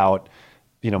something about,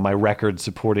 my record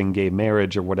supporting gay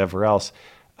marriage or whatever else.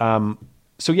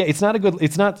 So yeah, it's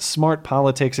not smart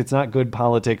politics. It's not good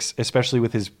politics, especially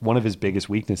with one of his biggest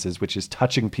weaknesses, which is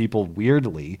touching people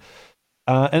weirdly.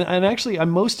 And actually, I'm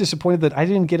most disappointed that I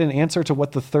didn't get an answer to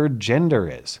what the third gender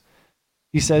is.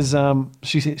 He says,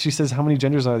 she says, how many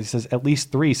genders are there? He says, at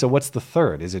least 3. So what's the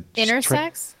third? Is it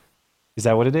intersex? Is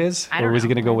that what it is? I don't or was he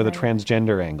know. going to go with a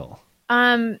transgender angle?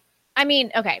 I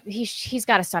mean, okay, he's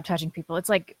got to stop touching people. It's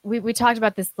like we talked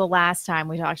about this the last time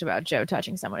we talked about Joe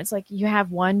touching someone. It's like you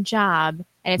have one job,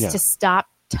 and it's to stop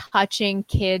touching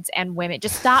kids and women.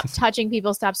 Just stop touching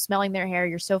people. Stop smelling their hair.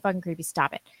 You're so fucking creepy.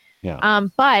 Stop it. Yeah.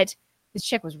 But this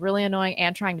chick was really annoying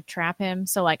and trying to trap him.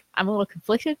 So like, I'm a little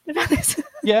conflicted about this.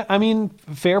 Yeah, I mean,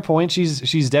 fair point.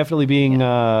 She's definitely being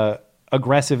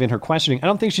aggressive in her questioning. I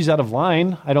don't think she's out of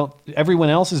line. Everyone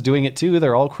else is doing it too.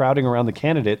 They're all crowding around the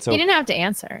candidate. So you didn't have to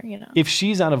answer, If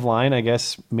she's out of line, I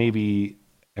guess maybe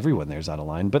everyone there's out of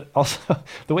line. But also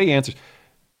the way he answers,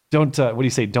 don't what do you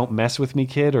say? Don't mess with me,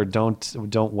 kid, or don't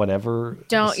whatever.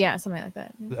 Something like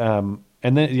that.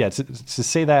 And then to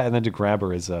say that and then to grab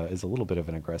her is a little bit of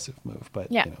an aggressive move. But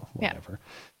whatever.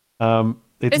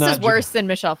 This is worse than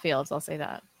Michelle Fields. I'll say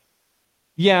that.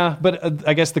 Yeah, but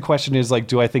I guess the question is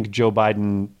do I think Joe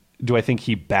Biden, do I think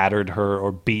he battered her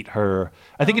or beat her?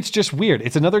 I think it's just weird.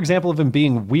 It's another example of him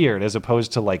being weird as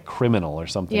opposed to criminal or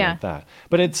something like that.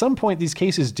 But at some point, these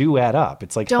cases do add up.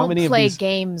 It's like, don't how many play of these...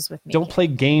 games with me. Don't play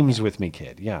games with me,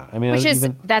 kid. Yeah. I mean,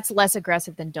 that's less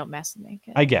aggressive than don't mess with me,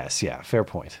 kid. I guess. Yeah. Fair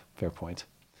point.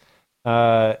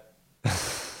 The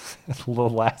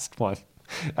last one.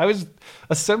 I was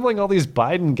assembling all these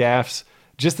Biden gaffes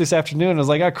just this afternoon. I was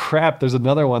like, oh crap, there's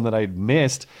another one that I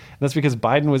missed. And that's because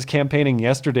Biden was campaigning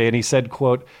yesterday and he said,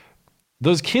 quote,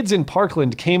 those kids in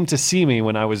Parkland came to see me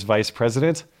when I was vice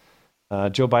president.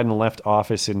 Joe Biden left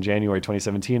office in January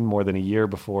 2017, more than a year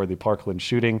before the Parkland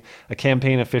shooting. A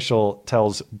campaign official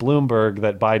tells Bloomberg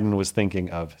that Biden was thinking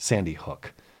of Sandy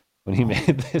Hook when he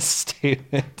made this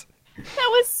statement. That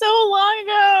was so long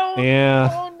ago. Yeah.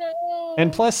 Oh no.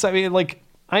 And plus, I mean,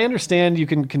 I understand you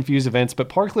can confuse events, but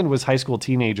Parkland was high school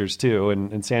teenagers too,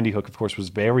 and Sandy Hook, of course, was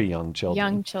very young children.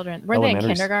 Young children. Were they in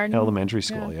kindergarten? Elementary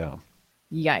school, yeah.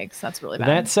 Yikes, that's really bad.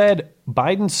 That said,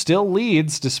 Biden still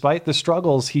leads despite the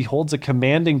struggles. He holds a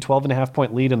commanding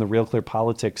 12.5-point lead in the Real Clear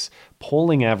Politics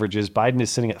polling averages. Biden is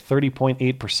sitting at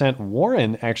 30.8%.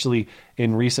 Warren, actually,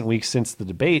 in recent weeks since the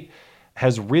debate,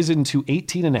 has risen to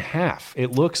 18.5.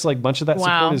 It looks like much of that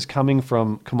support is coming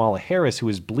from Kamala Harris, who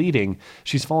is bleeding.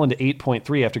 She's fallen to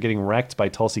 8.3 after getting wrecked by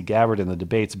Tulsi Gabbard in the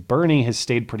debates. Bernie has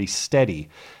stayed pretty steady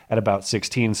at about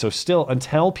 16. So still,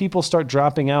 until people start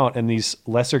dropping out and these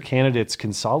lesser candidates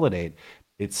consolidate,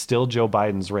 it's still Joe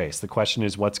Biden's race. The question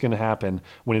is what's going to happen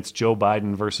when it's Joe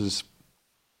Biden versus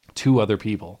 2 other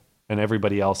people and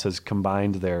everybody else has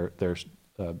combined their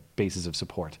bases of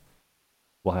support.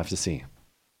 We'll have to see.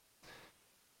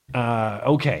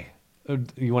 Okay.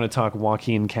 You want to talk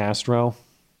Joaquin Castro?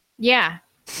 Yeah,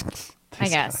 I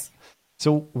guess. Guy.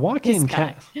 So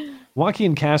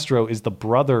Joaquin Castro is the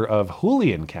brother of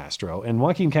Julian Castro, and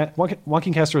Joaquin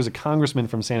Castro is a congressman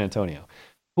from San Antonio.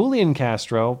 Julian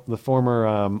Castro, the former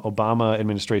Obama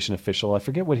administration official, I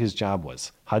forget what his job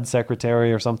was, HUD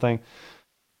secretary or something.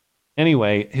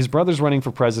 Anyway, his brother's running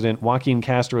for president. Joaquin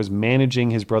Castro is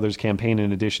managing his brother's campaign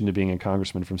in addition to being a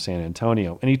congressman from San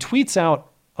Antonio. And he tweets out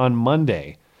on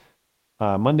Monday,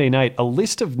 Monday night, a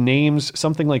list of names,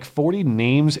 something like 40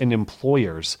 names and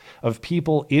employers of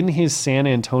people in his San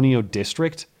Antonio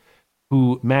district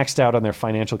who maxed out on their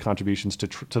financial contributions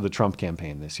to the Trump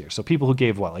campaign this year. So people who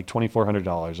gave like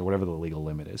 $2,400 or whatever the legal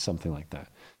limit is, something like that.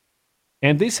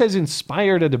 And this has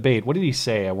inspired a debate. What did he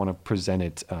say? I want to present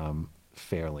it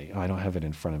fairly. Oh, I don't have it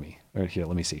in front of me. Right here,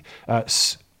 let me see.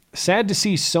 Sad to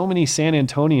see so many San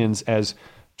Antonians as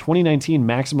 2019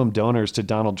 maximum donors to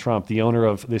Donald Trump, the owner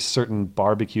of this certain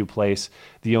barbecue place,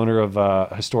 the owner of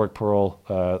Historic Pearl,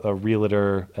 a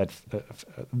realtor.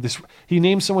 He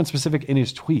named someone specific in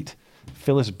his tweet,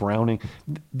 Phyllis Browning.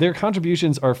 Their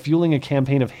contributions are fueling a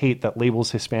campaign of hate that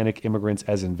labels Hispanic immigrants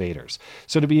as invaders.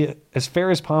 So to be as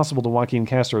fair as possible to Joaquin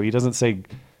Castro, he doesn't say,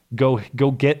 go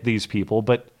get these people,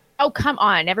 but... Oh, come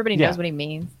on. Everybody knows what he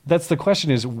means. That's the question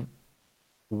is,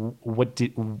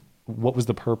 what was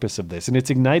the purpose of this? And it's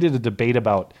ignited a debate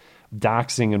about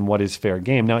doxing and what is fair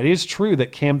game. Now, it is true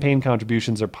that campaign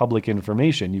contributions are public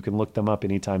information. You can look them up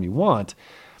anytime you want.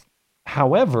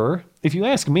 However, if you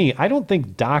ask me, I don't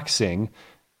think doxing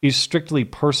is strictly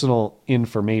personal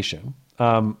information.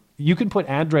 You can put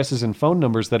addresses and phone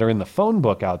numbers that are in the phone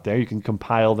book out there. You can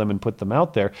compile them and put them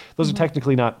out there. Those are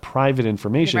technically not private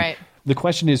information. Right. The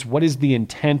question is, what is the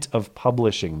intent of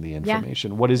publishing the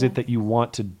information? What is it that you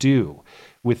want to do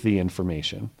with the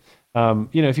information?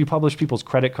 If you publish people's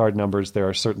credit card numbers, there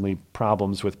are certainly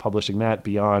problems with publishing that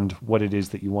beyond what it is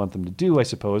that you want them to do, I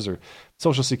suppose, or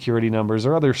social security numbers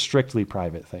or other strictly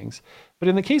private things. But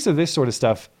in the case of this sort of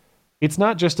stuff, it's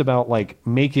not just about like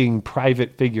making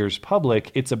private figures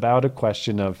public. It's about a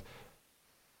question of,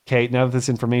 okay, now that this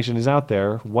information is out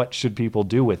there, what should people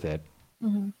do with it?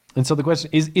 Mm-hmm. And so the question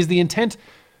is the intent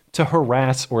to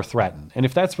harass or threaten? And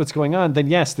if that's what's going on, then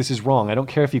yes, this is wrong. I don't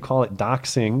care if you call it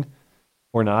doxing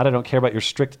or not. I don't care about your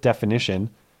strict definition.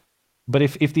 But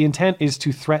if the intent is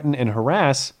to threaten and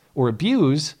harass or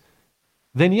abuse,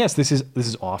 then yes, this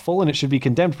is awful and it should be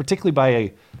condemned, particularly by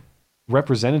a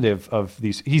representative of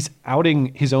these. He's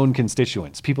outing his own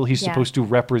constituents, people he's supposed to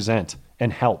represent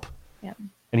and help. Yeah.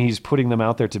 And he's putting them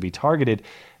out there to be targeted.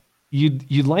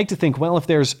 You'd like to think, well, if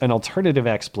there's an alternative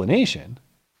explanation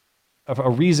of a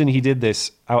reason he did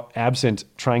this absent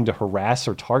trying to harass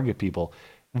or target people,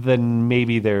 then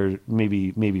maybe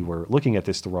we're looking at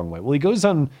this the wrong way. Well, he goes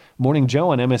on Morning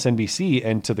Joe on MSNBC,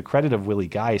 and to the credit of Willie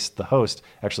Geist, the host,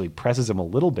 actually presses him a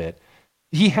little bit.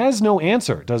 He has no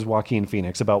answer, does Joaquin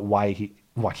Phoenix, about why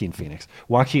Joaquin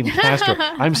Castro.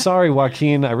 I'm sorry,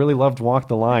 Joaquin. I really loved Walk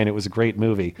the Line. It was a great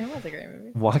movie. It was a great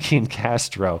movie. Joaquin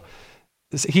Castro.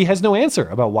 He has no answer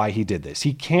about why he did this.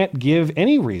 He can't give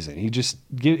any reason. He just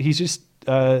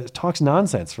talks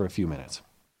nonsense for a few minutes.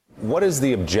 What is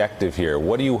the objective here?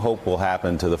 What do you hope will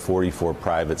happen to the 44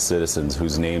 private citizens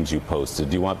whose names you posted?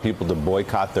 Do you want people to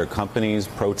boycott their companies,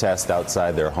 protest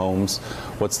outside their homes?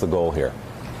 What's the goal here?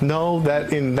 No,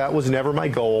 that was never my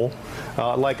goal.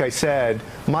 Like I said,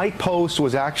 my post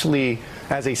was actually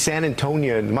as a San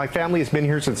Antonian. My family has been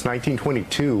here since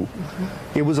 1922.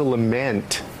 Mm-hmm. It was a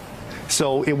lament.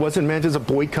 So it wasn't meant as a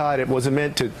boycott. It wasn't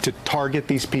meant to target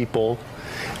these people.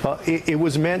 It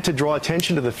was meant to draw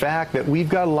attention to the fact that we've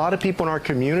got a lot of people in our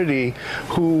community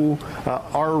who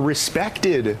are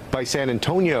respected by San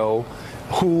Antonio,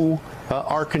 who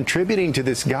are contributing to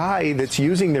this guy that's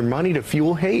using their money to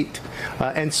fuel hate.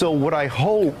 And so what I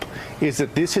hope is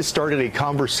that this has started a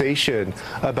conversation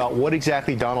about what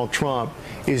exactly Donald Trump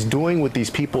is doing with these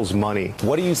people's money.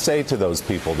 What do you say to those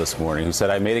people this morning who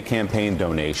said, I made a campaign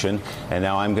donation and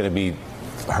now I'm going to be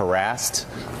harassed?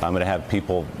 I'm going to have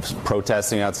people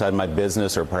protesting outside my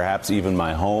business or perhaps even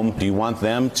my home. Do you want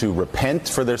them to repent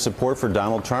for their support for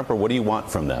Donald Trump, or what do you want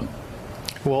from them?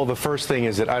 Well, the first thing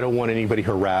is that I don't want anybody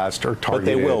harassed or targeted. But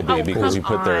they will be because you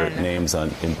put their names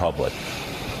in public.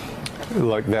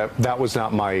 Like that was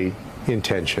not my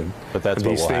intention. But that's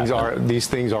these what will things happen. These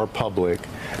things are public.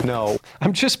 No.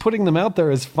 I'm just putting them out there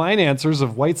as financiers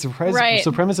of white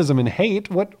supremacism and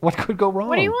hate. What could go wrong?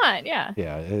 What do you want? Yeah.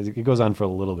 Yeah, it goes on for a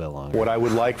little bit longer. What I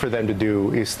would like for them to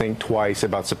do is think twice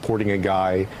about supporting a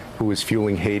guy who is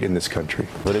fueling hate in this country.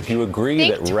 But if you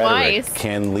agree that rhetoric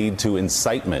can lead to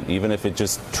incitement, even if it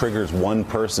just triggers one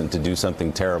person to do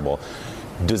something terrible,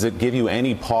 does it give you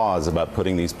any pause about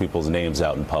putting these people's names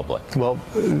out in public? Well,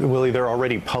 Willie, they're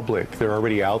already public. They're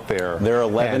already out there. There are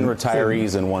 11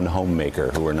 retirees and one homemaker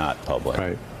who are not public.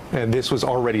 Right. And this was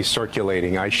already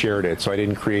circulating. I shared it, so I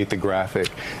didn't create the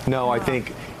graphic. No, I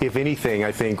think, if anything,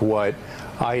 I think what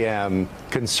I am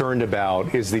concerned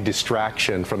about is the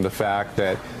distraction from the fact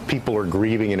that people are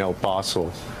grieving in El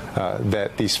Paso.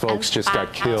 That these folks just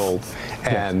got killed,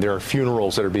 and there are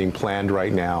funerals that are being planned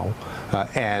right now.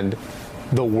 And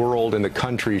the world and the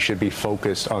country should be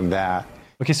focused on that.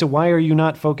 Okay, so why are you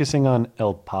not focusing on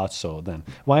El Paso then?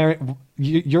 Why are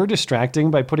you're distracting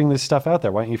by putting this stuff out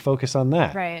there? Why don't you focus on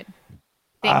that? Right.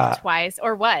 Think twice,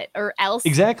 or what, or else?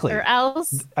 Exactly. Or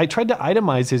else. I tried to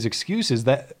itemize his excuses.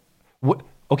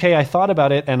 Okay, I thought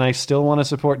about it, and I still want to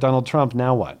support Donald Trump.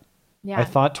 Now what? Yeah. I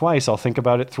thought twice. I'll think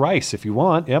about it thrice if you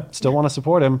want. Yep, still want to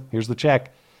support him. Here's the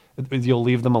check. You'll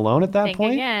leave them alone at that Think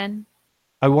point? again.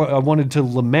 I wanted to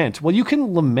lament. Well, you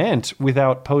can lament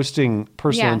without posting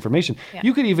personal information. Yeah.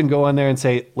 You could even go on there and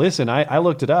say, listen, I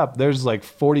looked it up. There's like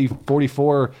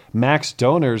 44 max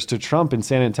donors to Trump in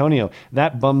San Antonio.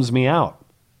 That bums me out.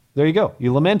 There you go.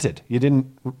 You lamented. You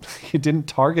didn't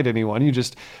target anyone. You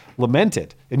just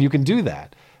lamented. And you can do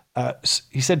that.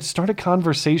 He said, start a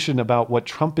conversation about what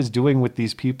Trump is doing with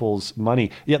these people's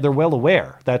money. Yeah, they're well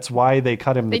aware. That's why they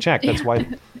cut him the check. That's why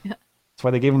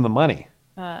they gave him the money.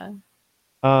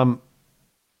 Now,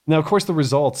 of course, the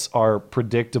results are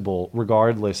predictable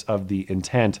regardless of the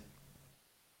intent.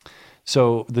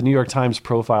 So the New York Times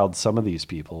profiled some of these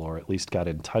people, or at least got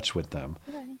in touch with them.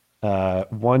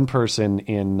 One person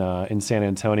in San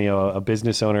Antonio, a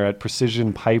business owner at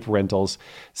Precision Pipe Rentals,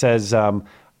 says,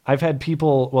 I've had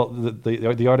people, well,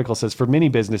 the article says, for many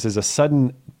businesses, a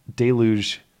sudden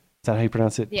deluge, is that how you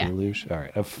pronounce it? Yeah. Deluge? All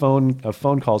right. Of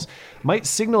phone calls might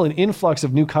signal an influx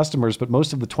of new customers, but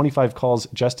most of the 25 calls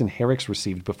Justin Herrick's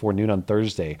received before noon on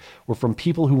Thursday were from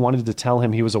people who wanted to tell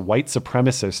him he was a white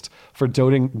supremacist for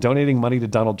donating money to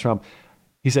Donald Trump.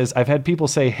 He says, I've had people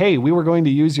say, hey, we were going to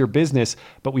use your business,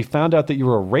 but we found out that you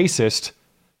were a racist.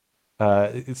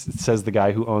 It says the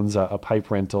guy who owns a pipe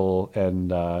rental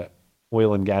and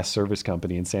oil and gas service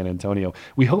company in San Antonio.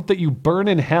 We hope that you burn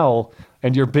in hell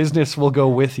and your business will go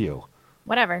with you.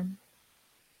 Whatever.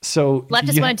 So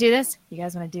Leftists want to do this? You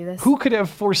guys want to do this? Who could have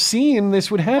foreseen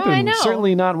this would happen? I know.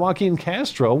 Certainly not Joaquin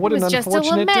Castro. What an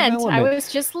unfortunate development. I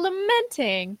was just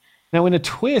lamenting. Now, in a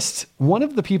twist, one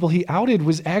of the people he outed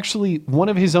was actually one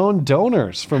of his own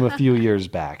donors from a few years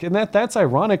back. And that's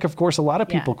ironic. Of course, a lot of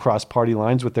people cross party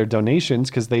lines with their donations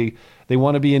because they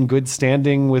want to be in good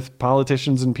standing with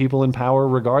politicians and people in power,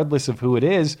 regardless of who it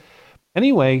is.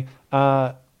 Anyway,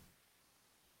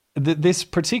 this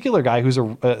particular guy who's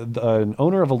an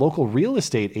owner of a local real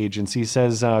estate agency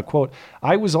says, quote,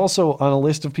 I was also on a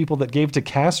list of people that gave to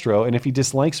Castro. And if he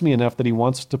dislikes me enough that he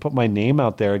wants to put my name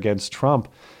out there against Trump,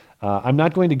 I'm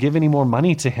not going to give any more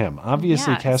money to him.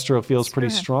 Obviously, Castro feels pretty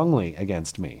strongly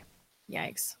against me.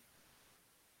 Yikes.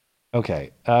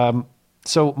 Okay.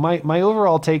 So my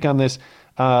overall take on this,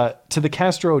 to the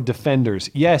Castro defenders,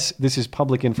 yes, this is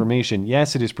public information.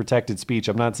 Yes, it is protected speech.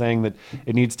 I'm not saying that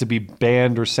it needs to be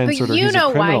banned or censored or he's a criminal.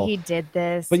 You know why he did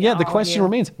this. But yeah, the question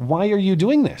remains, why are you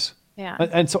doing this? Yeah.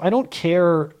 And so I don't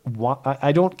care what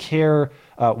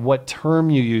term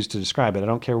you use to describe it. I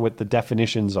don't care what the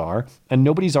definitions are. And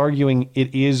nobody's arguing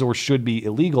it is or should be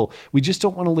illegal. We just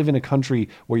don't want to live in a country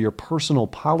where your personal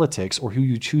politics or who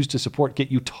you choose to support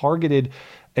get you targeted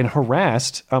and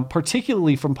harassed,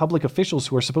 particularly from public officials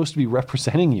who are supposed to be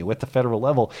representing you at the federal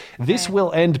level. This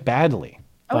will end badly.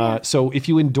 So if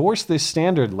you endorse this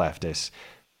standard, leftists,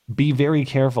 be very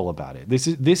careful about it. This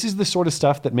is the sort of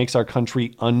stuff that makes our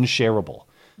country unshareable.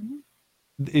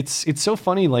 It's so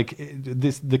funny, like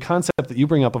the concept that you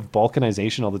bring up of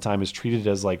balkanization all the time is treated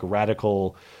as like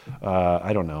radical,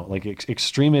 I don't know, like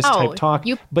extremist type talk.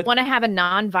 You want to have a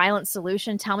non-violent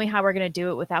solution? Tell me how we're going to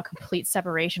do it without complete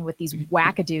separation with these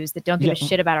wackadoos that don't give a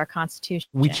shit about our Constitution.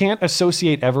 We can't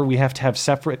associate ever. We have to have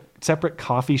separate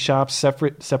coffee shops,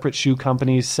 separate shoe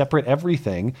companies, separate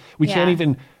everything. We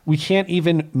can't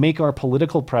even make our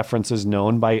political preferences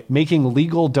known by making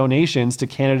legal donations to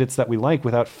candidates that we like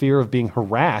without fear of being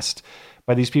harassed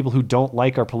by these people who don't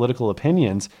like our political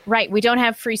opinions. Right. We don't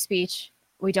have free speech.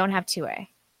 We don't have 2A.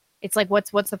 It's like,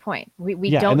 what's the point?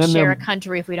 We don't share a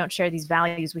country if we don't share these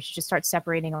values. We should just start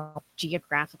separating our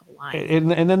geographical lines.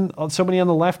 And then somebody on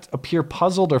the left appear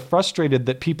puzzled or frustrated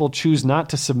that people choose not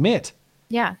to submit.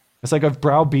 Yeah. It's like I've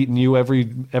browbeaten you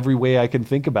every way I can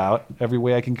think about, every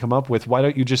way I can come up with. Why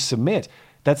don't you just submit?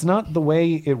 That's not the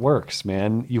way it works,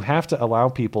 man. You have to allow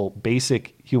people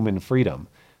basic human freedom,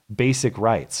 basic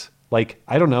rights. Like,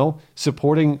 I don't know,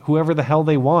 supporting whoever the hell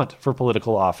they want for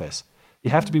political office. You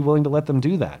have to be willing to let them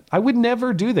do that. I would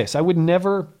never do this. I would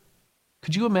never.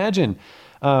 Could you imagine?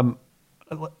 I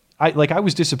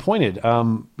was disappointed.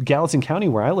 Gallatin County,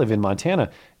 where I live in Montana,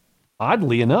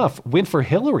 oddly enough, went for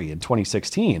Hillary in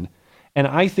 2016. And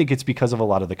I think it's because of a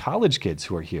lot of the college kids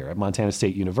who are here at Montana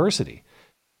State University.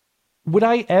 Would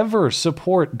I ever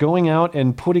support going out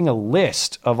and putting a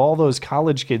list of all those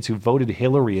college kids who voted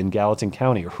Hillary in Gallatin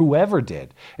County or whoever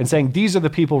did and saying these are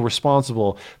the people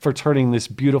responsible for turning this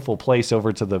beautiful place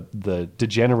over to the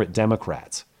degenerate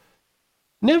Democrats?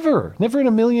 Never in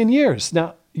a million years.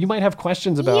 Now, you might have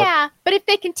questions about... Yeah, but if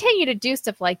they continue to do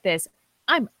stuff like this,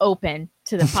 I'm open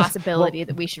to the possibility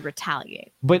that we should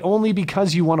retaliate. But only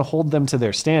because you want to hold them to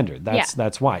their standard.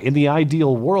 That's why. In the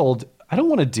ideal world, I don't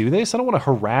want to do this. I don't want to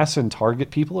harass and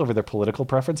target people over their political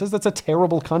preferences. That's a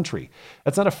terrible country.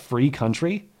 That's not a free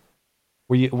country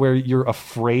where you're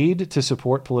afraid to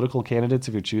support political candidates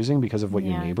if you're choosing because of what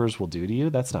your neighbors will do to you.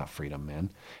 That's not freedom,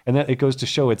 man. And that it goes to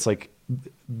show it's like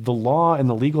the law and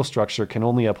the legal structure can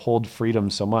only uphold freedom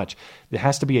so much. There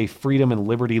has to be a freedom and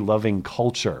liberty loving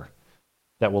culture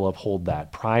that will uphold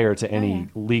that prior to any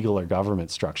legal or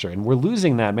government structure. And we're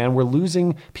losing that, man. We're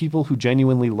losing people who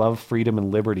genuinely love freedom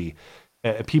and liberty.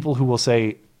 People who will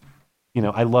say, you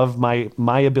know, I love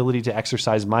my ability to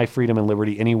exercise my freedom and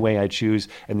liberty any way I choose.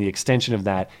 And the extension of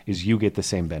that is you get the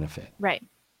same benefit. Right.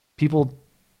 People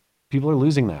are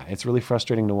losing that. It's really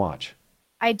frustrating to watch.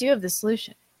 I do have the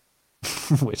solution.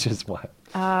 Which is what?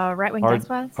 Right-wing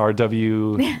despots? RWDSs.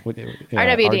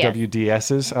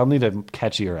 I'll need a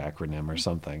catchier acronym or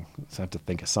something. So I have to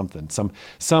think of something. Some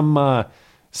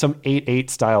 8-8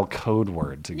 style code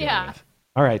word to go with.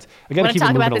 All right. I got to keep it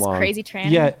moving along. Want to talk about this crazy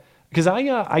tranny? Yeah. Because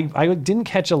I didn't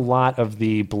catch a lot of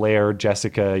the Blair,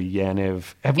 Jessica,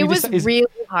 Yaniv. It was really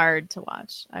hard to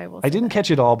watch. I didn't catch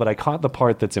it all, but I caught the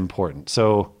part that's important.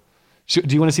 So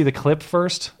do you want to see the clip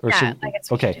first? Or I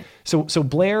guess okay. So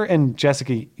Blair and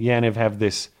Jessica Yaniv have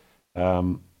this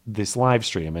live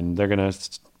stream, and they're going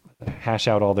to hash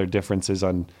out all their differences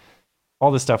on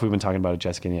all the stuff we've been talking about with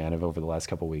Jessica Yaniv over the last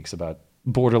couple of weeks about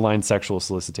borderline sexual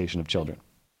solicitation of children.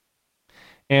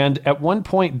 And at one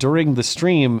point during the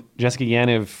stream, Jessica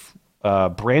Yaniv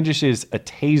brandishes a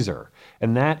taser,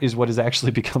 and that is what has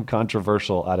actually become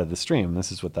controversial out of the stream.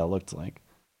 This is what that looked like.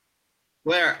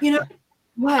 Blair,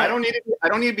 what? I don't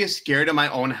need to be scared in my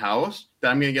own house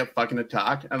that I'm gonna get fucking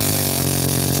attacked,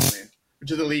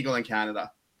 which is illegal in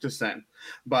Canada. Just saying.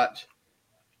 But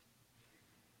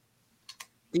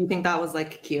do you think that was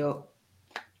like cute?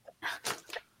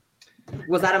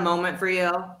 Was that a moment for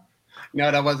you? No,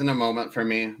 that wasn't a moment for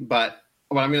me. But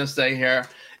what I'm going to say here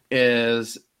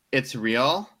is it's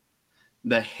real.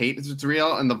 The hate is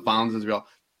real and the violence is real.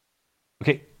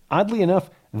 Okay. Oddly enough,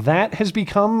 that has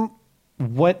become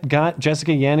what got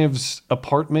Jessica Yaniv's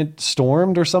apartment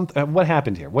stormed or something. What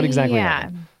happened here? What exactly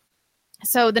happened?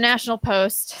 So the National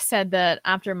Post said that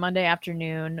after Monday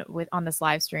afternoon on this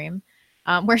live stream,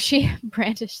 where she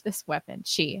brandished this weapon,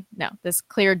 this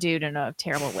clear dude in a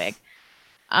terrible wig,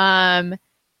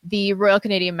 the Royal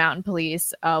Canadian Mounted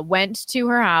Police went to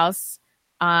her house,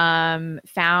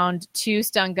 found 2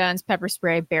 stun guns, pepper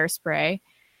spray, bear spray,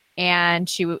 and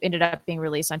she ended up being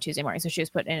released on Tuesday morning. So she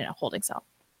was put in a holding cell.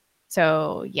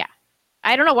 So yeah,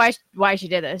 I don't know why she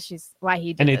did this. Why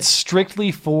he did and this. It's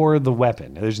strictly for the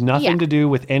weapon. There's nothing to do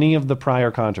with any of the prior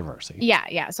controversy.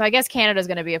 Yeah. So I guess Canada's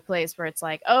going to be a place where it's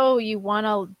like, oh, you want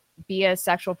to be a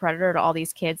sexual predator to all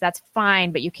these kids? That's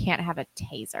fine, but you can't have a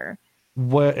taser.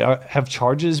 What have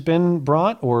charges been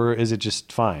brought, or is it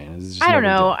just fine? I don't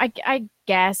know. I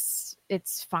guess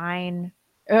it's fine.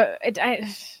 I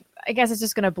guess it's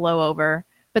just going to blow over.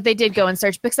 But they did go and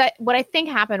search because what I think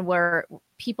happened were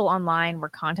people online were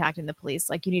contacting the police,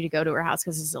 like, you need to go to her house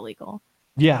because it's illegal.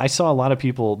 Yeah, I saw a lot of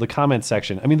people, the comment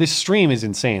section. I mean, this stream is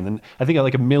insane. And I think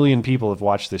like 1 million people have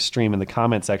watched this stream, and the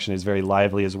comment section is very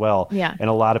lively as well. Yeah. And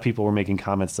a lot of people were making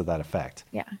comments to that effect.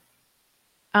 Yeah.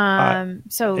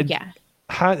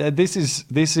 This is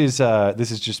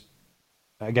just,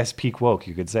 I guess, peak woke,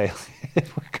 you could say.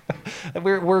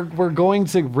 we're going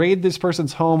to raid this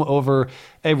person's home over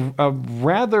a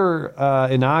rather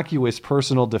innocuous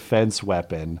personal defense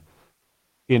weapon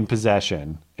in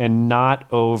possession, and not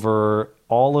over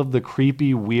all of the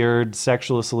creepy, weird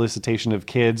sexual solicitation of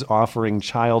kids, offering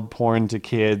child porn to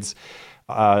kids,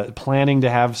 planning to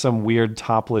have some weird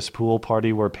topless pool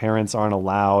party where parents aren't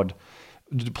allowed,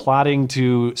 plotting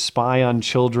to spy on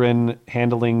children,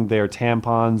 handling their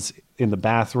tampons in the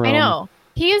bathroom. I know.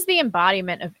 He is the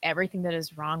embodiment of everything that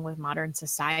is wrong with modern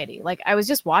society. Like, I was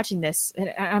just watching this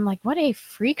and I'm like, what a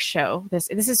freak show. This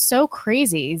is so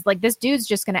crazy. He's like, this dude's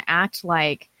just going to act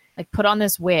like put on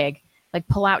this wig, like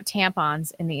pull out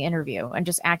tampons in the interview and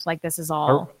just act like this is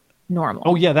all normal.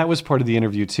 Oh yeah. That was part of the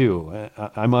interview too.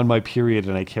 I'm on my period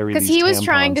and I carry these tampons. Because he was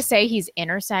trying to say he's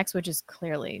intersex, which is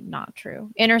clearly not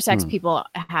true. Intersex people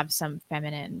have some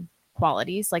feminine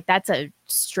qualities. Like, that's a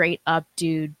straight up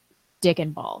dude, dick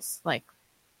and balls. Like,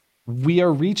 we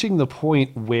are reaching the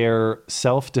point where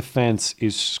self-defense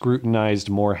is scrutinized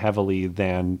more heavily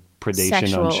than predation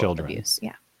Sexual on children. abuse.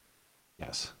 Yeah.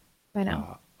 Yes. I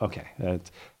know. Okay.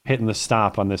 That's hitting the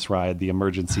stop on this ride, the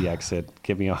emergency exit.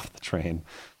 Get me off the train.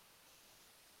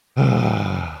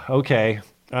 Okay.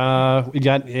 We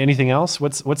got anything else?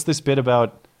 What's this bit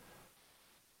about?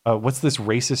 What's this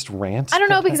racist rant? I don't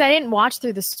know, because I didn't watch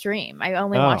through the stream. I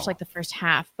only watched like the first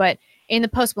half. But in the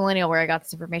post-millennial, where I got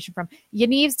this information from,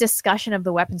 Yaniv's discussion of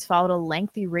the weapons followed a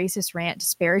lengthy racist rant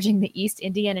disparaging the East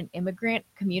Indian and immigrant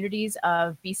communities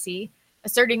of BC,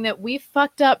 asserting that we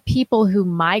fucked up people who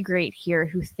migrate here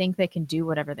who think they can do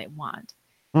whatever they want.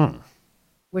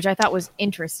 Which I thought was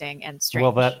interesting and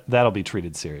strange. Well, that'll be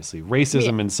treated seriously.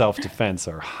 Racism and self-defense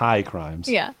are high crimes.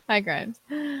 Yeah, high crimes.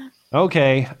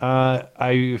 Okay,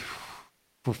 we're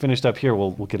finished up here.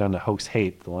 We'll get on to hoax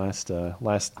hate, the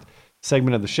last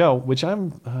segment of the show, which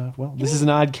this is an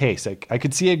odd case. I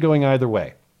could see it going either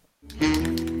way.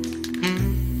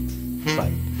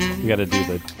 But we got to do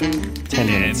the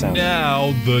 10-minute sound.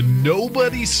 Now, the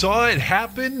nobody saw it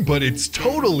happen, but it's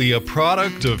totally a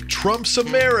product of Trump's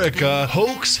America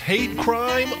hoax hate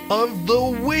crime of the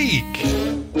week.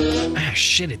 Ah,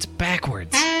 shit, it's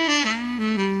backwards.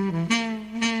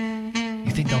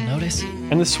 You think they'll notice?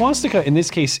 And the swastika in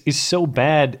this case is so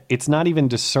bad, it's not even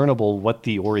discernible what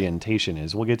the orientation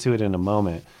is. We'll get to it in a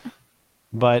moment.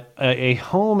 But a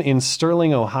home in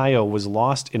Sterling, Ohio was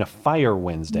lost in a fire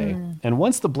Wednesday. And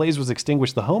once the blaze was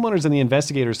extinguished, the homeowners and the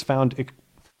investigators found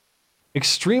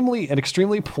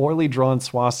extremely poorly drawn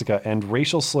swastika and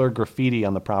racial slur graffiti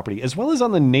on the property, as well as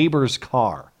on the neighbor's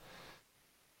car.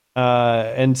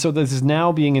 And so this is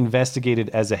now being investigated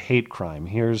as a hate crime.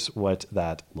 Here's what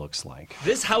that looks like.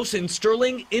 This house in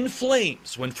Sterling in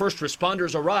flames when first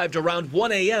responders arrived around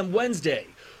 1 a.m. Wednesday.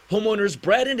 Homeowners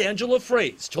Brad and Angela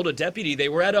Fraze told a deputy they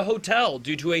were at a hotel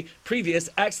due to a previous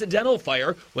accidental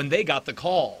fire when they got the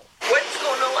call. What's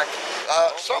going on?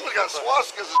 Somebody got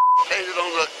swastikas painted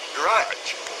on the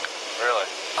garage. Really?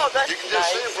 Oh, that's You can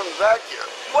just see it from the back here.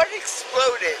 What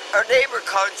exploded? Our neighbor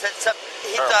called and said something.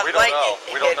 He thought we don't know.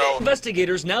 We don't know.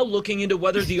 Investigators now looking into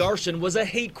whether the arson was a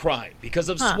hate crime because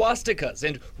of swastikas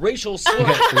and racial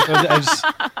slurs.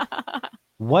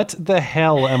 What the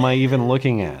hell am I even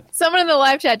looking at? Someone in the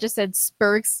live chat just said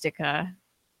Spurgstica.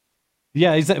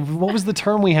 Yeah, what was the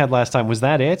term we had last time? Was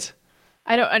that it?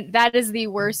 I don't. That is the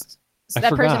worst.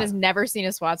 That person has never seen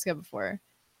a swastika before.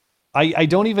 I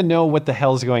don't even know what the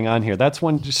hell's going on here. That's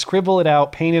one. Just scribble it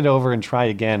out, paint it over, and try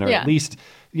again, or at least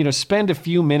spend a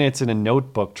few minutes in a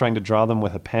notebook trying to draw them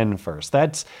with a pen first.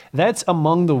 That's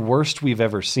among the worst we've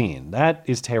ever seen. That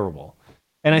is terrible.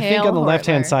 And I think on the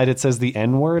left-hand side it says the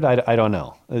N-word. I don't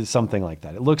know. It's something like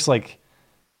that. It looks like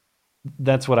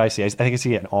that's what I see. I think I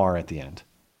see an R at the end.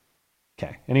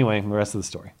 Okay. Anyway, the rest of the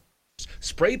story.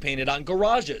 Spray painted on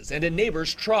garages and a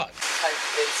neighbor's truck.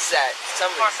 I've been set.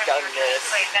 Somebody's done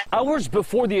this. Hours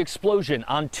before the explosion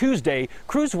on Tuesday,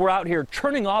 crews were out here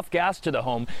turning off gas to the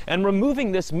home and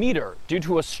removing this meter due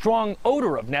to a strong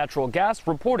odor of natural gas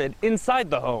reported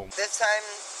inside the home. This time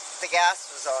the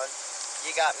gas was on.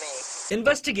 You got me.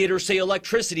 Investigators say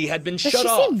electricity had been shut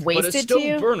off, but a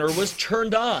stove burner was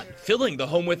turned on, filling the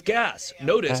home with gas,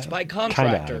 noticed by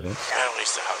contractors. At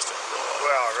least the house didn't blow up.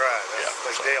 Well, right.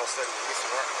 Like Dale said, we used to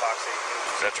work in Fox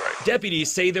 18. That's right.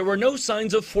 Deputies say there were no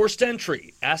signs of forced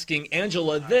entry, asking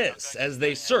Angela this as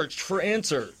they searched for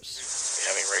answers.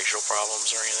 Having racial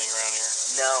problems or anything around here?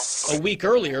 No. A week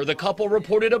earlier, the couple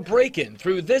reported a break-in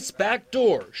through this back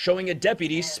door, showing a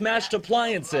deputy smashed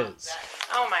appliances.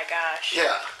 Oh my gosh.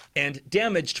 Yeah. And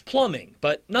damaged plumbing,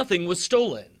 but nothing was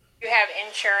stolen. You have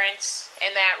insurance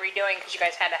in that redoing because you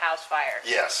guys had a house fire?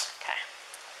 Yes. Okay.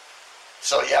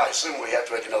 So, yeah, I assume we have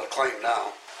to make another claim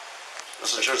now.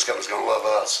 This insurance company's going to love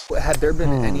us. Have there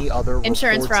been any other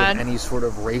insurance reports fraud of any sort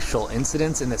of racial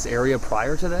incidents in this area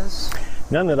prior to this?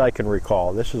 None that I can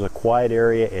recall. This is a quiet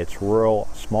area. It's rural,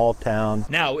 small town.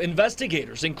 Now,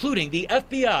 investigators, including the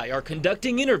FBI, are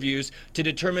conducting interviews to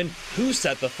determine who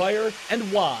set the fire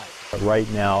and why. Right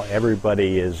now,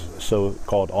 everybody is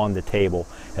so-called on the table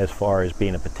as far as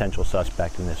being a potential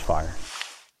suspect in this fire.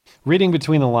 Reading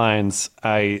between the lines,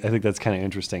 I think that's kind of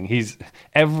interesting.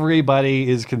 Everybody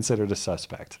is considered a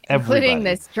suspect. Including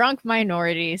this drunk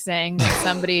minority saying that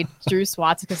somebody drew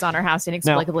swastikas on her house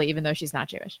inexplicably, even though she's not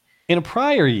Jewish. In a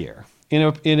prior year, in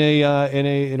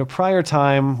a prior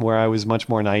time where I was much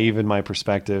more naive in my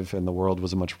perspective and the world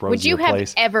was a much rosier place. Would you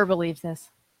have ever believed this?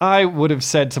 I would have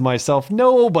said to myself,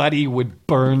 nobody would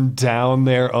burn down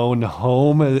their own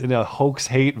home in a hoax,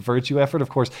 hate, virtue effort. Of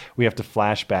course, we have to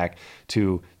flash back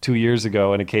to 2 years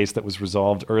ago in a case that was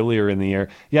resolved earlier in the year.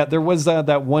 Yeah, there was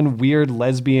that one weird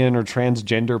lesbian or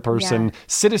transgender person,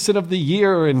 citizen of the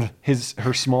year in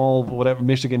her small, whatever,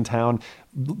 Michigan town,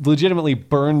 legitimately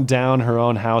burned down her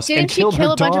own house and killed her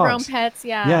dogs. Didn't she kill a bunch of her own pets?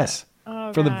 Yeah. Yes,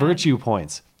 for the God. virtue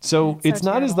points. So it's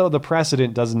not as though the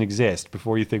precedent doesn't exist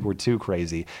before you think we're too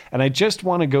crazy. And I just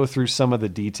want to go through some of the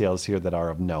details here that are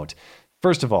of note.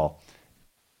 First of all,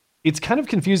 it's kind of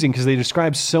confusing because they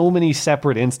describe so many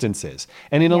separate instances.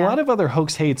 And in a lot of other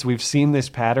hoax hates, we've seen this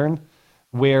pattern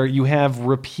where you have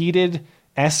repeated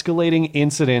escalating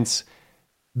incidents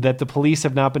that the police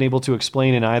have not been able to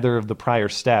explain in either of the prior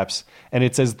steps. And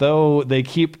it's as though they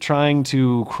keep trying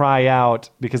to cry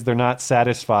out because they're not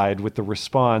satisfied with the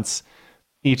response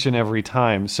each and every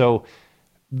time. So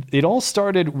it all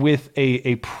started with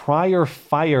a prior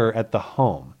fire at the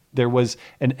home. There was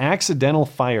an accidental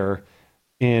fire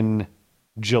in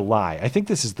July. I think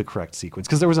this is the correct sequence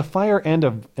because there was a fire and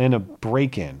a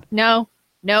break-in. Nope.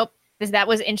 That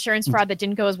was insurance fraud that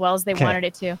didn't go as well as they wanted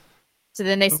it to. So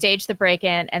then they staged the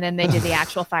break-in and then they did the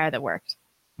actual fire that worked.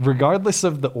 Regardless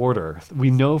of the order,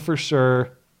 we know for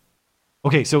sure.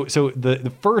 Okay, so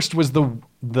the first was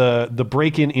the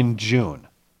break-in in June.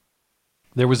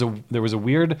 There was a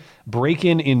weird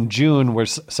break-in in June where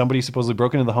somebody supposedly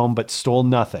broke into the home but stole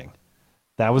nothing.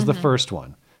 That was the first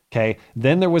one. Okay.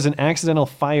 Then there was an accidental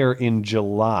fire in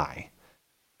July.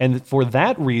 And for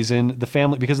that reason,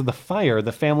 because of the fire,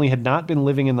 the family had not been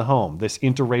living in the home. This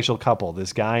interracial couple,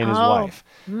 this guy and his wife,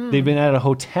 they've been at a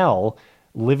hotel,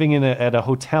 living at a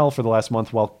hotel for the last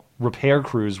month while repair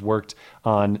crews worked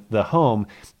on the home.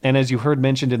 And as you heard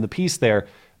mentioned in the piece there,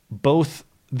 both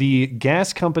the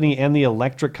gas company and the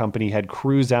electric company had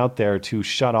crews out there to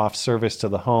shut off service to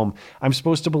the home. I'm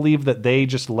supposed to believe that they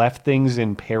just left things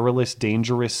in perilous,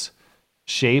 dangerous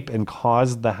shape and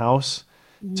caused the house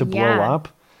to blow up.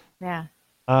 Yeah.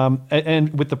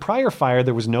 And with the prior fire,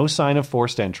 there was no sign of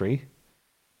forced entry.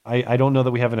 I don't know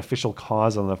that we have an official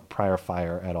cause on the prior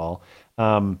fire at all.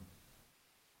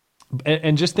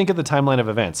 And just think of the timeline of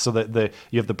events. So that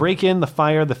you have the break-in, the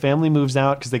fire, the family moves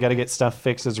out because they got to get stuff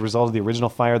fixed as a result of the original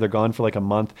fire. They're gone for like a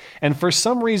month. And for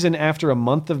some reason, after a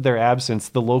month of their absence,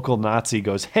 the local Nazi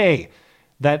goes, hey,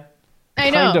 that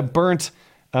kind of burnt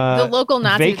the local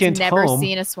Nazi vacant has never home.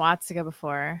 seen a swastika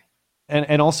before.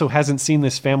 And also hasn't seen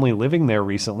this family living there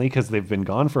recently because they've been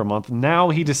gone for a month. Now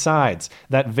he decides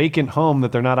that vacant home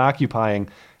that they're not occupying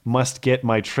must get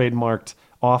my trademarked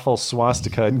awful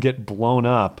swastika and get blown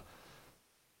up.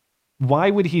 Why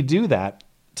would he do that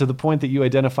to the point that you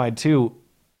identified too?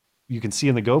 You can see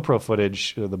in the GoPro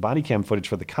footage, the body cam footage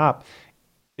for the cop,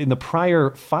 in the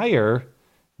prior fire,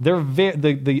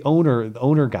 the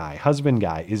owner guy, husband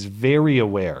guy, is very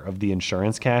aware of the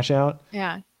insurance cash out.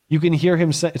 Yeah. You can hear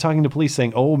him talking to police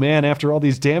saying, oh man, after all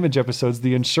these damage episodes,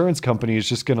 the insurance company is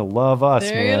just going to love us,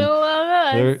 They're man. going to love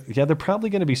us. They're probably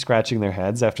going to be scratching their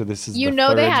heads after this is they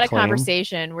third had a claim.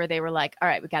 conversation where they were like, all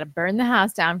right, we got to burn the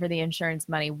house down for the insurance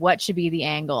money. What should be the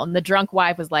angle? And the drunk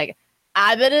wife was like,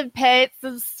 I'm going to paint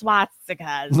some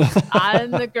swastikas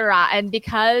on the garage. And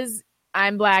because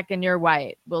I'm black and you're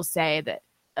white, we'll say that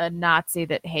a Nazi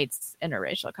that hates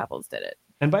interracial couples did it.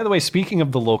 And by the way, speaking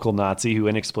of the local Nazi who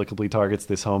inexplicably targets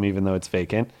this home even though it's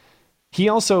vacant, he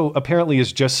also apparently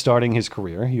is just starting his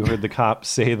career. You heard the cop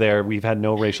say there, we've had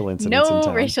no racial incidents in town.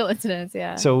 No racial incidents,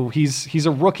 yeah. So he's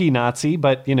a rookie Nazi,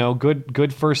 but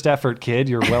good first effort, kid.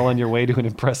 You're well on your way to an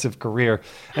impressive career.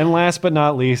 And last but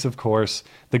not least, of course,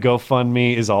 the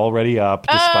GoFundMe is already up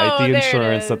despite the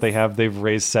insurance that they have. They've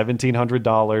raised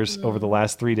 $1,700 over the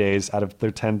last 3 days out of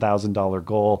their $10,000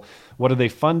 goal. What are they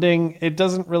funding? It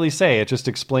doesn't really say. It just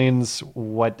explains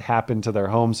what happened to their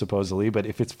home, supposedly. But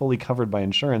if it's fully covered by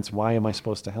insurance, why am I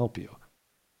supposed to help you?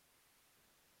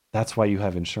 That's why you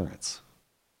have insurance.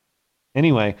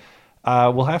 Anyway,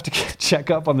 we'll have to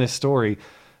check up on this story.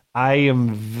 I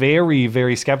am very,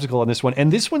 very skeptical on this one.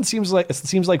 And this one seems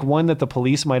like one that the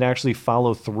police might actually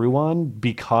follow through on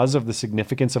because of the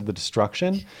significance of the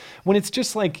destruction. When it's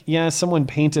just like, yeah, someone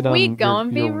painted on... We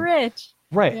gonna be rich.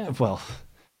 Right. Yeah. Well...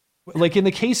 Like in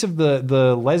the case of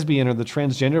the lesbian or the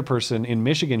transgender person in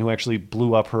Michigan who actually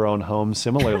blew up her own home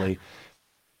similarly,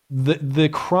 the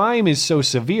crime is so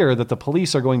severe that the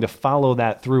police are going to follow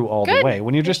that through all the way.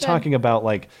 When you're just talking about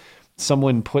like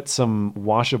someone put some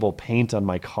washable paint on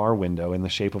my car window in the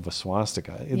shape of a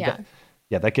swastika,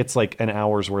 Yeah, that gets like an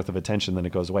hour's worth of attention, then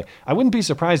it goes away. I wouldn't be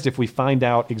surprised if we find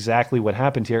out exactly what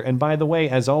happened here. And by the way,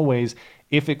 as always,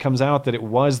 if it comes out that it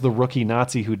was the rookie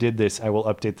Nazi who did this, I will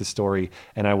update the story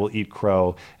and I will eat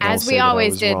crow. As we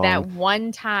always did that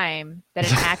one time that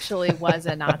it actually was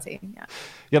a Nazi. Yeah.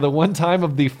 Yeah, the one time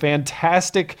of the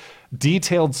fantastic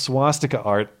detailed swastika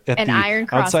art at and iron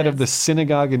outside of the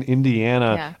synagogue in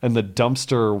Indiana and the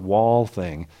dumpster wall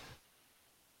thing.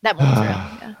 That one's real.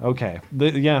 Yeah. Okay.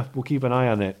 We'll keep an eye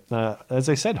on it. As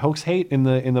I said, hoax hate in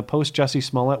the post Jussie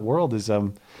Smollett world is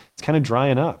it's kind of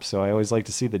drying up. So I always like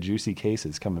to see the juicy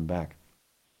cases coming back.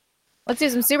 Let's do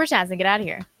some super chats and get out of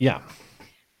here. Yeah.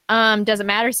 Doesn't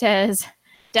matter says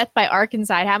death by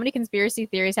Arkansas. How many conspiracy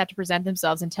theories have to present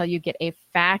themselves until you get a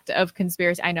fact of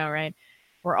conspiracy? I know, right?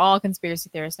 We're all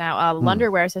conspiracy theorists now.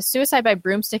 Lunderwear says suicide by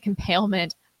broomstick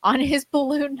impalement on his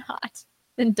balloon knot.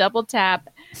 Then double tap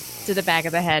to the back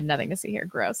of the head. Nothing to see here.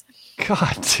 Gross.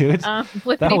 God, dude.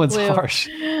 That one's harsh.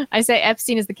 I say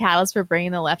Epstein is the catalyst for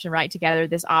bringing the left and right together.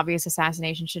 This obvious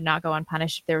assassination should not go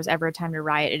unpunished. If there was ever a time to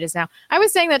riot, it is now. I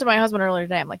was saying that to my husband earlier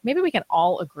today. I'm like, maybe we can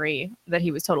all agree that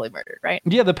he was totally murdered, right?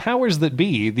 Yeah, the powers that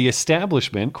be, the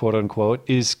establishment, quote unquote,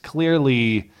 is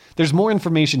clearly... There's more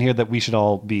information here that we should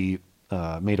all be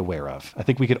made aware of. I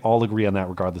think we could all agree on that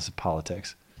regardless of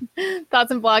politics.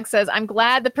 Thoughts and Blog says, I'm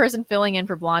glad the person filling in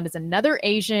for Blonde is another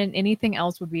Asian. Anything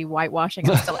else would be whitewashing.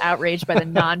 I'm still outraged by the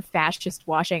non-fascist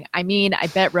washing. I mean, I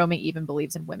bet Romy even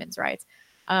believes in women's rights.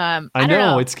 I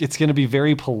know. It's going to be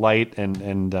very polite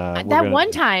and that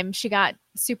one time she got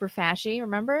super fashy,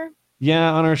 remember?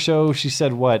 Yeah, on our show she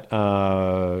said what?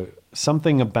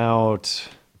 Something about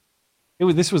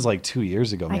this was like 2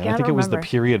 years ago, man. I think it was the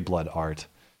period blood art.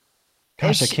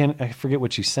 Gosh, I forget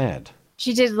what she said.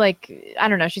 She did I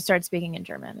don't know. She started speaking in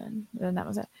German and that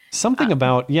was it. Something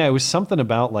about, it was something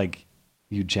about like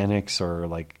eugenics or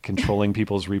like controlling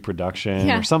people's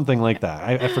reproduction or something like that.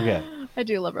 I forget. I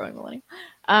do love Rowan Millennium.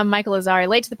 Michael Azari,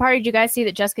 late to the party. Did you guys see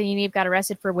that Jessica Yaniv got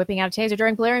arrested for whipping out a taser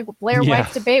during Blair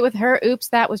White's debate with her? Oops,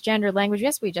 that was gendered language.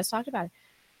 Yes, we just talked about it.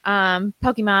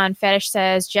 Pokemon Fetish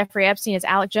says Jeffrey Epstein is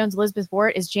Alec Jones, Elizabeth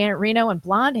Ward is Janet Reno, and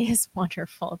Blonde is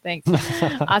wonderful. Thanks.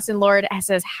 Austin Lord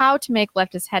says how to make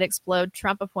leftist head explode.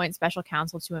 Trump appoints special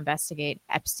counsel to investigate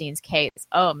Epstein's case.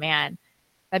 Oh man,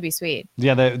 that'd be sweet.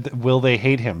 Yeah, will they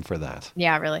hate him for that?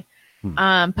 Yeah, really.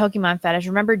 Pokemon Fetish.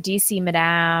 Remember DC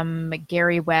Madame,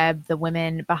 Gary Webb, the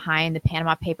women behind the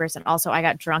Panama Papers, and also I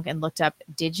got drunk and looked up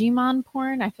Digimon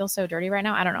porn. I feel so dirty right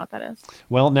now. I don't know what that is.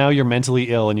 Well, now you're mentally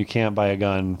ill and you can't buy a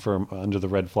gun under the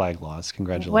red flag laws.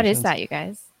 Congratulations. What is that, you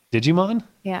guys? Digimon?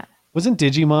 Yeah. Wasn't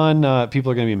Digimon?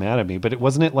 People are going to be mad at me, but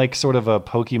wasn't it like sort of a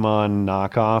Pokemon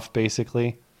knockoff,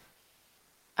 basically?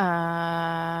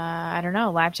 I don't know.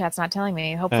 Live chat's not telling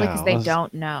me. Hopefully, because they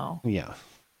don't know. Yeah.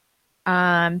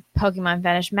 Pokemon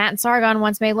Fetish. Matt and Sargon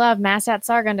once made love. Matt asked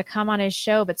Sargon to come on his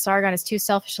show, but Sargon is too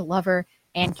selfish to love her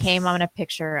and came on a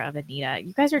picture of Anita.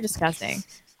 You guys are disgusting.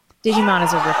 Digimon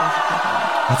is a rip-off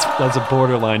of Pokemon. That's a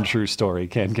borderline true story.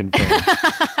 Can confirm.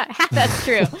 That's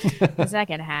true. The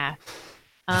second half.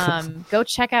 Go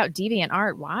check out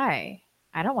DeviantArt. Why?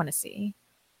 I don't want to see.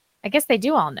 I guess they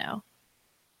do all know.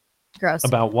 Gross.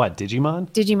 About what? Digimon?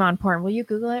 Digimon porn. Will you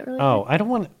Google it really quick? I don't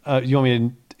want... you want me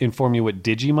to inform you what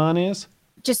Digimon is?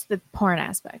 Just the porn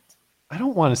aspect. I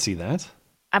don't want to see that.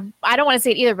 I don't want to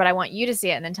see it either, but I want you to see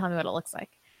it and then tell me what it looks like.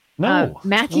 No.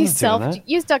 Matthew Self...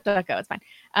 Use DuckDuckGo. It's fine.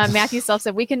 Matthew Self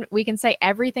said, we can say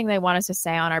everything they want us to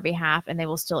say on our behalf and they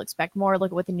will still expect more.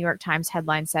 Look at what the New York Times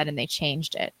headline said and they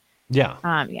changed it. Yeah.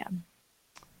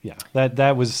 Yeah,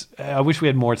 that was... I wish we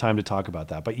had more time to talk about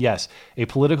that. But yes, a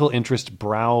political interest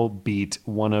browbeat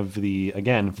one of the,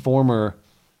 again, former,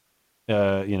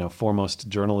 foremost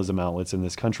journalism outlets in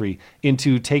this country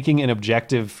into taking an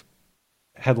objective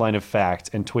headline of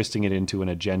fact and twisting it into an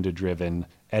agenda-driven,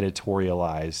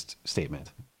 editorialized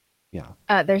statement.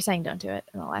 Yeah. They're saying don't do it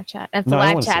in the live chat. If the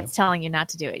live chat's telling you not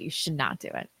to do it, you should not do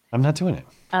it. I'm not doing it.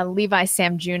 Levi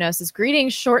Sam Juno says,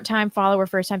 greetings, short-time follower,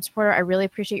 first-time supporter. I really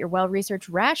appreciate your well-researched,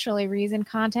 rationally reasoned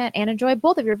content and enjoy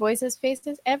both of your faces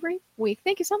every week.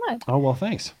 Thank you so much. Oh, well,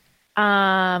 thanks.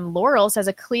 Laurel says,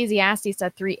 Ecclesiastes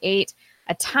 3:8,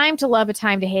 a time to love, a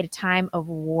time to hate, a time of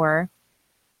war,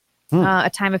 a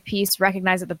time of peace.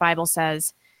 Recognize that the Bible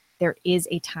says there is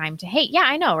a time to hate. Yeah,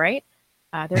 I know, right?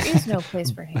 There is no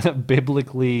place for hate.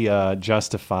 Biblically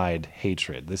justified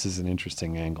hatred. This is an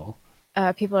interesting angle.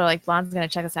 People are like, Blonde's going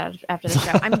to check us out after the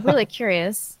show. I'm really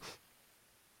curious.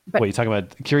 But, what are you talking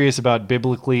about? Curious about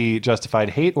biblically justified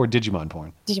hate or Digimon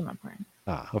porn? Digimon porn.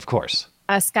 Of course.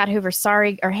 Scott Hoover,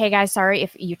 sorry, or hey guys, sorry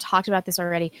if you talked about this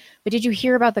already, but did you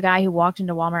hear about the guy who walked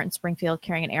into Walmart in Springfield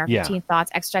carrying an AR-15? Yeah.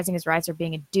 Thoughts, exercising his rights or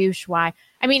being a douche? Why?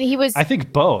 I mean, he was... I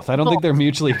think both. I don't think they're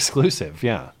mutually exclusive.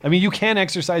 Yeah. I mean, you can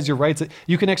exercise your rights.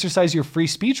 You can exercise your free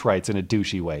speech rights in a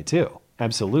douchey way too.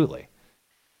 Absolutely.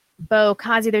 Bo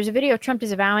Kazi, there's a video of Trump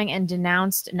disavowing and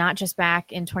denounced not just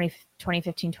back in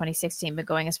 2015, 2016, but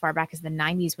going as far back as the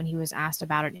 90s when he was asked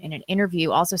about it in an interview.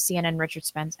 Also, CNN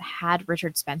had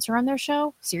Richard Spencer on their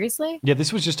show. Seriously? Yeah,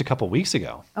 this was just a couple weeks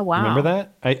ago. Oh, wow. Remember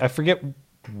that? I forget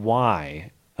why,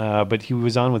 but he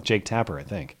was on with Jake Tapper, I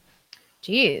think.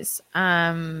 Jeez.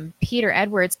 Peter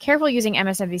Edwards, careful using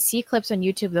MSNBC clips on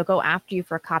YouTube. They'll go after you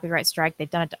for a copyright strike. They've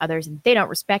done it to others, and they don't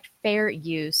respect fair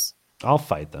use. I'll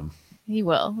fight them. He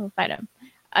will. We'll fight him.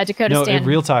 Dakota No, Stan. in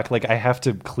real talk, like I have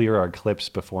to clear our clips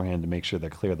beforehand to make sure they're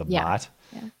clear of the bot.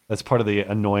 Yeah. That's part of the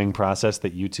annoying process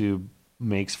that YouTube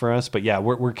makes for us. But yeah,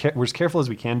 we're as careful as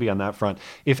we can be on that front.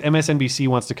 If MSNBC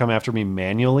wants to come after me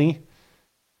manually,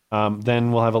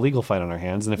 then we'll have a legal fight on our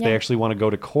hands. And if they actually want to go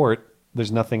to court,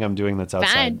 there's nothing I'm doing that's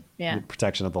outside the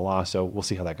protection of the law. So we'll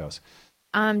see how that goes.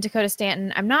 Dakota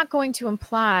Stanton, I'm not going to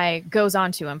imply, goes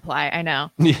on to imply, I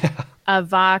know. Yeah.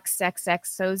 Vox XX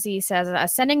Sozi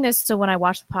says, sending this so when I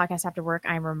watch the podcast after work,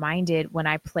 I'm reminded when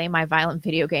I play my violent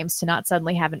video games to not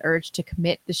suddenly have an urge to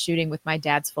commit the shooting with my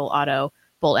dad's full auto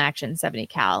bolt action 70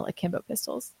 cal akimbo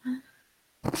pistols.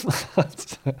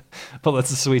 Well,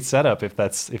 that's a sweet setup if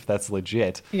that's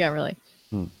legit. Yeah, really.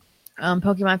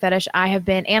 Pokemon Fetish, I have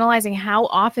been analyzing how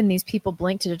often these people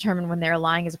blink to determine when they're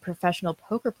lying as a professional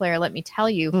poker player. Let me tell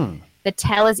you, the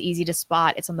tell is easy to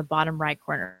spot. It's on the bottom right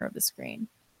corner of the screen.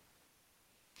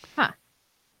 Huh.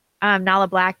 Nala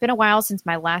Black, been a while since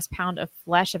my last pound of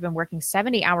flesh. I've been working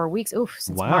 70-hour weeks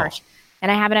since March.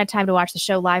 And I haven't had time to watch the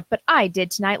show live, but I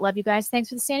did tonight. Love you guys. Thanks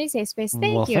for the Sandy Safe Space.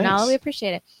 Thank you, Nala. We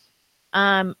appreciate it.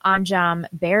 Anjam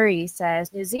Barry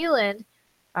says, New Zealand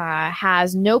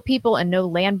has no people and no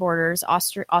land borders.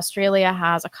 Australia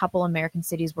has a couple American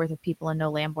cities worth of people and no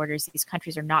land borders. These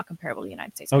countries are not comparable to the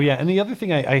United States. Oh, yeah. And the other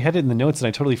thing I had it in the notes and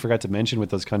I totally forgot to mention with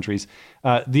those countries,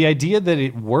 the idea that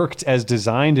it worked as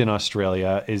designed in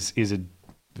Australia is a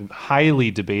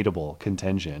highly debatable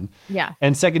contention. Yeah.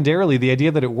 And secondarily, the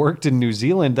idea that it worked in New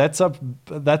Zealand, that's up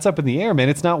in the air, man.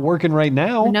 It's not working right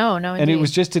now. No, And indeed. it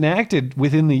was just enacted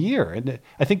within the year. And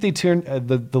I think they turned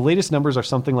the latest numbers are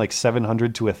something like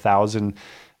 700 to 1,000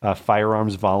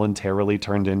 firearms voluntarily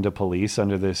turned into police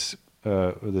under this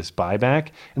buyback,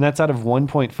 and that's out of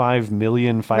 1.5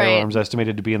 million firearms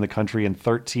estimated to be in the country and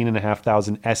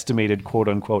 13,500 estimated quote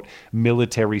unquote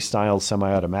military style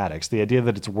semi-automatics. The idea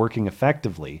that it's working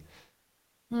effectively,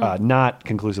 not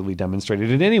conclusively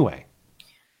demonstrated in any way.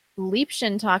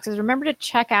 Leapshin Talks says, remember to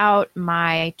check out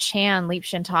my Chan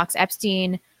Leapshin Talks.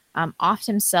 Epstein offed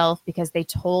himself because they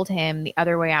told him the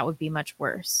other way out would be much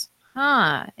worse.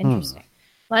 Interesting.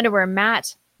 Linda, where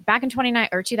Matt, back in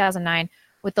 2009,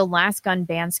 with the last gun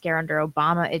ban scare under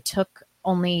Obama, it took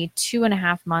only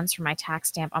 2.5 months for my tax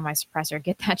stamp on my suppressor.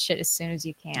 Get that shit as soon as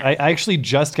you can. I actually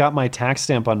just got my tax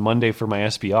stamp on Monday for my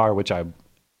SBR, which I'm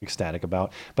ecstatic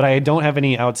about. But I don't have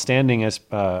any outstanding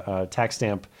tax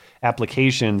stamp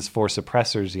applications for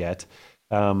suppressors yet.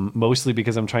 Mostly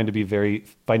because I'm trying to be very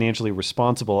financially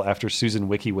responsible after Susan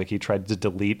WikiWiki tried to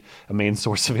delete a main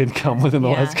source of income within the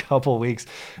last couple of weeks.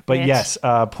 But yes,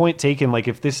 point taken. Like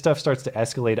if this stuff starts to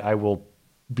escalate, I will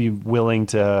be willing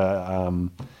to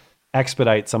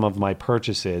expedite some of my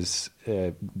purchases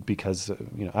because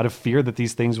out of fear that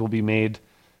these things will be made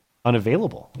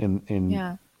unavailable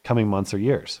in coming months or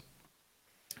years.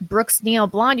 Brooks Neal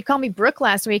Blonde, you called me Brooke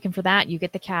last week, and for that you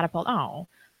get the catapult. Oh.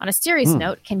 On a serious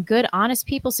note, can good, honest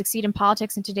people succeed in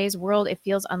politics in today's world? It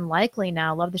feels unlikely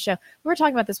now. Love the show. We were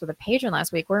talking about this with a patron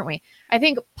last week, weren't we? I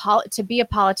think to be a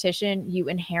politician, you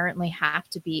inherently have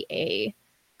to be a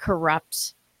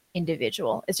corrupt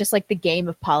individual. It's just like the game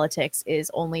of politics is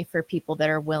only for people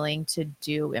that are willing to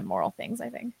do immoral things,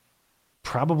 I think.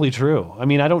 Probably true. I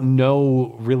mean, I don't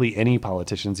know really any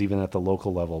politicians, even at the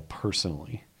local level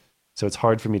personally. So it's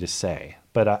hard for me to say.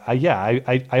 But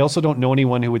I also don't know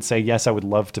anyone who would say, yes, I would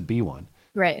love to be one.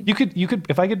 Right. You could,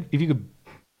 if I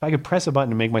could press a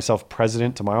button and make myself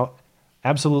president tomorrow,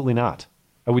 absolutely not.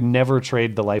 I would never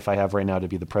trade the life I have right now to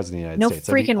be the president of the United States.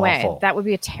 No freaking way. That would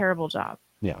be a terrible job.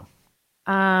 Yeah.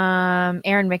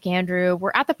 Aaron McAndrew,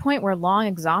 we're at the point where long,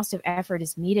 exhaustive effort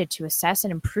is needed to assess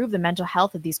and improve the mental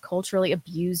health of these culturally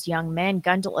abused young men.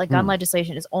 Gun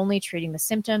legislation is only treating the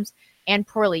symptoms and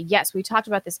poorly. Yes, we talked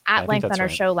about this at length on our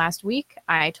show last week.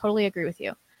 I totally agree with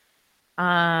you.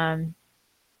 Kevin,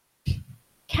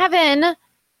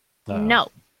 no,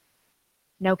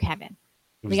 Kevin.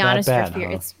 It was The honest that bad,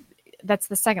 fear. huh? That's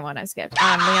the second one I skipped.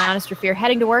 Leon Estrafir,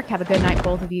 heading to work. Have a good night,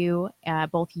 both of you,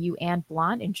 both you and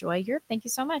Blonde. Enjoy Europe. Thank you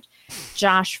so much.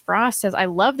 Josh Frost says, I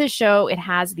love this show. It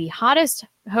has the hottest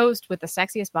host with the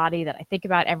sexiest body that I think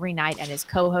about every night, and his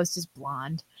co-host is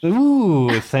Blonde.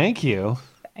 Ooh, thank you.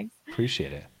 Thanks.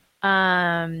 Appreciate it.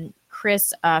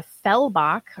 Chris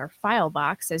Filebach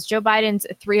says, Joe Biden's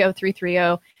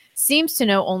 30330 seems to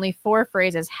know only 4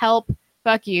 phrases: help,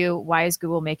 fuck you, why is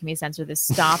Google making me censor this,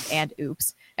 stop, and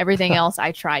oops. Everything else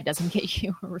I tried doesn't get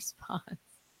you a response.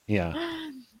 Yeah.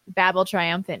 Babel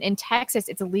triumphant. In Texas,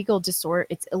 it's illegal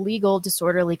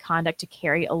disorderly conduct to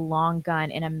carry a long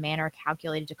gun in a manner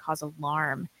calculated to cause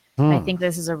alarm. I think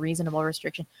this is a reasonable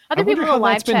restriction. Other people in the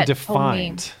live chat told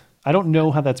me, I don't know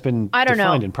how that's been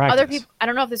defined in practice. Other people, I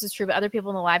don't know if this is true, but other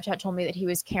people in the live chat told me that he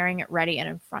was carrying it ready and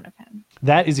in front of him.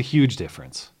 That is a huge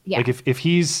difference. Yeah. Like if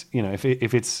he's,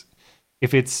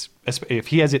 if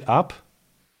he has it up,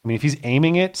 I mean, if he's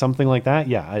aiming it, something like that,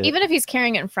 yeah. Even if he's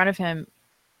carrying it in front of him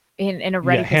in a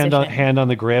ready position. Hand on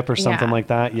the grip or something like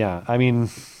that. Yeah. I mean,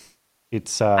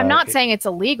 it's. I'm not saying it's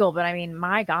illegal, but I mean,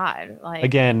 my God, like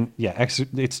again, yeah.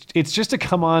 It's just a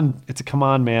come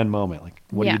on man moment. Like,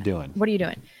 what are you doing? What are you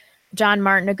doing? John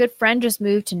Martin, a good friend, just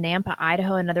moved to Nampa,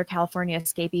 Idaho, another California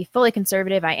escapee, fully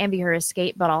conservative. I envy her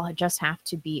escape, but I'll just have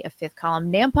to be a fifth column.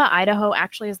 Nampa, Idaho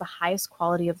actually is the highest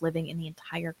quality of living in the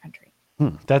entire country.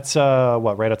 That's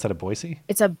right outside of Boise?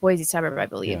 It's a Boise suburb, I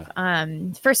believe.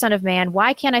 Yeah. First son of man,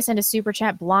 why can't I send a super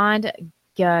chat? Blonde,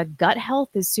 gut health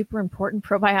is super important.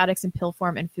 Probiotics in pill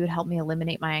form and food help me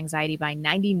eliminate my anxiety by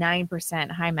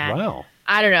 99%. Hi, Matt. Wow.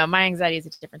 I don't know. My anxiety is a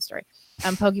different story.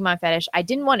 Pokemon fetish. I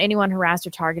didn't want anyone harassed or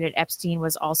targeted. Epstein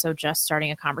was also just starting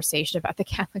a conversation about the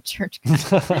Catholic Church.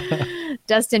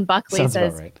 Dustin Buckley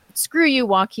says, right. Screw you,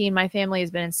 Joaquin. My family has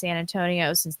been in San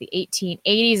Antonio since the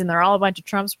 1880s, and they're all a bunch of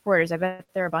Trump supporters. I bet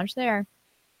there are a bunch there.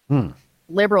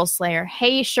 Liberal Slayer.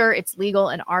 Hey, sure, it's legal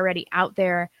and already out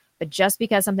there, but just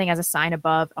because something has a sign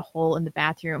above a hole in the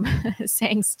bathroom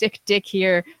saying stick dick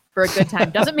here for a good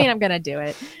time doesn't mean I'm going to do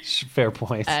it. Fair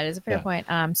point. It is a fair point.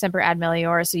 Semper ad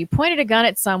melior. So you pointed a gun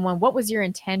at someone. What was your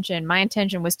intention? My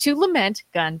intention was to lament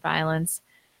gun violence.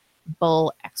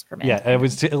 Bull excrement. Yeah, it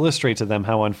was to illustrate to them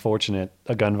how unfortunate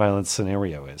a gun violence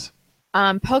scenario is.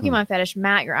 Pokemon fetish.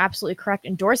 Matt, you're absolutely correct.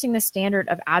 Endorsing the standard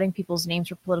of outing people's names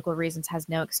for political reasons has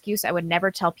no excuse. I would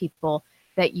never tell people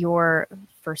that your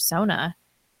persona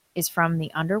is from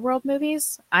the Underworld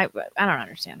movies. I don't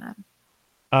understand that.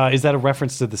 Is that a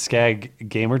reference to the Skag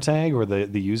gamer tag or the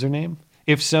username?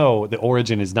 If so, the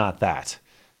origin is not that.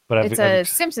 But it's a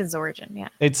Simpsons origin, yeah.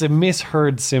 It's a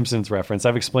misheard Simpsons reference.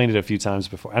 I've explained it a few times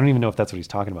before. I don't even know if that's what he's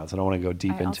talking about, so I don't want to go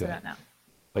deep into it. I don't know.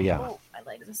 But yeah. Oh, my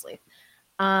leg is asleep.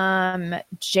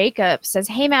 Jacob says,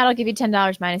 hey, Matt, I'll give you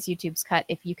 $10 minus YouTube's cut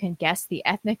if you can guess the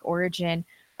ethnic origin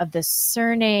of the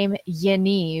surname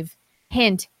Yaniv.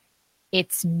 Hint,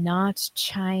 it's not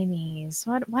Chinese.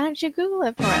 Why don't you Google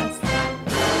it for us?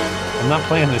 I'm not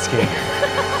playing this game.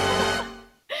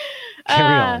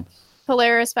 Carry on.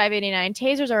 Polaris 589.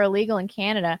 Tasers are illegal in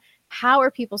Canada. How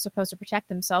are people supposed to protect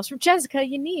themselves from Jessica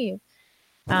Yaniv?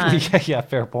 Yeah,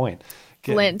 fair point.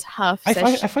 Flint Huff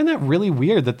says, I find that really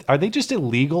weird. That are they just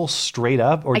illegal straight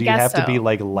up, or do you have to be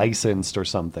like licensed or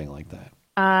something like that?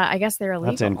 I guess they're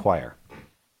illegal. Have to inquire.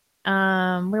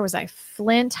 Where was I?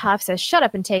 Flint Huff says, shut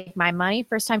up and take my money.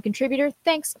 First time contributor.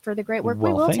 Thanks for the great work.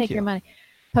 Well, we will take your money.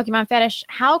 Pokemon fetish.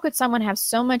 How could someone have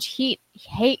so much heat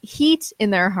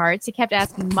in their hearts? He kept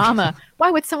asking Mama, why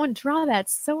would someone draw that?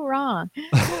 So wrong.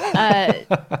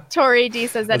 Tori D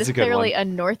says that is clearly a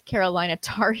North Carolina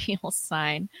Tar Heel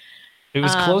sign. It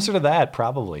was closer to that,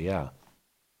 probably, yeah.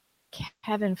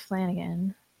 Kevin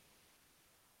Flanagan.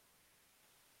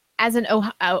 As an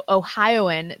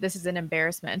Ohioan, this is an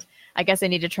embarrassment. I guess I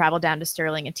need to travel down to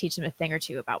Sterling and teach them a thing or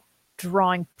two about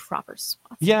drawing proper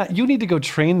swastikas. Yeah, you need to go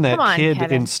train that kid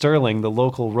Kevin. in Sterling, the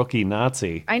local rookie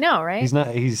Nazi. I know, right?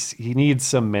 He needs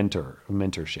some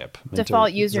mentorship.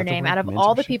 Default username. Out of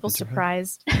all the people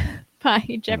surprised by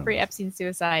Jeffrey Epstein's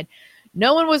suicide,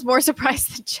 no one was more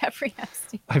surprised than Jeffrey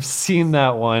Epstein. I've seen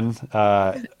that one.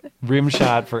 Rim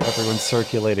shot for everyone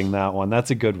circulating that one. That's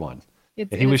a good one.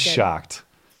 He was shocked.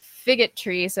 Figget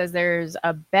Tree says there's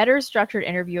a better structured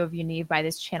interview of Yaniv by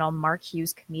this channel, Mark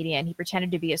Hughes comedian. He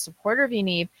pretended to be a supporter of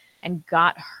Yaniv and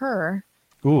got her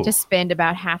to spend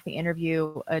about half the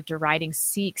interview deriding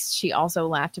Sikhs. She also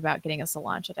laughed about getting a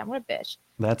salon shut down. What a bitch.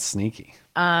 That's sneaky.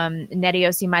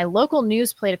 Netiosi, my local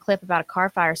news played a clip about a car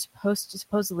fire,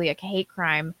 supposedly a hate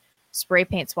crime, spray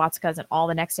paint swastikas and all.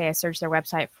 The next day I searched their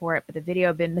website for it, but the video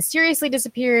had been mysteriously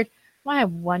disappeared. Why? I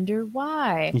wonder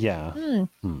why. Yeah.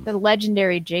 The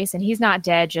legendary Jason. He's not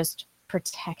dead, just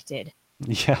protected.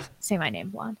 Yeah. Say my name,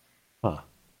 Blonde. Huh.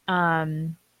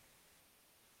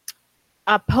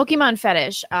 A Pokemon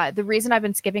fetish. The reason I've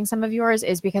been skipping some of yours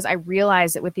is because I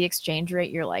realize that with the exchange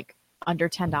rate, you're like under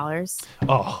 $10.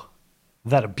 Oh,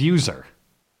 that abuser.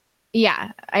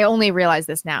 Yeah, I only realize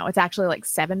this now. It's actually like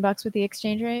 $7 with the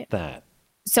exchange rate. That.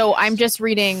 So I'm just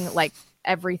reading like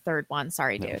every third one.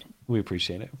 Sorry, dude. We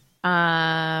appreciate it.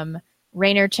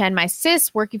 Rainer Chen, my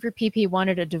sis working for PP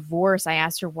wanted a divorce. I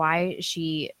asked her why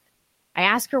she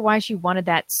wanted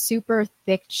that super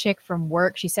thick chick from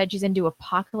work. She said she's into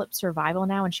apocalypse survival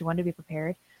now and she wanted to be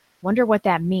prepared. Wonder what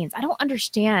that means. I don't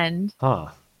understand. Huh.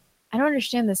 I don't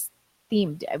understand this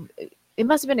theme. It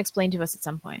must have been explained to us at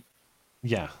some point.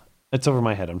 Yeah. It's over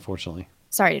my head, unfortunately.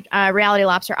 Sorry. Reality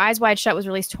Lobster. Eyes Wide Shut was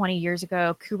released 20 years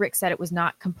ago. Kubrick said it was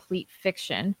not complete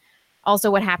fiction. Also,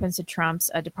 what happens to Trump's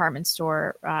department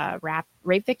store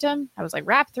rape victim? I was like,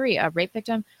 Rap 3, a rape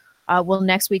victim. Will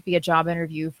next week be a job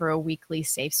interview for a weekly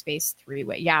safe space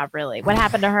 3-way? Yeah, really. What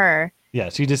happened to her? Yeah,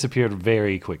 she disappeared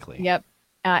very quickly. Yep.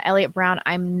 Elliot Brown,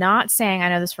 I'm not saying I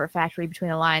know this for a fact, read between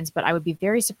the lines, but I would be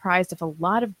very surprised if a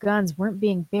lot of guns weren't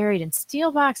being buried in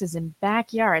steel boxes in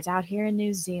backyards out here in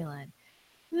New Zealand.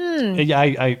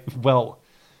 Yeah,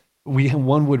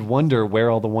 one would wonder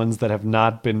where all the ones that have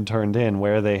not been turned in,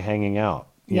 where are they hanging out?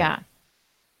 Yeah.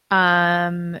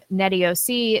 Nettie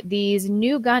OC, these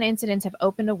new gun incidents have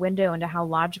opened a window into how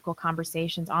logical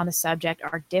conversations on the subject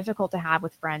are difficult to have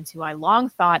with friends who I long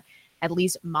thought at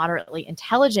least moderately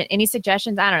intelligent. Any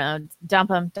suggestions? I don't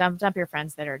know. Dump your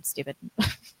friends that are stupid.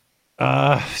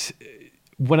 As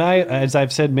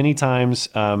I've said many times,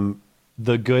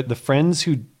 the friends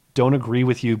who don't agree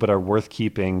with you but are worth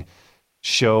keeping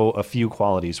show a few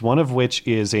qualities. One of which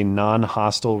is a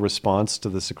non-hostile response to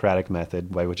the Socratic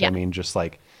method, by which I mean just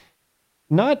like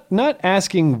not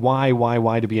asking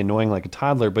why to be annoying like a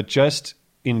toddler, but just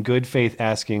in good faith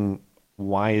asking,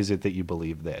 why is it that you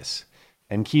believe this?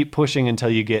 And keep pushing until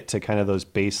you get to kind of those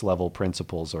base level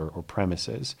principles or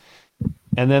premises.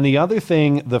 And then the other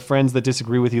thing, the friends that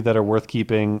disagree with you that are worth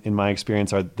keeping, in my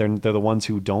experience, they're the ones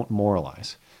who don't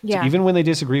moralize. Yeah. So even when they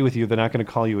disagree with you, they're not going to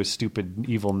call you a stupid,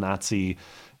 evil Nazi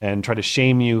and try to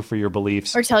shame you for your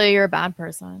beliefs. Or tell you you're a bad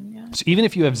person. Yeah. So even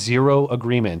if you have zero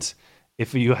agreement,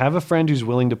 if you have a friend who's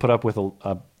willing to put up with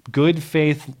a good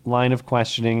faith line of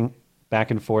questioning,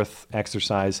 back and forth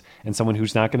exercise, and someone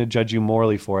who's not going to judge you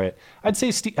morally for it, I'd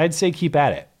say keep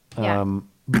at it. Yeah.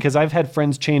 Because I've had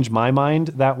friends change my mind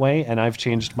that way, and I've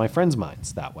changed my friends'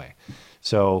 minds that way.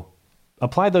 So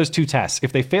apply those two tests.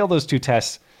 If they fail those two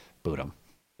tests, boot them.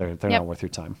 They're not worth your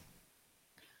time.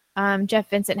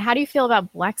 Jeff Vincent, how do you feel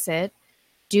about Brexit?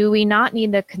 Do we not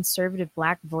need the conservative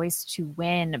black voice to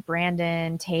win?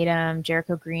 Brandon, Tatum,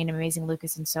 Jericho Green, Amazing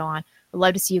Lucas, and so on. Would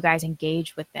love to see you guys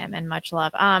engage with them, and much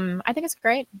love. I think it's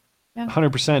great. Yeah.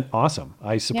 100% awesome.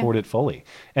 I support it fully.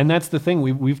 And that's the thing.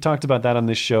 We've talked about that on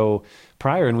this show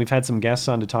prior, and we've had some guests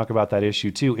on to talk about that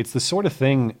issue too. It's the sort of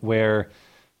thing where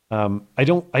I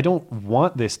don't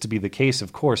want this to be the case,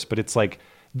 of course, but it's like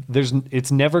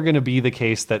it's never going to be the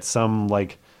case that some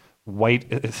like white,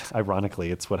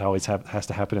 ironically, it's what always has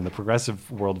to happen in the progressive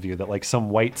worldview, that like some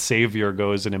white savior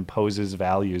goes and imposes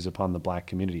values upon the black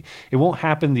community. It won't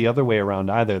happen the other way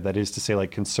around either. That is to say, like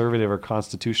conservative or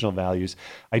constitutional values,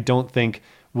 I don't think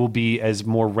will be as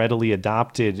more readily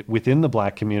adopted within the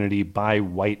black community by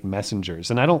white messengers.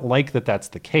 And I don't like that that's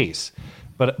the case.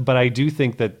 But I do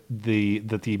think that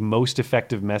the most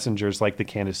effective messengers, like the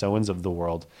Candace Owens of the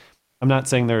world, I'm not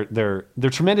saying they're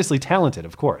tremendously talented,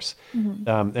 of course,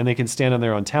 and they can stand on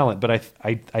their own talent. But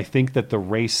I think that the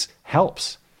race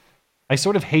helps. I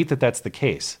sort of hate that that's the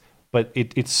case, but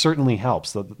it certainly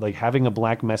helps. Like having a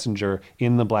black messenger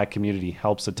in the black community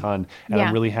helps a ton, and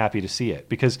I'm really happy to see it.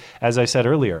 Because as I said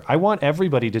earlier, I want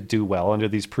everybody to do well under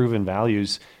these proven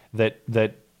values that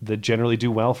generally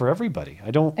do well for everybody. I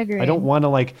don't want to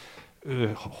like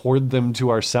hoard them to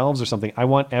ourselves or something. I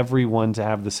want everyone to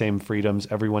have the same freedoms,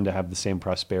 everyone to have the same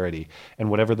prosperity,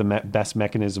 and whatever the best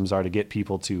mechanisms are to get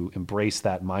people to embrace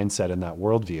that mindset and that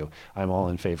worldview, I'm all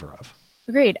in favor of.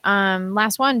 Agreed.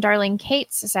 Last one, Darling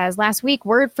Cates says, last week,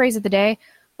 word phrase of the day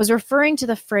was referring to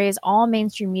the phrase all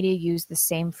mainstream media use the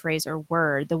same phrase or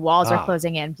word. The walls are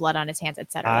closing in, blood on his hands,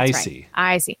 etc. I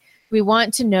see. We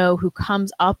want to know who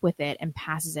comes up with it and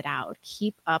passes it out.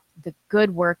 Keep up the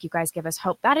good work. You guys give us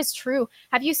hope. That is true.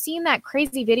 Have you seen that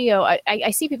crazy video?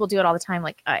 I see people do it all the time.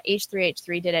 Like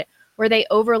H3H3 did it, where they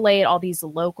overlaid all these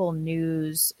local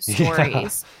news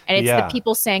stories. And it's the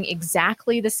people saying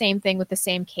exactly the same thing with the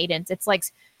same cadence. It's like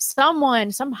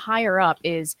some higher up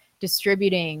is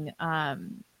distributing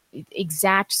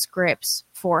exact scripts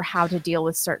for how to deal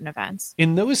with certain events.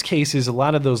 In those cases, a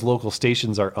lot of those local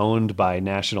stations are owned by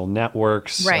national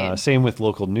networks. Right. Same with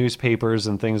local newspapers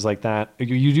and things like that.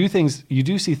 You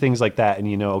do see things like that, and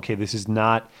you know, okay, this is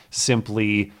not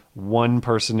simply one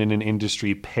person in an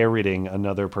industry parroting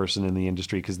another person in the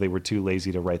industry because they were too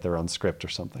lazy to write their own script or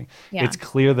something. Yeah. It's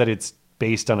clear that it's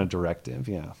based on a directive.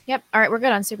 Yeah. Yep. All right, we're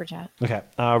good on Super Chat. Okay.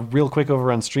 Real quick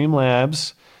over on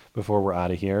Streamlabs before we're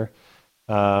out of here.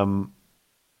 Let's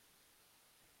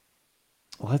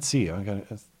see. I've got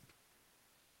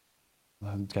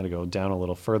to go down a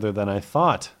little further than I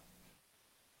thought.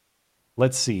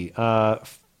 Let's see.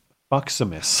 Fuximus.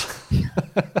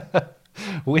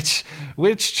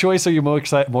 Which choice are you more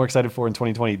excited for in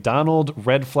 2020? Donald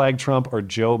red flag Trump or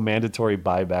Joe mandatory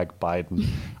buyback Biden?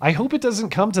 I hope it doesn't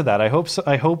come to that. I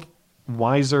hope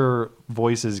wiser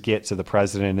voices get to the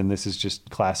president, and this is just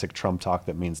classic Trump talk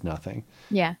that means nothing.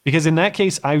 Yeah. Because in that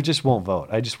case, I just won't vote.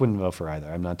 I just wouldn't vote for either.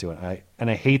 I'm not doing it. And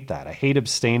I hate that. I hate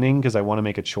abstaining because I want to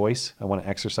make a choice. I want to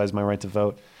exercise my right to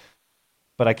vote.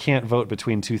 But I can't vote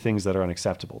between two things that are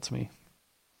unacceptable to me.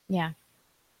 Yeah.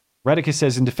 Redicus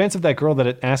says, in defense of that girl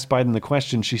that asked Biden the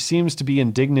question, she seems to be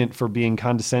indignant for being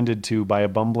condescended to by a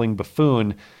bumbling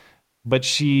buffoon, but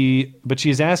she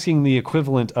is asking the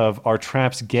equivalent of, are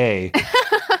traps gay?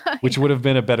 Which would have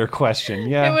been a better question.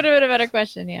 Yeah. It would have been a better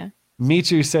question, yeah.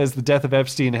 Michu says the death of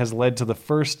Epstein has led to the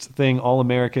first thing all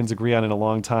Americans agree on in a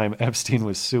long time. Epstein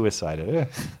was suicided.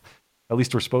 At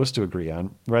least we're supposed to agree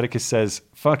on. Redicus says,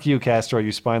 fuck you, Castro,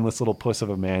 you spineless little puss of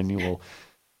a man. You will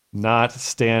not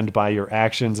stand by your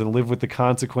actions and live with the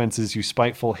consequences, you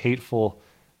spiteful, hateful,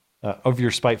 of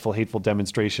your spiteful, hateful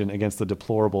demonstration against the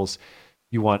deplorables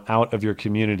you want out of your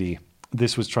community.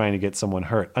 This was trying to get someone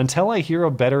hurt. Until I hear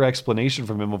a better explanation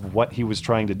from him of what he was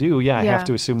trying to do, I have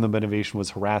to assume the motivation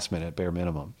was harassment at bare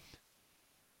minimum.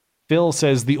 Phil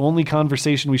says the only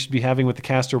conversation we should be having with the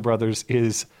Castro brothers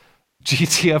is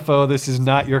GTFO, this is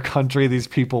not your country. These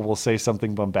people will say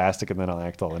something bombastic and then I'll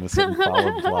act all innocent and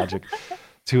follow logic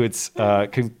to its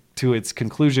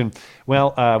conclusion.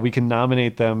 Well, we can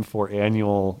nominate them for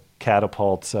annual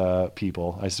catapult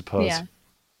people, I suppose. Yeah.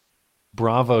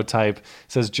 Bravo type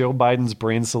says Joe Biden's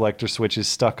brain selector switch is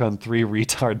stuck on 3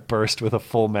 retard burst with a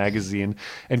full magazine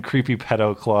and creepy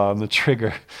pedo claw on the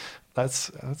trigger.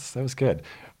 That was good.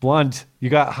 Blonde, you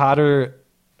got hotter.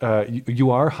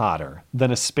 You are hotter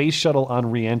than a space shuttle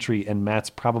on reentry, and Matt's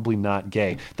probably not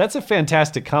gay. That's a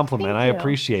fantastic compliment. I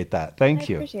appreciate that. Thank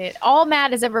you. I appreciate it. All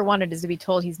Matt has ever wanted is to be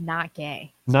told he's not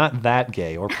gay. Not that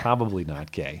gay, or probably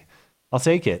not gay. I'll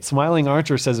take it. Smiling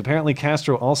Archer says apparently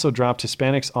Castro also dropped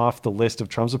Hispanics off the list of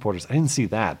Trump supporters. I didn't see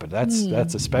that, but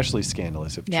that's especially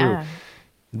scandalous if true.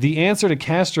 The answer to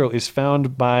Castro is found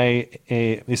in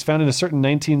a certain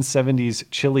 1970s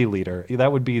Chile leader.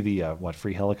 That would be the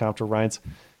free helicopter rides.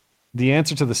 The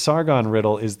answer to the Sargon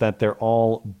riddle is that they're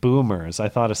all boomers. I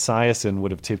thought Esiason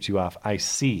would have tipped you off. I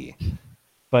see.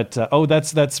 But,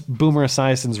 that's Boomer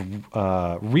Esiason's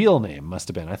real name, must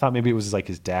have been. I thought maybe it was like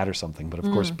his dad or something, but of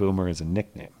course Boomer is a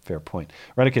nickname. Fair point.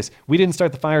 Redicus, we didn't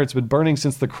start the fire. It's been burning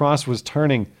since the cross was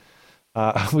turning.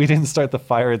 We didn't start the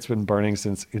fire. It's been burning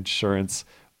since insurance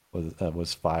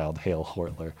was filed. Hail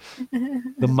Hortler.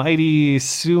 The mighty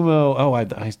sumo. Oh,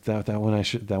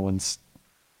 that one's.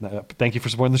 Thank you for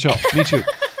supporting the show. Me too.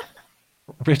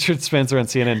 Richard Spencer on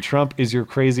CNN. Trump is your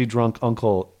crazy drunk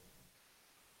uncle.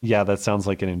 Yeah, that sounds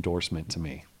like an endorsement to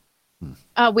me.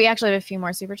 We actually have a few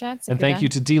more super chats. And thank you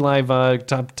to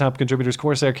DLive top contributors,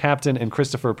 Corsair, Captain, and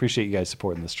Christopher. Appreciate you guys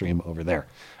supporting the stream over there.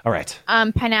 All right.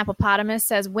 Pineapple Potamus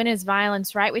says, when is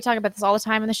violence right? We talk about this all the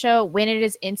time on the show. When it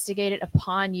is instigated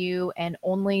upon you and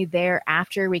only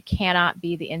thereafter, we cannot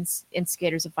be the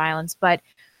instigators of violence, but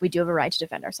we do have a right to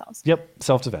defend ourselves. Yep,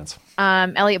 self-defense.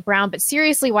 Elliot Brown, but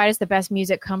seriously, why does the best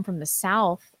music come from the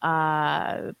South?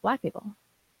 Black people.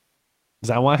 Is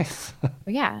that why?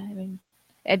 Yeah, I mean,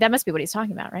 that must be what he's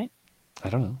talking about, right? I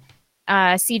don't know.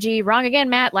 CG, wrong again,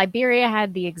 Matt. Liberia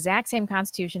had the exact same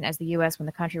constitution as the U.S. when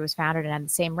the country was founded and had the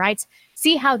same rights.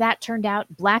 See how that turned out?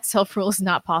 Black self-rule is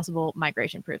not possible.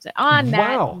 Migration proves it. On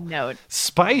that note.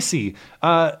 Spicy.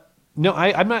 No,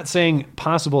 I'm not saying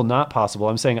possible, not possible.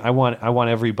 I'm saying I want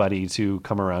everybody to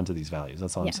come around to these values.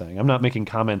 That's all I'm saying. I'm not making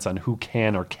comments on who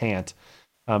can or can't.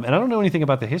 And I don't know anything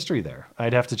about the history there.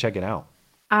 I'd have to check it out.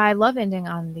 I love ending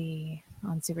on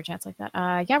super chats like that.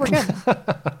 Yeah, we're good.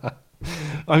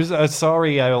 I'm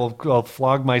sorry. I'll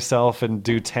flog myself and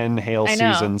do 10 Hail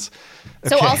seasons.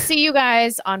 Okay. So I'll see you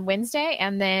guys on Wednesday,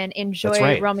 and then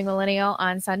enjoy Roaming Millennial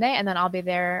on Sunday, and then I'll be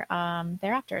there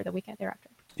thereafter, the weekend thereafter.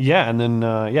 Yeah, and then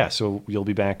so you'll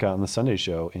be back on the Sunday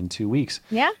show in 2 weeks.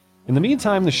 Yeah. In the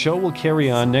meantime, the show will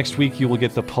carry on. Next week, you will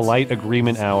get the polite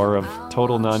agreement hour of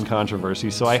total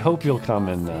non-controversy. So I hope you'll come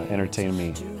and entertain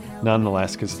me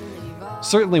nonetheless, because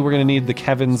certainly we're going to need the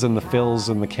Kevins and the Phils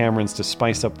and the Camerons to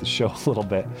spice up the show a little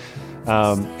bit.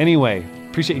 Anyway,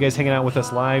 appreciate you guys hanging out with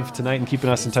us live tonight and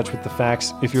keeping us in touch with the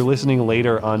facts. If you're listening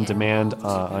later on demand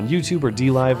on YouTube or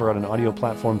DLive or on an audio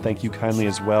platform, thank you kindly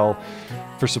as well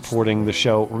for supporting the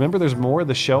show. Remember, there's more of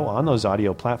the show on those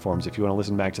audio platforms. If you want to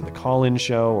listen back to the call-in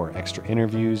show or extra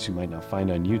interviews you might not find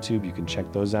on YouTube, you can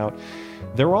check those out.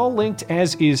 They're all linked,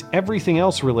 as is everything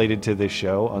else related to this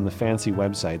show, on the fancy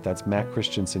website. That's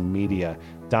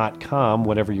mattchristiansenmedia.com.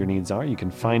 Whatever your needs are, you can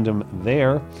find them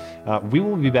there. We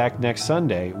will be back next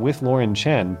Sunday with Lauren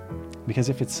Chen, because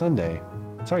if it's Sunday,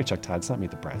 sorry, Chuck Todd, it's not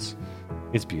Meet the Press.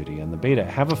 It's Beauty and the Beta.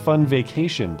 Have a fun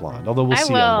vacation, Blonde, although we'll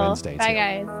see you on Wednesday. Bye,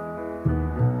 guys.